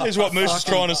 Linda, is what Moose is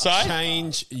trying to say.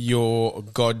 change your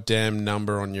goddamn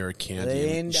number on your account.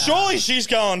 Linda. Surely she's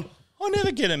going, I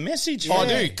never get a message. I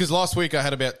do, because last week I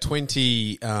had about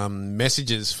 20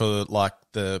 messages for like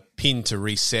the pin to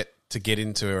reset to get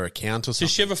into her account or something.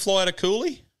 Does she ever fly out of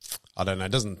Cooley? I don't know.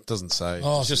 It doesn't say.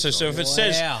 Oh, so if it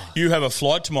says you have a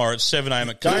flight tomorrow at 7 a.m.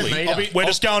 at Cooley, we're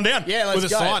just going down. Yeah, let's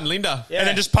with go. a sign, Linda. Yeah. And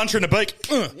then just punch her in the beak.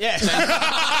 Yeah.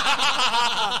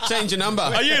 Change your number.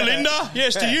 Are you Linda?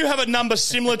 Yes. Do you have a number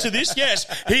similar to this? Yes.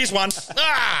 Here's one.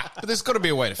 Ah! But there's got to be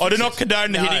a way to fix I it. do not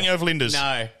condone the hitting of Lindas.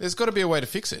 No. There's got to be a way to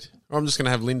fix it. Or I'm just going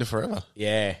to have Linda forever.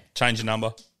 Yeah. Change your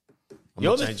number.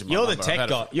 You're not changing my the number. I've tech had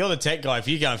guy. You're the tech guy. If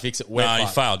you go and fix it, we're No, you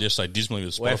fucked. failed yesterday dismally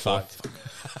with We're Spotify.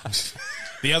 fucked.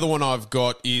 The other one I've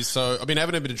got is, so I've been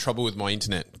having a bit of trouble with my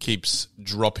internet. It keeps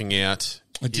dropping out.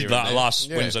 I did here that and there. last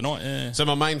Yeah. Wednesday night. Yeah. So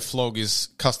my main flog is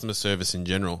customer service in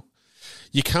general.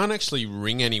 You can't actually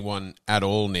ring anyone at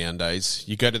all nowadays.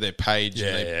 You go to their page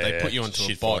and they put you onto a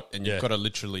Shit bot fight. and you've got to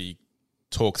literally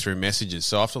talk through messages.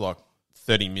 So after like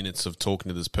 30 minutes of talking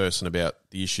to this person about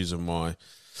the issues of my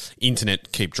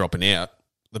internet keep dropping out,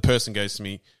 the person goes to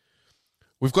me,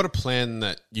 we've got a plan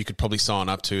that you could probably sign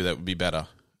up to that would be better.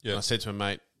 Yeah. And I said to him,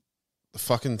 mate, the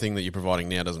fucking thing that you're providing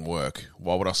now doesn't work.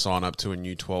 Why would I sign up to a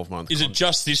new 12-month Is it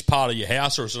just this part of your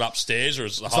house, or is it upstairs, or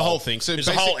is it It's the whole thing. So is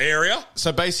the whole area?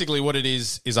 So basically what it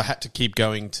is I had to keep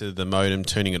going to the modem,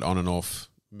 turning it on and off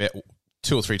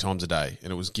 2 or 3 times a day,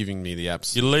 and it was giving me the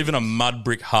apps. You live in a mud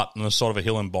brick hut on the side of a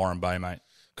hill in Byron Bay, mate.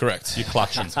 Correct. You're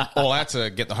clutching. Well, I had to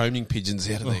get the homing pigeons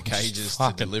out of their cages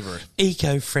to deliver it.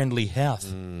 Eco-friendly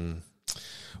health.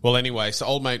 Well, anyway, so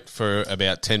old mate for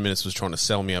about 10 minutes was trying to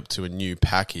sell me up to a new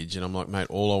package, and I'm like, mate,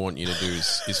 all I want you to do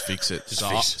is fix it.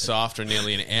 So after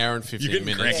nearly an hour and 15 You're getting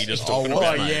minutes... cranky just talking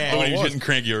about it. yeah. Look at him, he's getting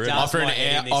cranky already. Does After my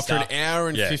head in this an stuff. hour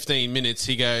and Yeah. 15 minutes,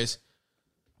 he goes,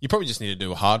 you probably just need to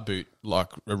do a hard boot, like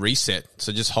a reset.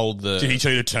 So just hold the... Did he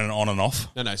tell you to turn it on and off?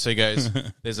 No. So he goes,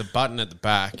 there's a button at the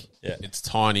back. Yeah. It's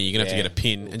tiny. You're going to have to get a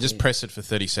pin and just press it for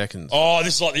 30 seconds. Oh,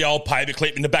 this is like the old paper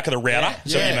clip in the back of the router.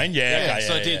 Is that what you mean? Yeah, okay.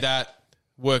 So I did that,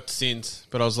 worked since,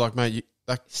 but I was like, mate,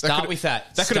 Start with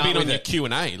that. That could have Start been on with your it.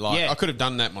 Q&A. Like, Yeah. I could have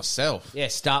done that myself. Yeah,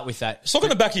 start with that. It's like on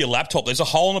the back of your laptop. There's a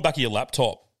hole in the back of your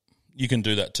laptop. You can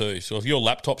do that too. So if your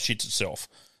laptop shits itself,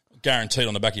 guaranteed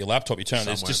on the back of your laptop, you turn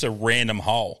it, it's just a random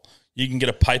hole. You can get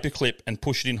a paper clip and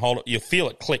push it in, hold it. You feel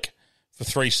it click for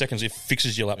 3 seconds. It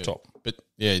fixes your laptop. But,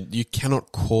 yeah, you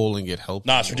cannot call and get help.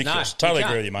 No, it's ridiculous. No, Totally you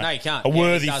agree can't. with you, mate. No, you can't. A Yeah,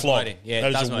 worthy it does flog. moan. Yeah, it That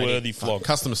is does a moan. worthy flog.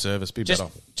 Customer service, be better.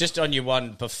 Just on your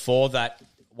one before that,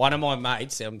 one of my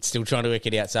mates, I'm still trying to work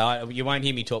it out, so you won't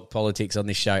hear me talk politics on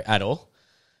this show at all,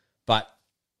 but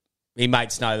me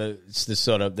mates know that it's the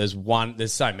sort of, there's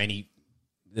so many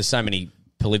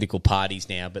political parties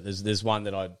now, but there's one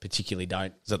that I particularly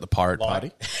don't. Is that the Pirate like.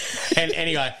 Party? And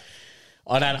anyway,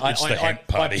 It's the hemp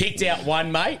I party. picked out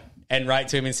one mate and wrote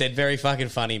to him and said, very fucking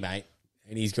funny, mate.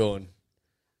 And he's going,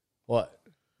 what?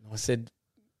 And I said,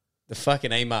 the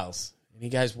fucking emails. And he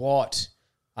goes, what?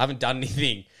 I haven't done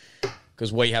anything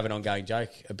because we have an ongoing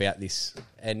joke about this.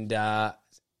 And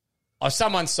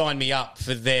someone signed me up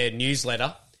for their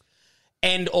newsletter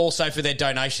and also for their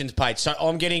donations page. So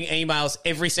I'm getting emails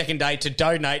every second day to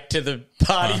donate to the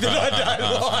party that I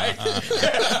don't like.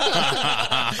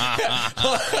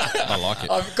 I like it.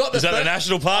 I've got Is that the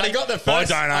National Party? I got the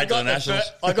first. I donate to the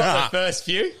Nationals. I got the first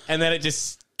few, and then it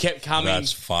just kept coming.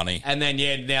 That's funny. And then,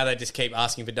 now they just keep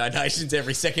asking for donations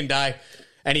every second day.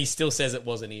 And he still says it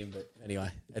wasn't him, but anyway,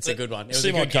 it's a good one. It was See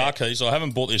a my good car get. keys. I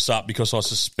haven't bought this up because I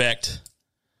suspect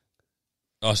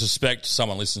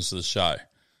someone listens to the show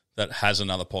that has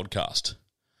another podcast.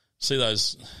 See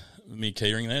those me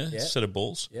keyring there, Yeah. set of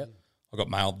balls. Yep. I got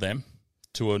mailed them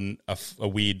to a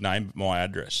weird name, my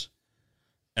address,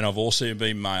 and I've also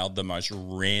been mailed the most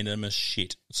randomest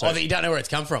shit. So That you don't know where it's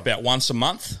come from. about once a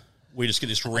month, we just get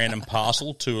this random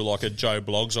parcel to like a Joe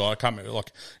Blogs. I can't remember,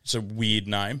 like it's a weird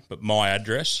name, but my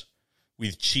address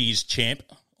with Cheers Champ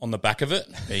on the back of it.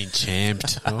 Being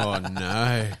champed. Oh,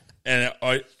 no. And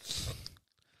I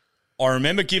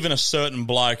remember giving a certain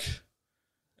bloke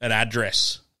an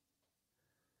address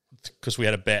because we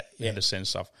had a bet. We had to send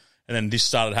stuff. And then this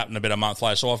started happening about a month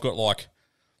later. So I've got like,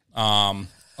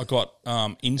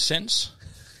 incense,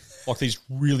 like these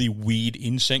really weird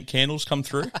incense candles come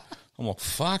through. I'm like,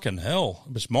 fucking hell.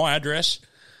 It's my address.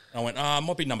 And I went, it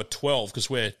might be number 12 because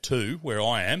we're 2 where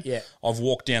I am. Yeah. I've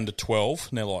walked down to 12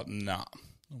 and they're like, nah.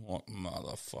 I'm like,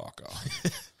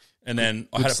 motherfucker. And then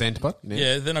I had a scent, bud.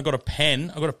 Yeah, then I got a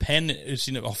pen. It's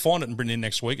I'll find it and bring it in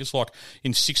next week. It's like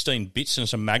in 16 bits and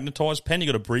it's a magnetised pen.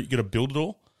 You got to build it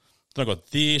all. Then I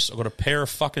got this. I got a pair of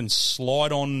fucking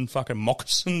slide-on fucking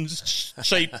moccasins,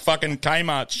 cheap fucking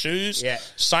Kmart shoes. Yeah.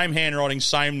 Same handwriting,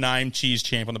 same name. Cheers,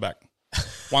 Champ on the back.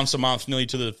 Once a month, nearly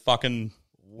to the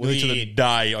day,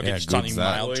 I get something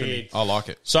mailed to me. I like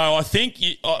it. So I think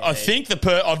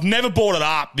I've never bought it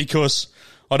up because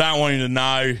I don't want him to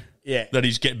know. Yeah. But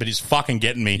he's fucking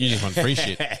getting me. You just want free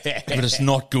shit. But it's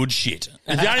not good shit.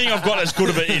 The only thing I've got as good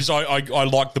of it is I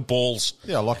like the balls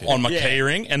Yeah, I like it. on my Yeah.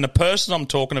 keyring. And the person I'm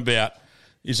talking about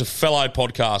is a fellow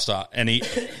podcaster and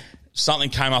something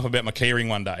came up about my keyring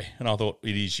one day and I thought,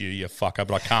 it is you fucker,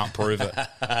 but I can't prove it.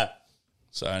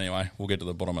 So anyway, we'll get to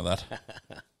the bottom of that.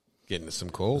 Getting to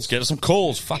some calls. Let's get to some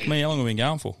calls. Fuck me, how long have we been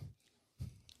going for?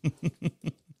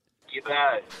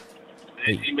 G'day.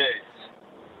 Easy Moves.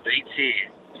 Beats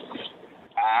here.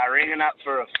 Ringing up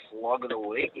for a Flog of the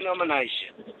Week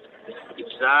nomination.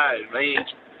 So, me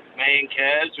and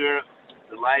Curves were at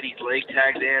the Ladies League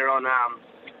tag there on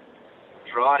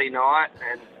Friday night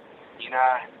and,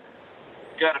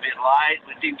 got a bit late.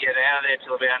 We didn't get out of there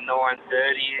till about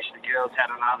 9:30ish. The girls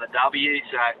had another W,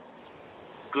 so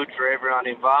good for everyone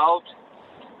involved.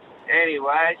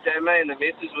 Anyway, so me and the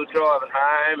missus were driving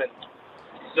home and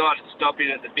decided to stop in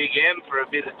at the Big M for a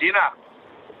bit of dinner.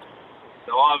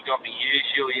 So I've got my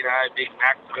usual, Big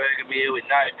Mac burger meal with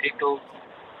no pickles,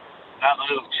 another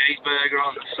little cheeseburger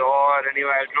on the side.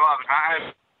 Anyway, driving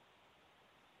home,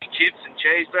 chips and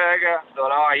cheeseburger.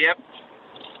 Thought, oh, yep,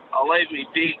 I'll leave me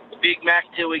Big Mac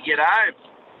till we get home.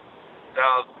 So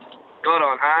I got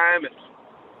on home and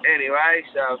anyway,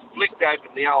 so I flicked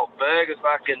open the old burger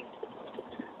box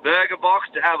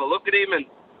to have a look at him and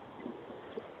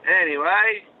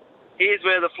anyway, here's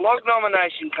where the Flog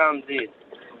nomination comes in.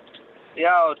 The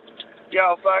old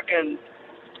fucking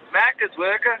Macca's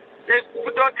worker, they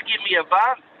forgot to give me a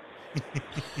bun.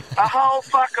 A whole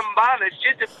fucking bun. It's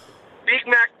just a Big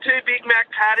Mac, 2 Big Mac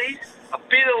patties, a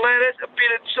bit of lettuce, a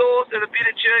bit of sauce, and a bit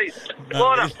of cheese.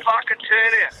 What a fucking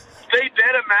turnout. Be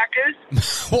better, Macca's.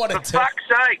 What a For fuck's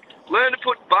sake, learn to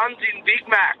put buns in Big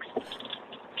Macs.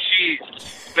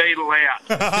 Cheers. Beetle out.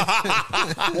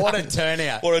 What a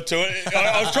turnout. What a turnout.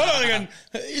 I was trying to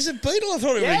think, is it Beetle? I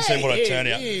thought it really said what a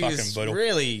turnout. He Fucking was Beetle.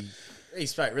 he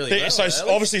spoke really well. So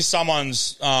early. obviously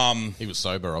someone's... he was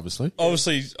sober, obviously.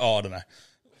 Obviously, I don't know.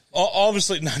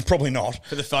 Obviously, no, probably not.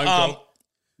 For the phone call?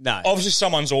 No. Obviously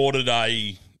someone's ordered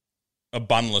a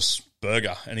bunless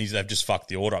burger and they've just fucked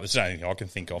the order up. There's the only thing I can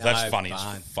think of. That's funny as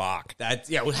fuck. I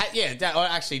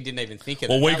actually didn't even think of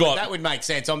Well, that. we That would make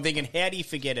sense. I'm thinking, how do you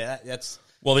forget it? That's...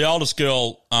 Well, the oldest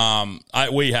girl,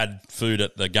 we had food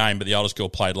at the game, but the oldest girl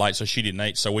played late, so she didn't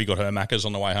eat. So we got her Macca's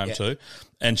on the way home too.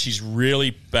 And she's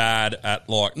really bad at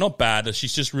not bad.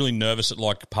 She's just really nervous at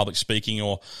public speaking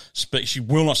or she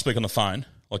will not speak on the phone.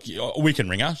 Like we can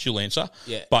ring her, she'll answer.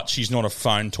 Yeah. But she's not a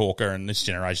phone talker, and this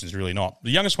generation's really not. The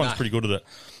youngest one's pretty good at it.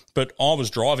 But I was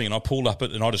driving and I pulled up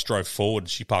and I just drove forward.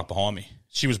 She parked behind me.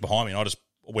 She was behind me and I just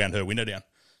wound her window down.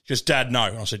 She goes, Dad, no.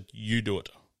 And I said, you do it.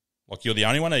 Like, you're the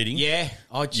only one eating. Yeah.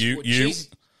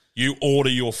 You order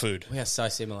your food. We are so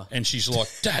similar. And she's like,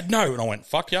 Dad, no. And I went,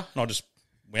 fuck ya. And I just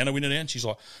wound her window down. He's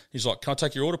like, can I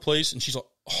take your order, please? And she's like,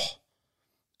 oh.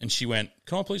 And she went,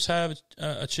 can I please have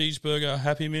a cheeseburger,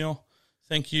 Happy Meal?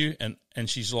 Thank you. And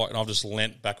she's like, and I've just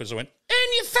leant backwards. I went,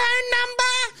 and your phone number?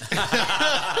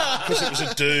 Because it was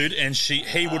a dude, and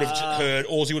he would have heard,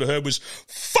 all he would have heard was,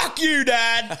 fuck you,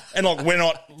 Dad. And like, we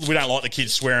don't like the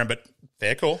kids swearing, but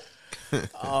fair call.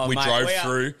 We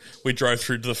drove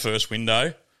through to the first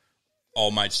window.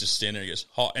 Old mate's just standing there. He goes,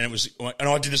 "Hi," and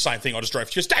I did the same thing. I just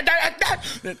drove. She goes, Dad,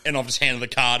 and I just handed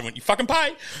the card and went, "You fucking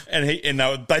pay." And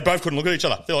they both couldn't look at each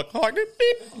other. They're like, "Hi,"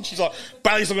 and she's like,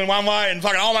 Bailey's looking one way and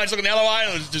fucking old mate's looking the other way,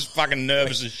 and I was just fucking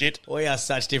nervous as shit. We are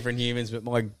such different humans, but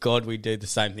my God, we do the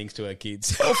same things to our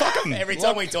kids. Oh, fuck 'em. Every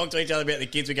time we talk to each other about the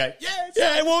kids, we go,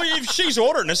 Yeah, well, if she's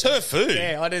ordering, it's her food.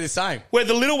 Yeah, I do the same. Where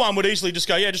the little one would easily just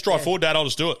go, "Yeah, just drive forward, Dad. I'll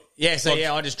just do it." Yeah, so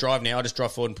I just drive now. I just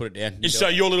drive forward and put it down. So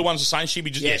your little one's the same? She'd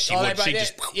be just, she would.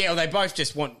 Well, they both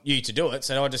just want you to do it,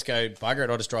 so I just go, bugger it,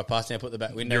 I'll just drive past now, put the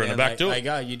back window You're in the back, do it. They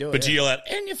go, you do it. But do you yell out,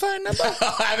 and your phone number?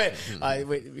 I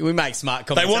haven't. We make smart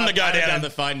comments. They wanted to go down on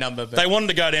the phone number. But they wanted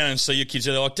to go down and see your kids.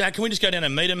 They're like, Dad, can we just go down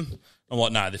and meet them? I'm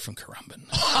like, no, they're from Currumbin.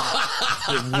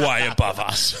 They're way above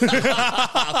us.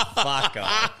 Fuck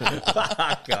off.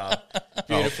 Fuck off.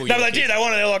 Beautiful. No, they did. They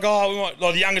wanted, they're like,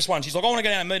 the youngest one, she's like, I want to go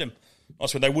down and meet them. I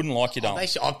swear, they wouldn't like you, don't they?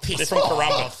 They're from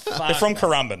Currumbin. They're from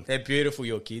Currumbin. They're beautiful,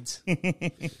 your kids.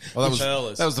 Well,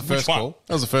 that was the first call.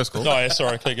 That was the first call. Oh, yeah,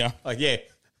 sorry, keep going. Oh, yeah.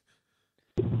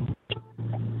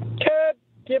 Curb,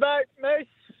 Gibbo, Moose,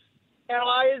 how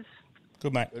are you?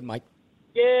 Good, mate. Good, mate.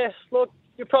 Yeah, look,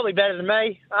 you're probably better than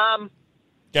me.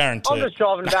 Guaranteed. I'm just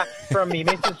driving back from my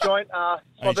missus joint.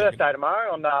 It's my birthday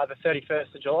tomorrow on the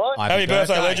 31st of July. Happy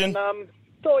birthday, legend. And,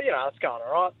 thought, it's going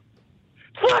all right.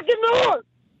 Fucking not!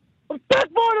 I'm back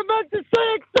riding back to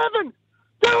CX7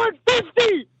 doing 50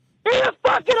 in a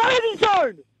fucking 80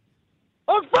 zone!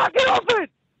 I'm fucking off it!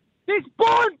 This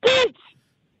blind bitch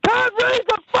can't read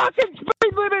the fucking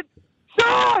speed limit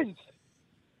signs!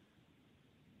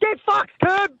 Get fucked,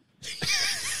 Curb!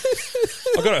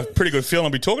 I got a pretty good feeling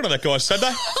I'll be talking to that guy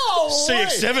Saturday.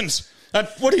 CX7s.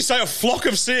 What did he say, a flock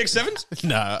of CX7s?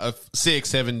 No, a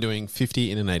CX7 doing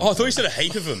 50 in an 80. Oh, I thought you said a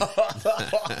heap of them.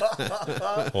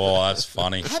 Oh, that's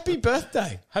funny. Happy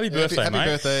birthday. Happy birthday, happy mate.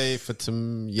 birthday for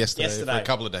yesterday, for a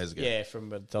couple of days ago. Yeah, from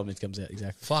the time it comes out,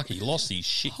 exactly. Fuck, he lost his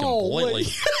shit completely.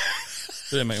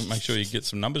 Yeah, make sure you get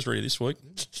some numbers ready this week.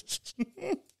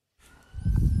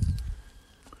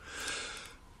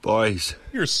 Boys,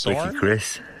 you're a siren. Ricky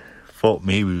Chris. Fuck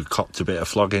me, we copped a bit of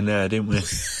flogging there, didn't we?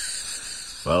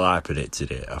 Well, I predicted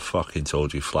it. I fucking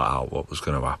told you flat out what was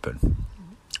going to happen.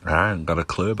 I hadn't got a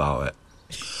clue about it.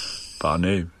 But I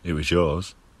knew it was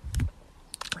yours.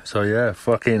 So, yeah,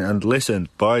 and listen,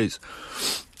 boys,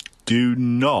 do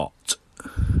not,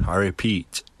 I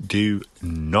repeat, do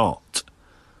not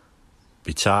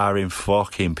be tarring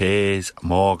fucking Piers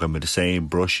Morgan with the same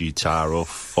brush you tar off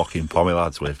fucking pommy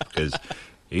lads with, because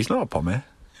he's not a pommy.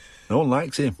 No one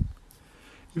likes him.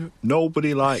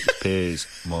 Nobody likes Piers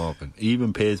Morgan.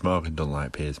 Even Piers Morgan don't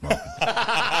like Piers Morgan.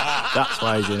 That's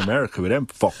why he's in America with them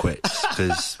fuckwits.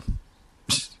 Because,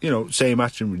 same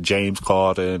action with James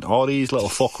Corden, all these little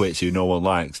fuckwits who no one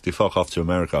likes, they fuck off to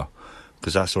America.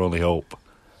 Because that's their only hope.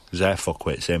 Because they're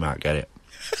fuckwits, they might get it.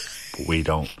 But we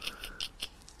don't.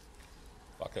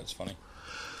 Fuck, that's funny.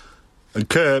 And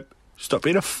Curb, stop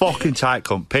being a fucking tight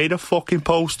cunt. Pay the fucking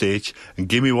postage and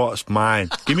give me what's mine.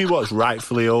 Give me what's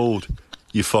rightfully owed.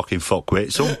 You fucking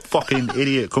fuckwit. Some fucking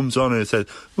idiot comes on and says,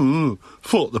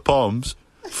 fuck the Poms,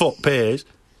 fuck Piers.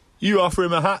 You offer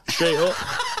him a hat straight up.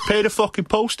 Pay the fucking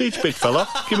postage, big fella.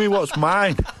 Give me what's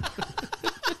mine.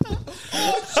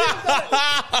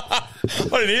 I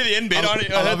didn't hear the end bit.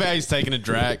 I love how he's taking a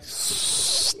drag.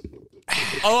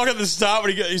 I like at the start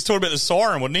when he's talking about the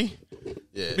siren, wasn't he?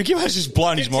 Yeah. Mickey Mouse just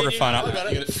blown his microphone up.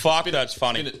 Fuck, that's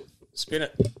funny. Spin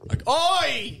it.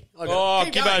 Oi!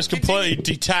 Gibbo's completely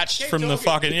detached from the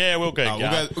fucking... Yeah, we'll go.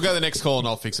 We'll go to the next call and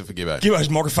I'll fix it for Gibbo. Gibbo's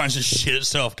microphone's just shit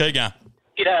itself. Keep going.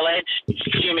 G'day, lads.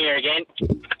 Jimmy here again.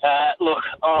 Look,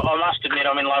 I must admit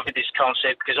I'm in love with this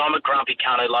concept because I'm a grumpy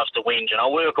cunt who loves to whinge and I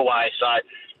work away, so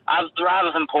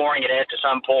rather than pouring it out to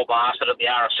some poor bastard at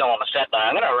the RSL on a Saturday,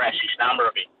 I'm going to harass this number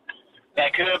a bit. Now,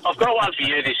 Curb, I've got one for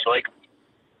you this week.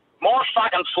 My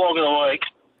fucking flog of the week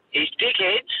is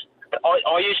dickheads.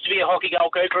 I used to be a hockey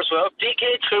goalkeeper as well.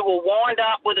 Dickheads who will wind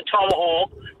up with a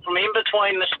tomahawk from in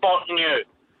between the spot and you.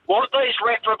 What these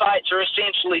reprobates are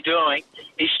essentially doing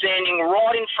is standing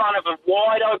right in front of a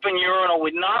wide open urinal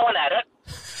with no one at it,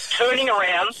 turning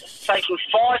around, taking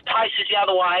 5 paces the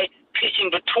other way, pissing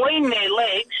between their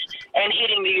legs, and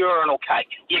hitting the urinal cake.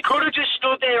 You could have just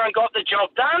stood there and got the job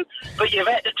done, but you've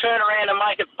had to turn around and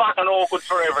make it fucking awkward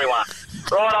for everyone.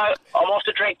 Righto, I'm off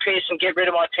to drink piss and get rid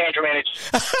of my tantrum energy.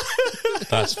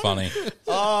 That's funny.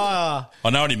 Oh. I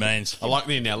know what he means. I like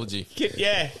the analogy.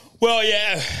 Yeah. Well,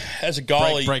 yeah, as a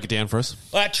goalie... Break it down for us.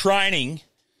 At training,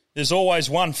 there's always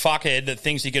one fuckhead that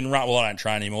thinks he can run... Well, I don't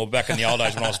train anymore. Back in the old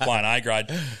days when I was playing A grade,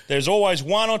 there's always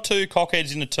one or two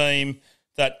cockheads in the team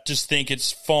that just think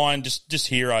it's fine, just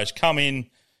heroes. Come in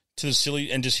to the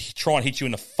silly and just try and hit you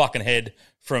in the fucking head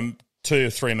from 2 or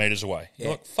 3 metres away. Yeah.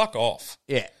 You're like, fuck off.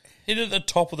 Yeah. Hit it at the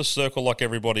top of the circle like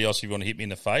everybody else if you want to hit me in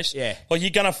the face. Yeah. Like,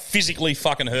 you're going to physically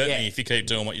fucking hurt me if you keep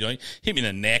doing what you're doing. Hit me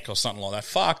in the neck or something like that.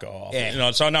 Fuck off. Yeah. You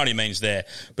know, so I know what he means there,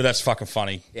 but that's fucking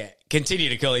funny. Yeah. Continue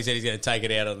to call. He said he's going to take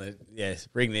it out on the... Yeah,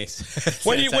 ring this.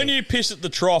 When you piss at the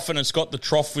trough and it's got the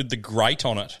trough with the grate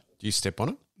on it. Do you step on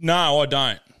it? No, I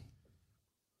don't.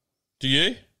 Do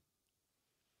you?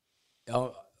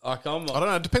 I don't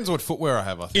know. It depends on what footwear I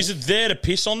have, I think. Is it there to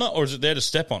piss on it or is it there to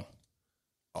step on?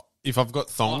 If I've got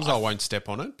thongs, I won't step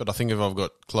on it. But I think if I've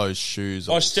got closed shoes,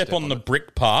 I step on the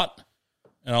brick part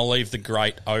and I'll leave the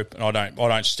grate open. I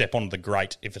don't step on the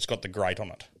grate if it's got the grate on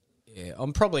it. Yeah,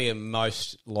 I'm probably a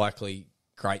most likely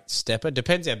great stepper.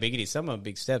 Depends how big it is. Some are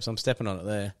big steps. I'm stepping on it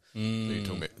there. You're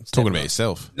talking about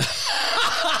yourself.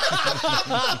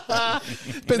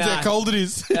 Depends how cold it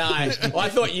is. No, I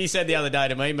thought you said the other day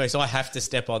to me, Moose, I have to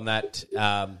step on that,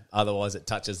 otherwise it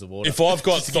touches the water. If I've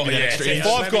got,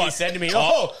 you said to me,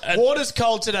 water's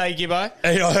cold today, Gibbo.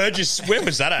 Hey, I heard you. When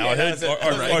was that at? I heard.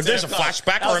 There's a club.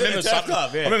 flashback. I I was remember at a turf something.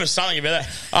 club, yeah. I remember something about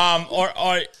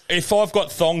that. If I've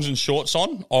got thongs and shorts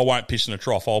on, I won't piss in a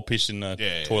trough. I'll piss in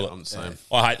the toilet. I'm the same.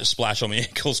 I hate the splash on my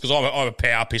ankles because I'm a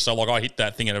power pisser. Like, I hit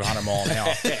that thing at 100 mile an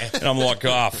hour, and I'm like,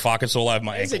 oh fuck, it's all over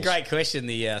my It's ankles. a great question.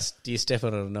 The do you step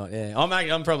on it or not? Yeah,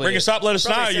 I'm probably Ring us up. Let us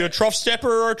know. You're a trough stepper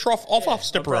or a trough off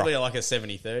stepper? I'm probably like a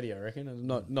 70-30, I reckon. I'm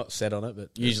not set on it, but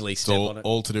usually step on it.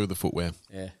 All to do with the footwear.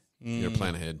 Yeah, you got to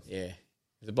plan ahead. Yeah,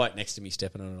 there's a bloke next to me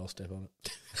stepping on it. I'll step on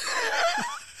it.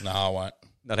 No, I won't.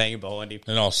 Not hanging behind him.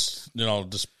 Then I'll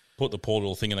just put the poor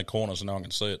little thing in the corner so no one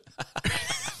can see it.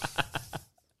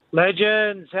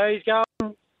 Legends, how you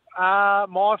going?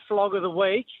 My flog of the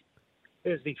week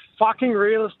is the fucking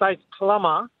real estate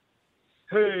plumber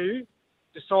who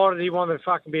decided he wanted to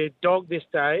fucking be a dog this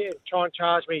day and try and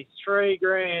charge me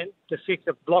 $3,000 to fix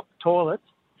a blocked toilet.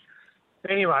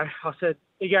 Anyway, I said,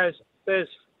 he goes, there's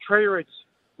tree roots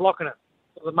blocking it.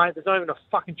 I said, mate, there's not even a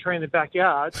fucking tree in the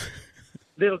backyard.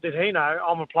 Little did he know,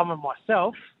 I'm a plumber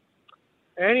myself.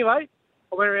 Anyway,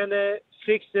 I went around there,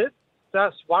 fixed it.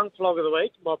 That's one flog of the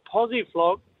week. My positive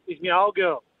flog is my old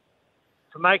girl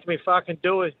for making me fucking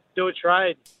do a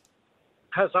trade.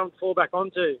 Have something to fall back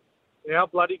onto. Yeah,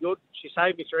 bloody good. She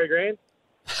saved me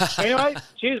 $3,000. Anyway,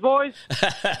 cheers, boys.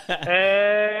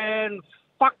 And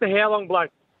fuck the how long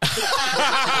bloke.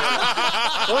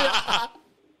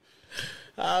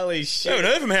 Holy shit. I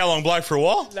haven't heard from How Long Bloke for a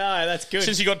while. No, that's good.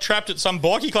 Since he got trapped at some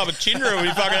bikie club at Chinra, we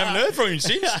fucking haven't heard from him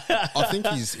since. I think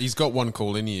he's got one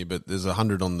call in here, but there's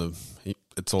 100 on the...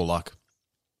 It's all luck.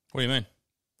 What do you mean?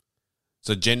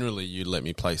 So generally you let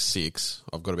me play 6.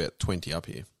 I've got about 20 up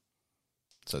here.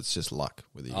 So it's just luck.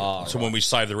 Whether you So when we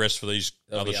save the rest for these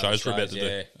There'll other be shows other we're about to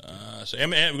shows, do. So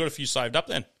we've got a few saved up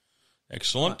then.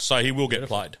 Excellent. Right. So he will get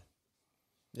played.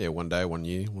 Yeah, 1 day, 1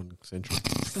 year, 1 century.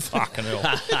 Fucking hell.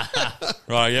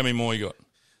 Right, how many more you got?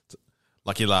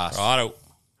 Lucky last. Righto.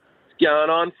 What's going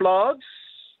on, flogs?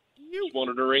 Just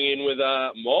wanted to ring in with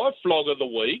my flog of the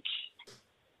week.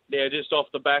 Now, just off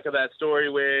the back of that story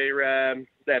where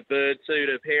that bird sued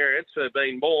her parents for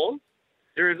being born,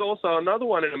 there is also another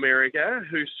one in America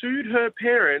who sued her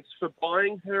parents for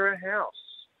buying her a house.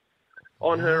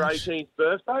 On her 18th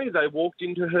birthday, they walked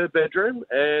into her bedroom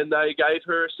and they gave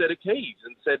her a set of keys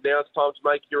and said, now it's time to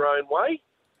make your own way.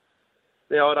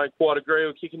 Now, I don't quite agree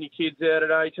with kicking your kids out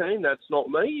at 18. That's not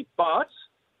me. But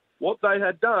what they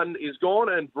had done is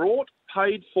gone and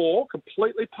paid for,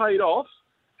 completely paid off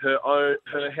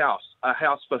her house, a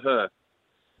house for her.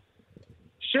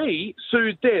 She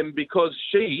sued them because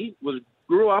she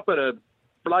grew up in a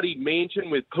bloody mansion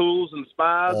with pools and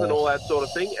spas and all that sort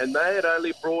of thing, and they had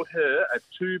only brought her a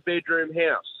 2-bedroom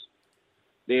house.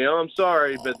 Now, I'm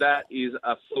sorry, but that is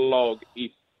a flog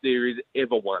if there is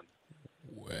ever one.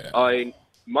 Wow.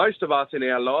 Most of us in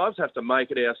our lives have to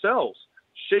make it ourselves.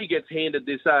 She gets handed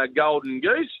this golden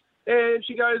goose, and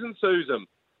she goes and sues them.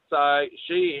 So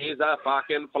she is a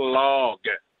fucking flog.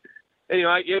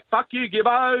 Anyway, yeah, fuck you,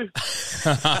 Gibbo.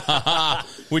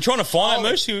 We're trying to find that,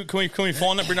 Moose. Can we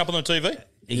find that, bring it up on the TV?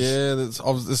 Yeah,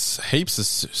 there's heaps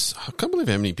of... I can't believe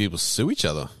how many people sue each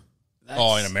other.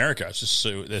 Oh, in America, it's just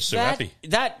they're so happy.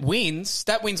 That wins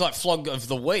like flog of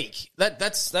the week.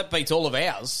 That beats all of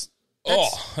ours.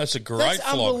 That's a great That's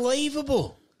flog.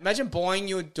 unbelievable. Imagine buying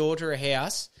your daughter a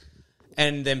house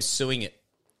and them suing it.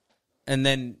 And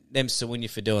then them suing you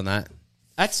for doing that.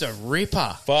 That's a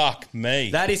ripper. Fuck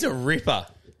me. That is a ripper.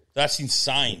 That's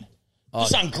insane.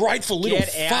 This ungrateful little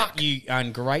Get fuck. out, you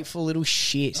ungrateful little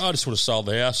shit. I just would have sold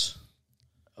the house.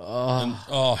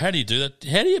 How do you do that?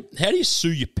 How do you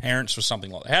sue your parents for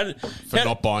something like that? For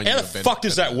not buying How you the a fuck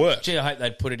does that work? Gee, I hope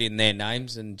they'd put it in their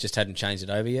names and just hadn't changed it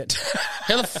over yet.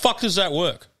 How the fuck does that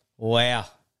work? Wow.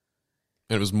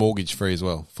 And it was mortgage free as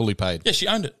well, fully paid. Yeah, she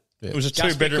owned it. Yeah. It was a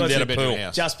Just two-bedroom because- without a pool.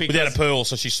 house. Just because, Without a pool,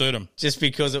 so she sued him. just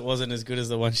because it wasn't as good as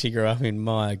the one she grew up in.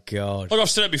 My God. Like I've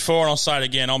said it before and I'll say it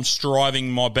again, I'm striving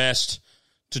my best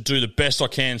to do the best I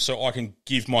can so I can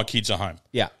give my kids a home.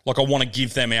 Yeah. Like I want to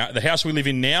give them out. The house we live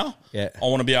in now, Yeah. I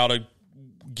want to be able to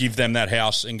give them that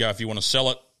house and go, if you want to sell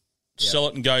it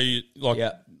and go,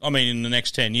 like, I mean, in the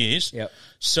next 10 years,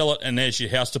 sell it and there's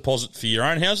your house deposit for your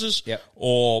own houses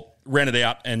or rent it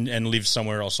out and live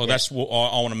somewhere else. So that's what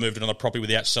I want to move to another property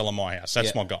without selling my house.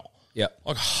 That's my goal. Yeah.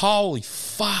 Like, holy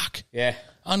fuck. Yeah.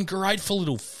 Ungrateful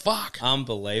little fuck.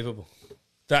 Unbelievable.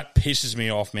 That pisses me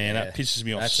off, man. Yeah. That pisses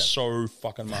me off That's so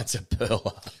fucking much. That's a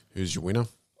pearler. Who's your winner?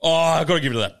 Oh, I've got to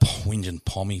give it to that whinging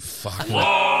pommy. Fuck.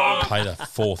 Paid her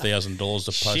 $4,000 to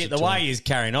post Shit, it the to way him. he's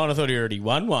carrying on, I thought he already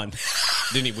won one.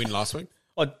 Didn't he win last week?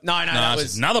 Oh, no, that it's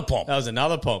was another pom. That was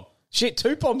another pom. Shit,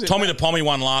 2 poms. Tommy the Pommy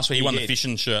won last week. He won the did.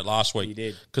 fishing shirt last week. He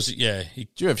did. Because, Do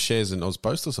you have shares in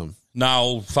Ozpost or something?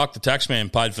 no, fuck, the tax man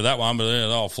paid for that one,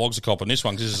 but flogs a cop on this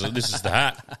one because this is the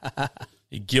hat.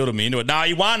 He guilted me into it. No,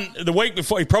 he won the week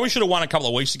before. He probably should have won a couple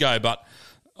of weeks ago, but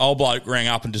old bloke rang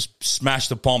up and just smashed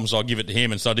the poms. I'll give it to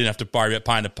him, and so I didn't have to worry about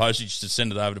paying the postage to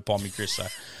send it over to Pommy Chris. So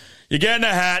you're getting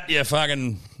a hat, you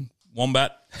fucking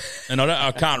wombat. And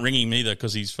I can't ring him either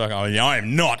because he's fucking. I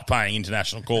am not paying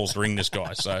international calls to ring this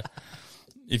guy. So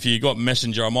if you got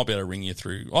Messenger, I might be able to ring you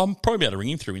through. I'm probably be able to ring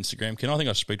him through Instagram. I think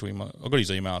I speak to him. I've got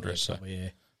his email address, so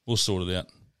we'll sort it out.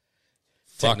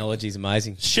 Technology's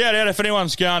amazing. Shout out if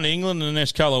anyone's going to England in the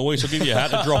next couple of weeks. I'll give you a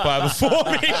hat to drop over for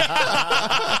me.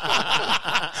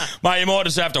 Mate, you might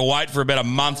just have to wait for about a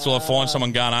month till I find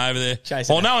someone going over there.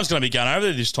 Well, no one's going to be going over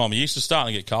there this time of year. It's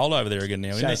starting to get cold over there again now,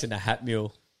 isn't it? Chasing a hat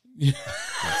mule.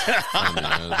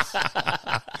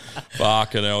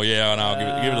 Fucking hell, yeah, I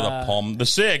know. Give it to the Pom. The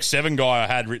CX-7 guy I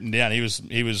had written down, he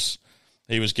was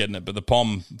getting it, but the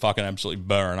Pom fucking absolutely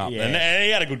burring up. Yeah. And he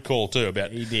had a good call too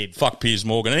about fuck Piers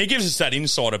Morgan. And he gives us that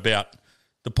insight about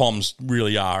the Poms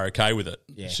really are okay with it.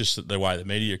 Yeah. It's just that the way the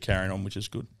media are carrying on, which is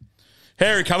good. How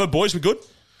are you covered, boys? We good?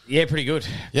 Yeah, pretty good.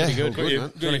 Yeah, pretty good. all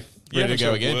good, man. Good. Ready to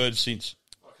go again? Word since.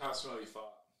 I can't smell your fart.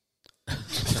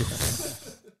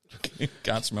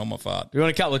 Can't smell my fart. We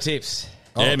want a couple of tips.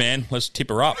 Yeah, man. Let's tip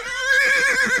her up.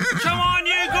 Come on,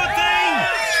 you good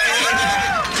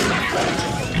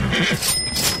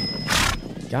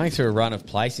thing! Going through a run of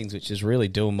placings, which is really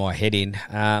doing my head in.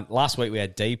 Last week we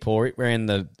had Deepor. It ran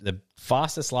the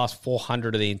fastest last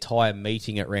 400 of the entire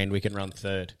meeting at Randwick and run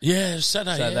third. Yeah,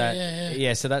 Saturday. So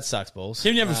yeah. So that sucks balls.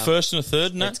 Didn't you have a first and a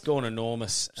third in that? It's gone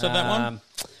enormous. Is that one?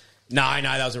 No,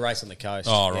 that was a race on the coast.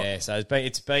 Oh, right. Yeah, so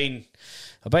it's been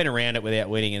I've been around it without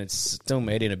winning, and it's still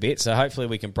made in a bit. So hopefully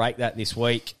we can break that this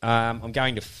week. I'm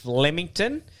going to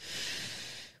Flemington.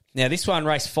 Now, this one,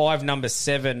 race 5, number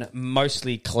 7,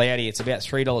 mostly cloudy. It's about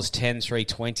 $3.10,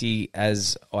 $3.20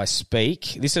 as I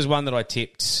speak. This is one that I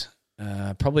tipped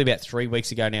probably about 3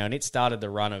 weeks ago now, and it started the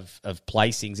run of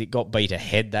placings. It got beat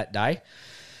ahead that day.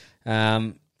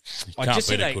 I just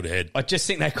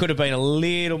think they could have been a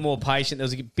little more patient. There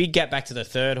was a big gap back to the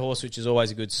third horse, which is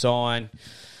always a good sign.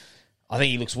 I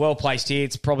think he looks well placed here.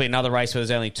 It's probably another race where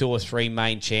there's only 2 or 3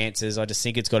 main chances. I just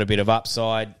think it's got a bit of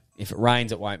upside. If it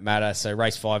rains, it won't matter. So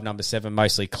race 5, number 7,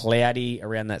 mostly cloudy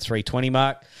around that 3:20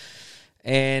 mark.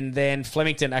 And then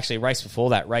Flemington, actually race before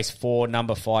that, race 4,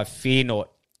 number 5, Fear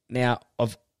Naught. Now,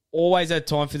 I've always had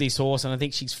time for this horse, and I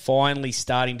think she's finally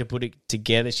starting to put it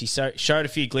together. She showed a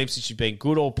few glimpses. She's been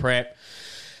good all prep.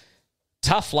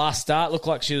 Tough last start. Looked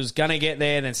like she was going to get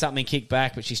there, then something kicked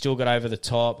back, but she still got over the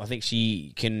top. I think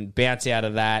she can bounce out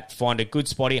of that, find a good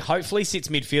spot here. Hopefully sits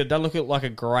midfield. Doesn't look like a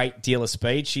great deal of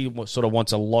speed. She sort of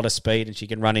wants a lot of speed, and she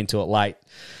can run into it late.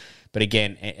 But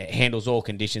again, it handles all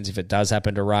conditions if it does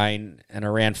happen to rain. And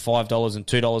around $5 and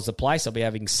 $2 a place, I'll be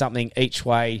having something each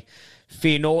way.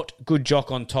 Fear Naught, good jock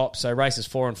on top. So races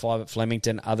 4 and 5 at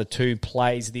Flemington are the 2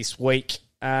 plays this week.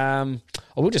 I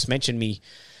will just mention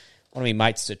one of my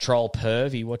mates is a troll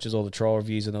perv. He watches all the troll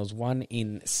reviews, and there was one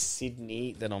in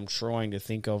Sydney that I'm trying to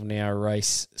think of now.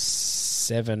 Race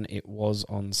 7, it was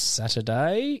on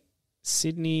Saturday.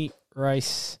 Sydney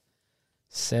race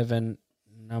 7,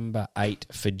 number 8,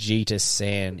 Fajita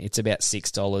San. It's about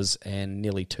 $6 and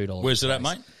nearly $2. Where's it at,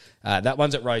 mate? That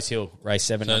one's at Rose Hill, race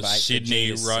 7, So number 8.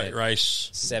 Sydney Fajita race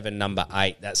 7, number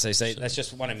 8. That's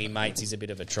just one of my mates. He's a bit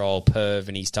of a troll perv,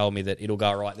 and he's told me that it'll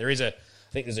go right. I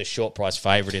think there's a short price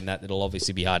favourite in that'll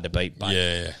obviously be hard to beat. But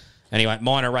Yeah. Anyway,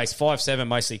 minor race 5-7,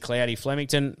 mostly cloudy.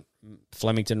 Flemington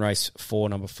race 4,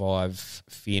 number 5,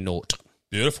 Fear Naught.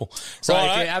 Beautiful. So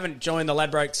Righto. if you haven't joined the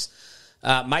Ladbrokes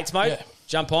Mates Mode,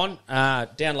 jump on,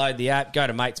 download the app, go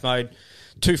to Mates Mode,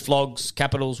 2 flogs,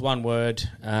 capitals, 1 word.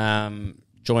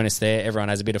 Join us there. Everyone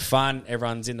has a bit of fun.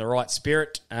 Everyone's in the right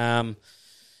spirit.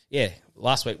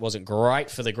 Last week wasn't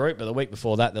great for the group, but the week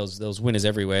before that, there was winners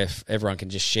everywhere. Everyone can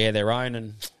just share their own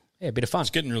and a bit of fun. It's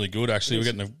getting really good, actually.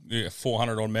 We're getting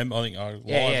 400 on member. I think I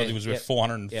think it was about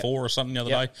 404 or something the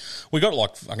other day. We got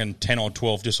like fucking 10 or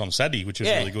 12 just on Saturday, which is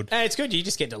really good. And it's good. You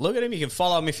just get to look at them. You can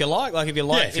follow them if you like. Like if you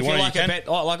like, if you like a bet,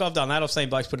 like I've done that. I've seen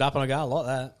blokes put it up and I go, I like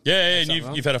that. Yeah,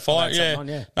 and you've had a follow. Yeah.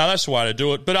 No, that's the way to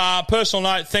do it. But personal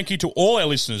note, thank you to all our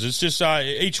listeners. It's just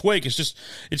each week, it's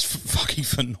fucking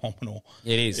phenomenal.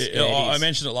 It is. I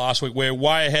mentioned it last week. We're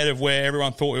way ahead of where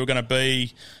everyone thought we were going to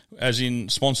be, as in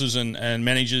sponsors and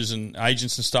managers and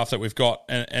agents and stuff that we've got,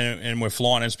 and we're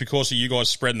flying. And it's because of you guys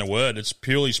spreading the word. It's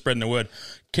purely spreading the word.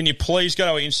 Can you please go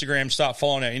to our Instagram, start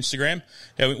following our Instagram?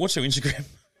 What's our Instagram?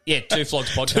 Yeah, 2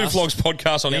 Flogs Podcast. 2 Flogs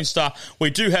Podcast on Insta. We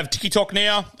do have TikTok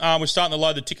now. We're starting to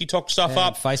load the TikTok stuff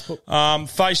up. Facebook.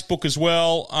 Facebook as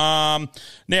well.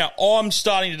 Now, I'm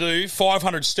starting to do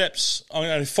 500 steps. I'm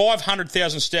going to do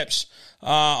 500,000 steps.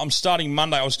 I'm starting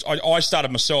Monday. I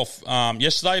started myself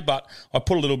yesterday, but I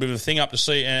put a little bit of a thing up to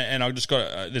see, and I just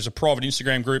got there's a private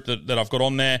Instagram group that I've got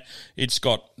on there. It's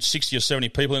got 60 or 70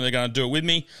 people in there going to do it with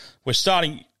me. We're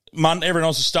starting everyone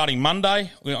else is starting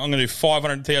Monday. I'm going to do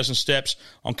 500,000 steps.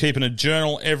 I'm keeping a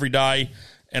journal every day,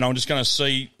 and I'm just going to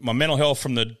see my mental health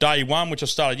from the day one, which I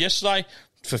started yesterday,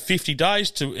 for 50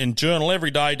 days and journal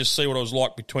every day to see what it was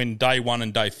like between day 1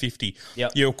 and day 50.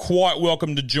 Yep. You're quite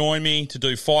welcome to join me to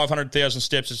do 500,000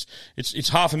 steps. It's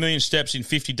 500,000 steps in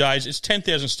 50 days. It's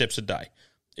 10,000 steps a day.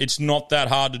 It's not that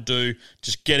hard to do.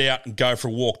 Just get out and go for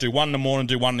a walk. Do 1 in the morning,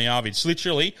 do 1 in the RV. It's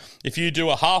literally, if you do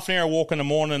a half an hour walk in the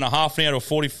morning and a half an hour to a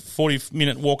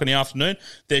 40-minute walk in the afternoon,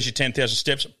 there's your 10,000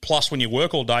 steps. Plus, when you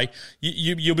work all day,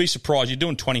 you'll be surprised. You're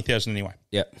doing 20,000 anyway.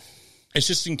 Yep. It's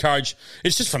just encourage.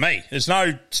 It's just for me. There's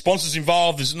no sponsors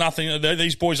involved. There's nothing.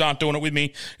 These boys aren't doing it with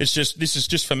me. It's just, this is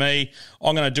just for me.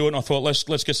 I'm going to do it, and I thought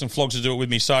let's get some flogs to do it with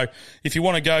me. So if you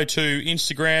want to go to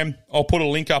Instagram, I'll put a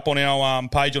link up on our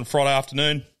page on Friday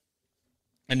afternoon,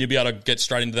 and you'll be able to get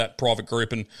straight into that private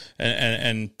group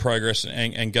and progress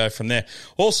and go from there.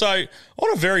 Also,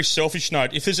 on a very selfish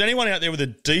note, if there's anyone out there with a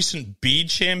decent beard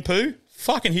shampoo,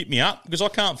 fucking hit me up, because I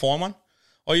can't find one.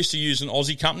 I used to use an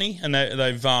Aussie company, and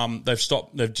they've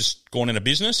stopped. They've just gone into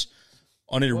business.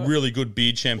 I need a really good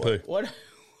beard shampoo. Why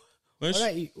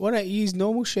don't you use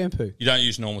normal shampoo? You don't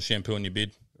use normal shampoo on your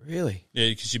beard. Really? Yeah,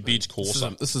 because your beard's coarser.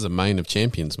 This is a main of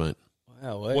champions, mate.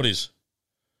 Wow. What is?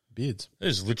 Beards. That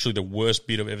is literally the worst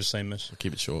beard I've ever seen, miss. I'll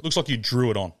keep it short. Looks like you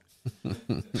drew it on.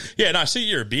 Yeah, no, see,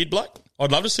 you're a beard bloke.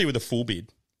 I'd love to see you with a full beard.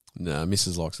 No,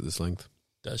 Mrs. likes it this length.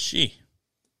 Does she?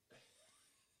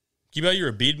 Gibbo, you're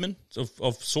a beardman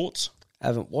of sorts?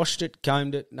 Haven't washed it,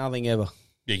 combed it, nothing ever.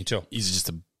 Yeah, you can tell. He's just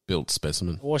a built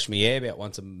specimen. I wash my hair about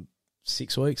once a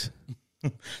 6 weeks.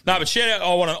 No, but shout out,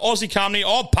 I want an Aussie company.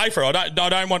 I'll pay for it. I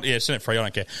don't want... Yeah, send it free. I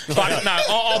don't care. But no,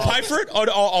 I'll pay for it.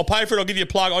 I'll pay for it. I'll give you a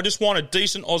plug. I just want a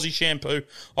decent Aussie shampoo.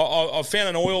 I've found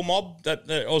an oil mob, that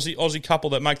the Aussie couple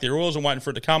that make their oils. I'm waiting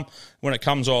for it to come. When it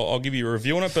comes, I'll give you a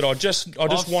review on it. But I just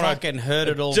want fucking heard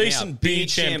it all decent now. beard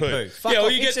shampoo. Fuck Yeah, well,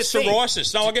 off, you get it's a thing.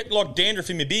 psoriasis. No, I get like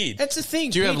dandruff in my beard. That's the thing.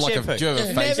 Do you have beard like shampoo. a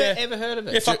face? Never ever heard of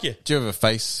it. Yeah, fuck you. Do you have a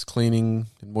face cleaning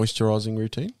and moisturising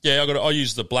routine? Yeah, I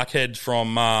use the blackhead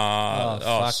from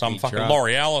some fucking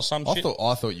L'Oreal or some shit.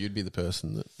 I thought you'd be the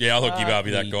person that. Yeah, I thought Gibbo would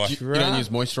be that guy. You don't use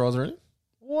moisturiser or anything?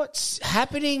 What's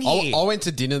happening here? I went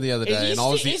to dinner the other day, and I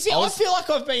was. I feel like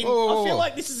I've been. I feel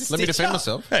like this is a Let me stitch defend up.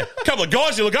 myself. Hey, a couple of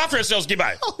guys who look after ourselves,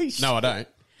 Gibbo. Holy shit. No, I don't.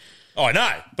 Oh, I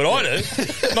know, but I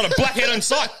do. Not a blackhead in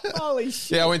sight. Holy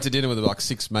shit. Yeah, I went to dinner with like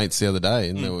 6 mates the other day,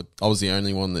 and I was the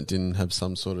only one that didn't have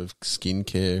some sort of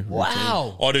skincare routine.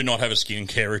 Wow. I do not have a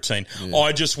skincare routine. Yeah.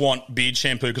 I just want beard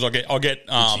shampoo because I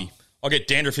get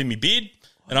dandruff in my beard.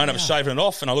 And I end up shaving it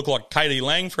off, and I look like Katie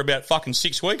Lang for about fucking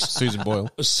 6 weeks. Susan Boyle.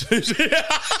 Susan.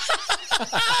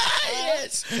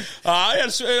 Yes.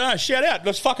 Shout out.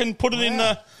 Let's fucking put it in.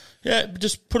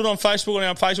 Just put it on Facebook, on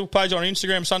our Facebook page, on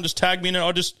Instagram. Son, just tag me in it.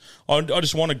 I just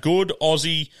want a good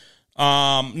Aussie,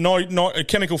 not a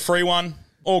chemical free one.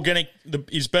 organic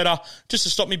is better, just to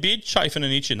stop me beard chafing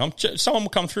and itching. Someone will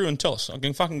come through and tell us. I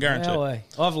can fucking guarantee. No way.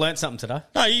 I've learnt something today.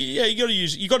 No, you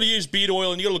got to use beard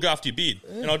oil, and you got to look after your beard.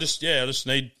 And I just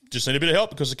need a bit of help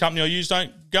because the company I use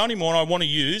don't go anymore, and I want to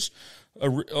use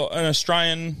an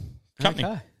Australian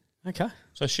company. Okay.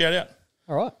 So shout out.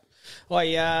 All right.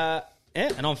 Well,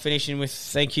 and I'm finishing with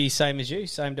thank you, same as you,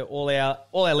 same to all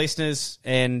our listeners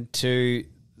and to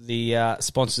the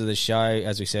sponsors of the show.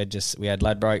 As we said, we had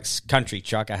Ladbrokes, Country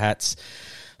Trucker Hats,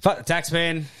 Fuck the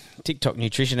Taxman, TikTok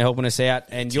Nutrition helping us out.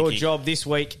 And your job this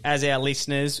week as our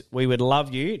listeners, we would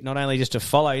love you not only just to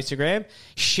follow Instagram,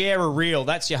 share a reel.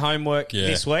 That's your homework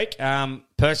this week.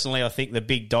 Personally, I think the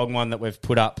big dog one that we've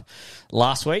put up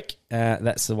last week,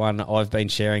 that's the one I've been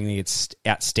sharing. It's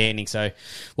outstanding. So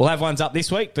we'll have ones up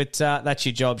this week, but that's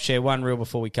your job. Share one reel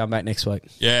before we come back next week.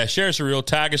 Yeah, share us a reel.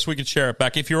 Tag us. We can share it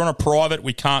back. If you're on a private,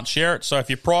 we can't share it. So if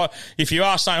you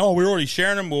are saying, we're already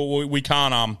sharing them, we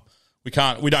can't.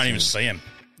 We don't even see them.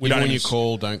 When you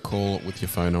call, don't call it with your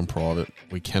phone on private.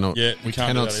 We cannot. Yeah, we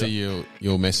cannot see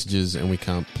your messages, and we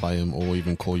can't play them or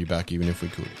even call you back, even if we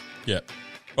could. Yeah.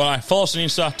 Right, follow us on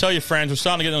Insta. Tell your friends. We're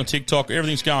starting to get on TikTok.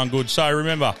 Everything's going good. So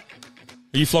remember, are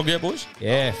you flogged out, boys?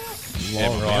 Yeah.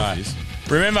 Right.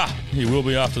 Remember, you will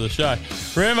be after the show.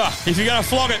 Remember, if you're going to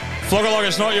flog it like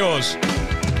it's not yours.